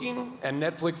HBO's Looking and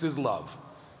Netflix's Love.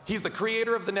 He's the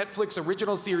creator of the Netflix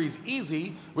original series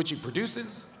Easy, which he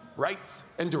produces,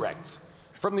 writes, and directs.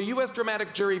 From the U.S.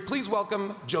 Dramatic Jury, please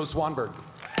welcome Joe Swanberg.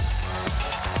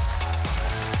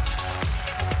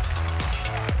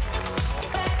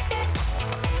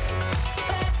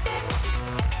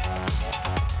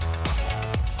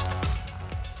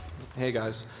 Hey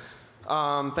guys.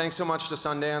 Thanks so much to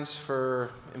Sundance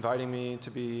for inviting me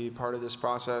to be part of this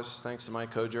process. Thanks to my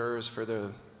co-jurors for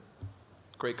the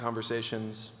great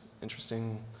conversations,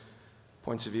 interesting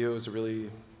points of view. It was a really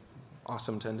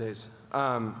awesome 10 days.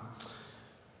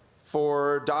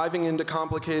 For diving into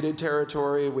complicated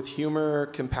territory with humor,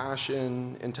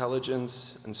 compassion,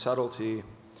 intelligence, and subtlety,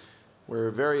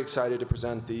 we're very excited to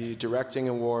present the Directing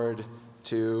Award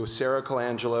to Sarah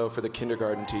Colangelo for The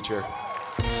Kindergarten Teacher.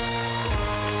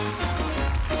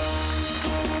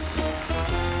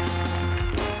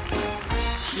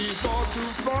 She's far too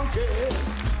funky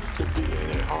to be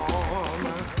any harm.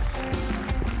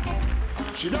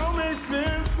 She don't make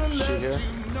sense unless She here?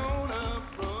 you know her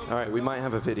from. All right, we might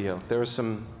have a video. There were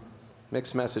some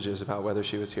mixed messages about whether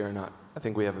she was here or not. I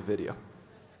think we have a video.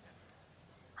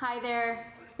 Hi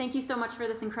there. Thank you so much for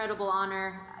this incredible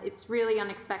honor. It's really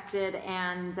unexpected,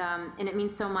 and it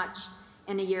means so much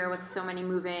in a year with so many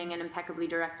moving and impeccably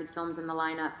directed films in the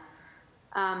lineup.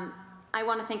 I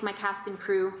want to thank my cast and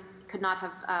crew. Could not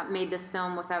have made this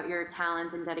film without your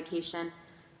talent and dedication.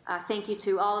 Thank you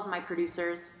to all of my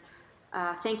producers.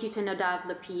 Thank you to Nadav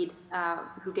Lapid,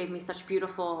 who gave me such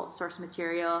beautiful source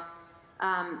material.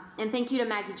 And thank you to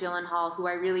Maggie Gyllenhaal, who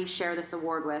I really share this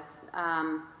award with.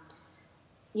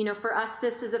 You know, for us,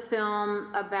 this is a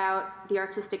film about the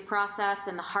artistic process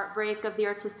and the heartbreak of the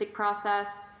artistic process.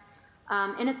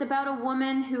 And it's about a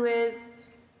woman who is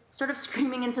sort of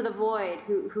screaming into the void,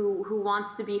 who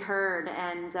wants to be heard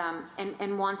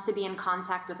and wants to be in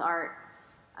contact with art.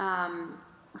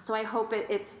 So I hope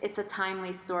it's a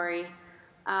timely story.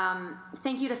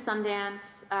 Thank you to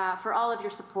Sundance for all of your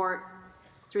support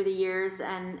through the years,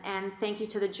 and thank you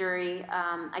to the jury.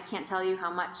 I can't tell you how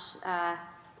much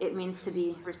it means to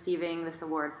be receiving this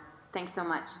award. Thanks so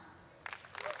much.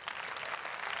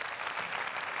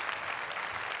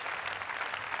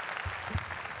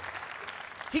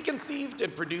 He conceived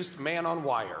and produced Man on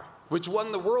Wire, which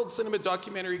won the World Cinema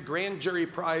Documentary Grand Jury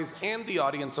Prize and the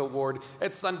Audience Award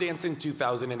at Sundance in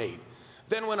 2008,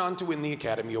 then went on to win the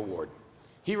Academy Award.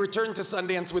 He returned to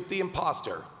Sundance with The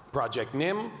Imposter, Project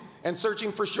Nim, and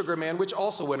Searching for Sugar Man, which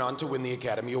also went on to win the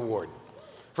Academy Award.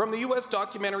 From the U.S.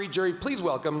 Documentary Jury, please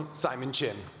welcome Simon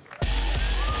Chin.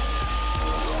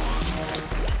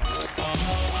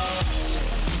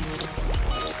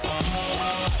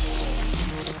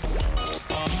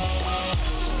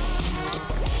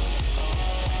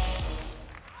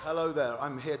 Hello there.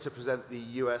 I'm here to present the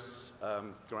U.S.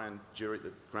 Grand Jury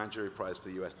Prize for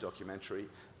the U.S. documentary.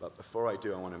 But before I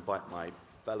do, I want to invite my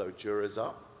fellow jurors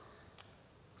up.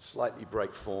 Slightly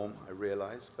break form, I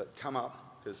realize, but come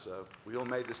up, because we all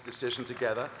made this decision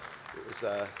together. It was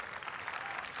a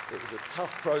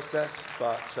tough process,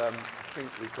 but I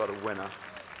think we've got a winner.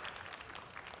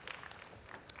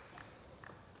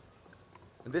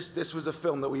 And this was a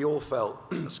film that we all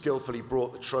felt skillfully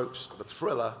brought the tropes of a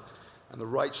thriller and the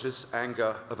righteous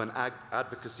anger of an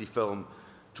advocacy film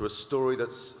to a story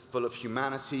that's full of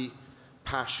humanity,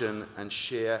 passion, and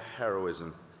sheer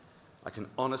heroism. I can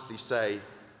honestly say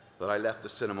that I left the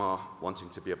cinema wanting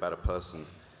to be a better person.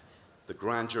 The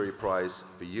Grand Jury Prize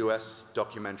for US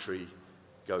documentary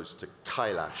goes to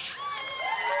Kailash,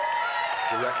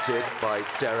 directed by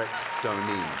Derek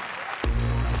Hofsteler.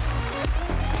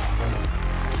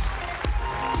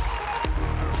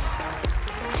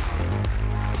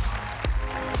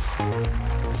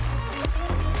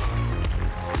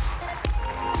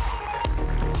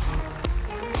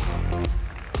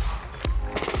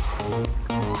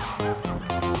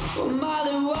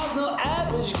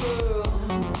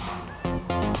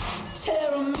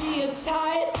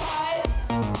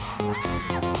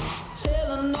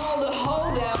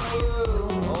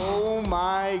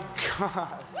 my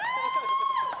God.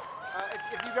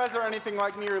 If you guys are anything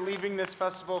like me, you're leaving this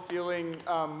festival feeling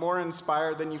more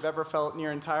inspired than you've ever felt in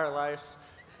your entire life,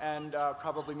 and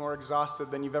probably more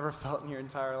exhausted than you've ever felt in your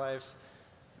entire life.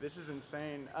 This is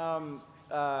insane.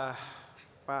 Wow.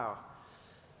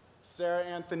 Sarah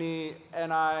Anthony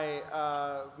and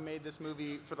I made this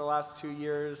movie for the last 2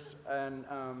 years, and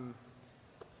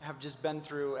have just been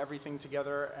through everything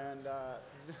together. And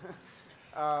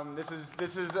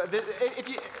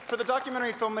for the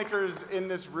documentary filmmakers in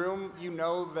this room, you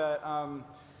know that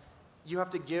you have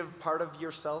to give part of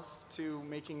yourself to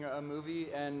making a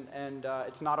movie, and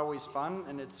it's not always fun,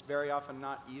 and it's very often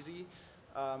not easy.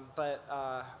 But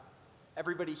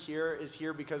everybody here is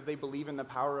here because they believe in the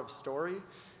power of story.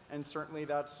 And certainly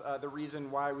that's the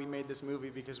reason why we made this movie,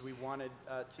 because we wanted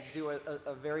to do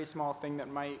a very small thing that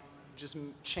might just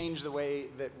change the way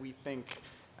that we think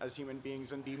as human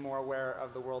beings and be more aware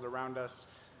of the world around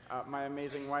us. My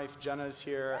amazing wife, Jenna, is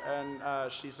here,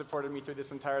 and she supported me through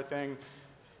this entire thing.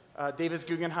 Davis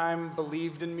Guggenheim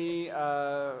believed in me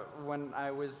when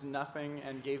I was nothing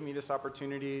and gave me this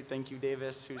opportunity. Thank you,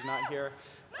 Davis, who's not here.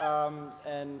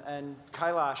 And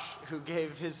Kailash, who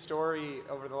gave his story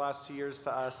over the last 2 years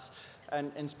to us and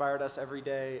inspired us every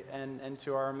day. And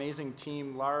to our amazing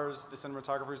team, Lars, the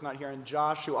cinematographer who's not here, and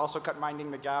Josh, who also cut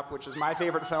Minding the Gap, which is my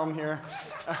favorite film here.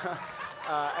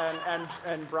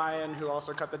 And Brian, who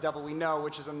also cut The Devil We Know,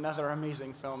 which is another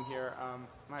amazing film here.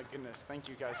 My goodness, thank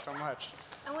you guys so much.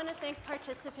 I want to thank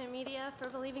Participant Media for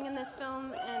believing in this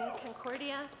film, and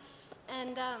Concordia.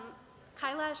 And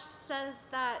Kailash says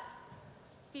that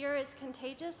fear is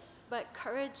contagious, but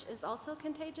courage is also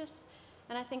contagious.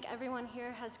 And I think everyone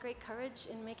here has great courage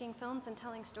in making films and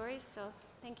telling stories, so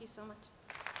thank you so much.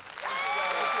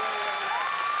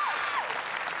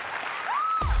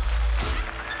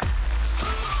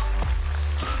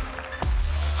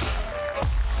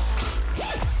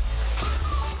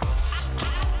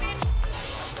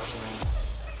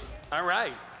 All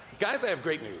right, guys, I have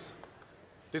great news.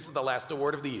 This is the last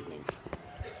award of the evening.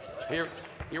 Here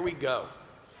we go.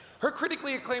 Her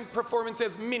critically acclaimed performance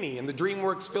as Minnie in the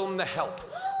DreamWorks film The Help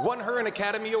won her an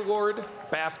Academy Award,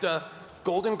 BAFTA,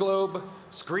 Golden Globe,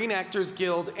 Screen Actors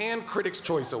Guild, and Critics'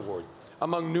 Choice Award,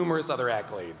 among numerous other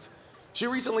accolades. She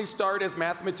recently starred as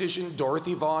mathematician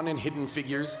Dorothy Vaughan in Hidden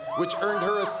Figures, which earned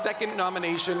her a second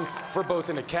nomination for both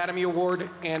an Academy Award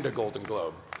and a Golden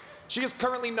Globe. She is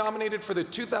currently nominated for the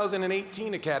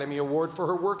 2018 Academy Award for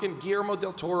her work in Guillermo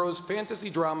del Toro's fantasy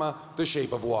drama, The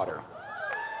Shape of Water.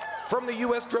 From the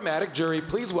U.S. Dramatic Jury,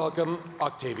 please welcome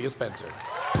Octavia Spencer.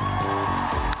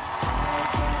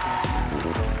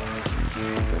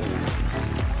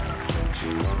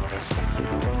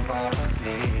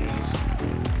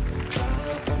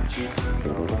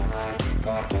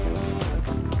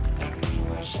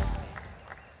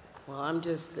 Well, I'm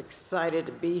just excited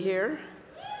to be here,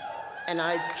 and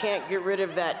I can't get rid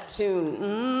of that tune.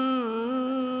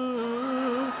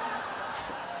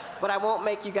 But I won't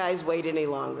make you guys wait any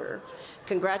longer.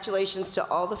 Congratulations to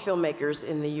all the filmmakers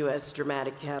in the U.S.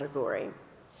 Dramatic category.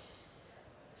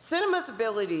 Cinema's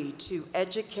ability to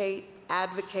educate,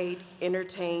 advocate,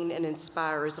 entertain, and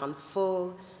inspire is on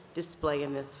full display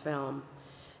in this film,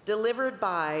 delivered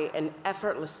by an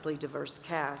effortlessly diverse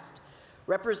cast,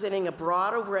 representing a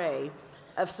broad array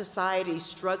of society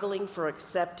struggling for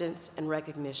acceptance and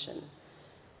recognition.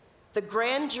 The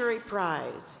Grand Jury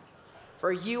Prize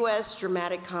for U.S.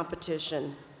 Dramatic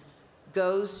Competition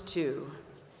goes to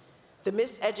The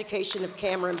Miseducation of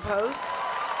Cameron Post,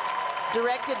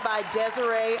 directed by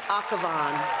Desiree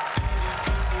Akhavan.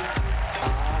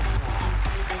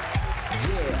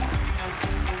 Yeah.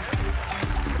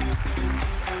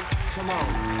 Come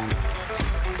on.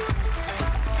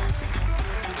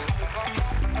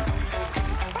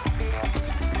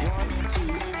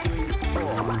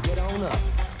 4. Get on up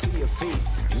to your feet.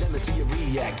 Let me see you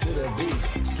react to the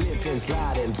beat. Slip and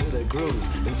slide into the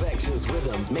groove. Infectious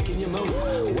rhythm, making you move.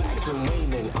 Wax and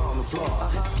waning on the floor.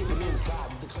 Skipping inside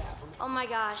with the clap. Oh my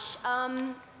gosh.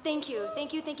 Thank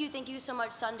you so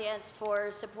much, Sundance,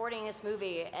 for supporting this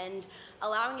movie and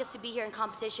allowing us to be here in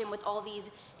competition with all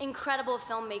these incredible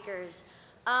filmmakers.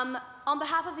 On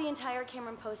behalf of the entire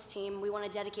Cameron Post team, we want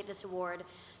to dedicate this award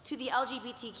to the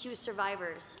LGBTQ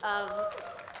survivors of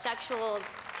sexual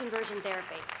conversion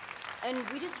therapy. And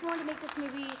we just wanted to make this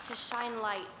movie to shine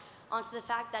light onto the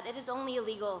fact that it is only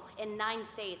illegal in 9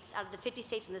 states out of the 50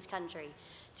 states in this country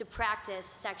to practice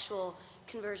sexual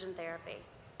conversion therapy.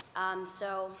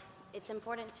 So it's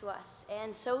important to us.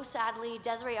 And so sadly,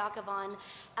 Desiree Akhavan,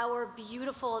 our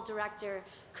beautiful director,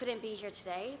 couldn't be here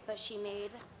today, but she made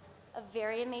a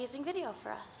very amazing video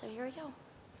for us. So here we go.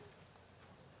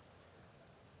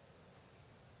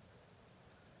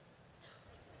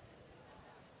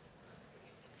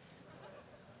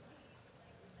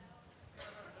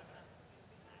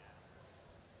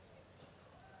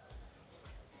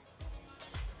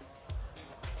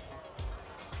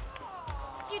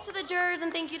 to the jurors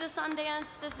and thank you to Sundance.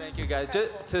 Thank you, guys.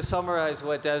 Just to summarize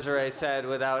what Desiree said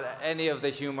without any of the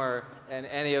humor and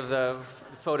any of the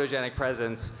photogenic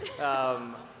presence,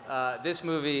 this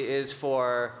movie is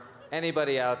for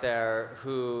anybody out there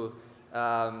who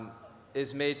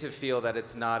is made to feel that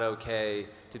it's not okay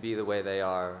to be the way they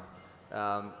are.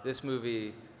 This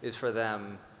movie is for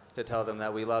them, to tell them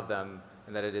that we love them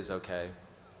and that it is okay.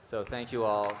 So thank you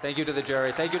all. Thank you to the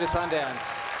jury. Thank you to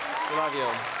Sundance. We love you.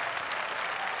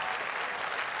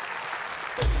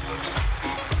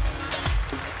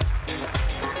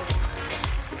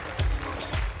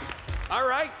 All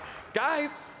right,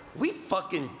 guys, we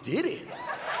fucking did it,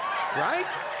 right?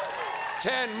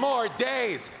 10 more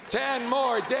days, 10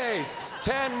 more days,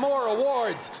 10 more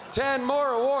awards, 10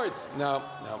 more awards. No,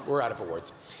 we're out of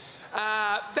awards.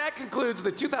 That concludes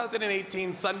the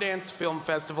 2018 Sundance Film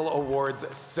Festival Awards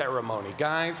ceremony.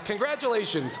 Guys,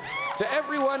 congratulations to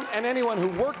everyone and anyone who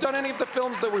worked on any of the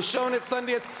films that were shown at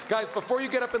Sundance. Guys, before you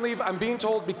get up and leave, I'm being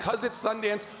told because it's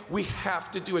Sundance, we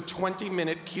have to do a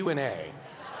 20-minute Q&A.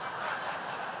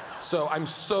 So I'm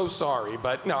so sorry,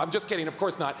 but no, I'm just kidding, of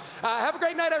course not. Have a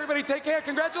great night, everybody. Take care,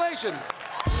 congratulations.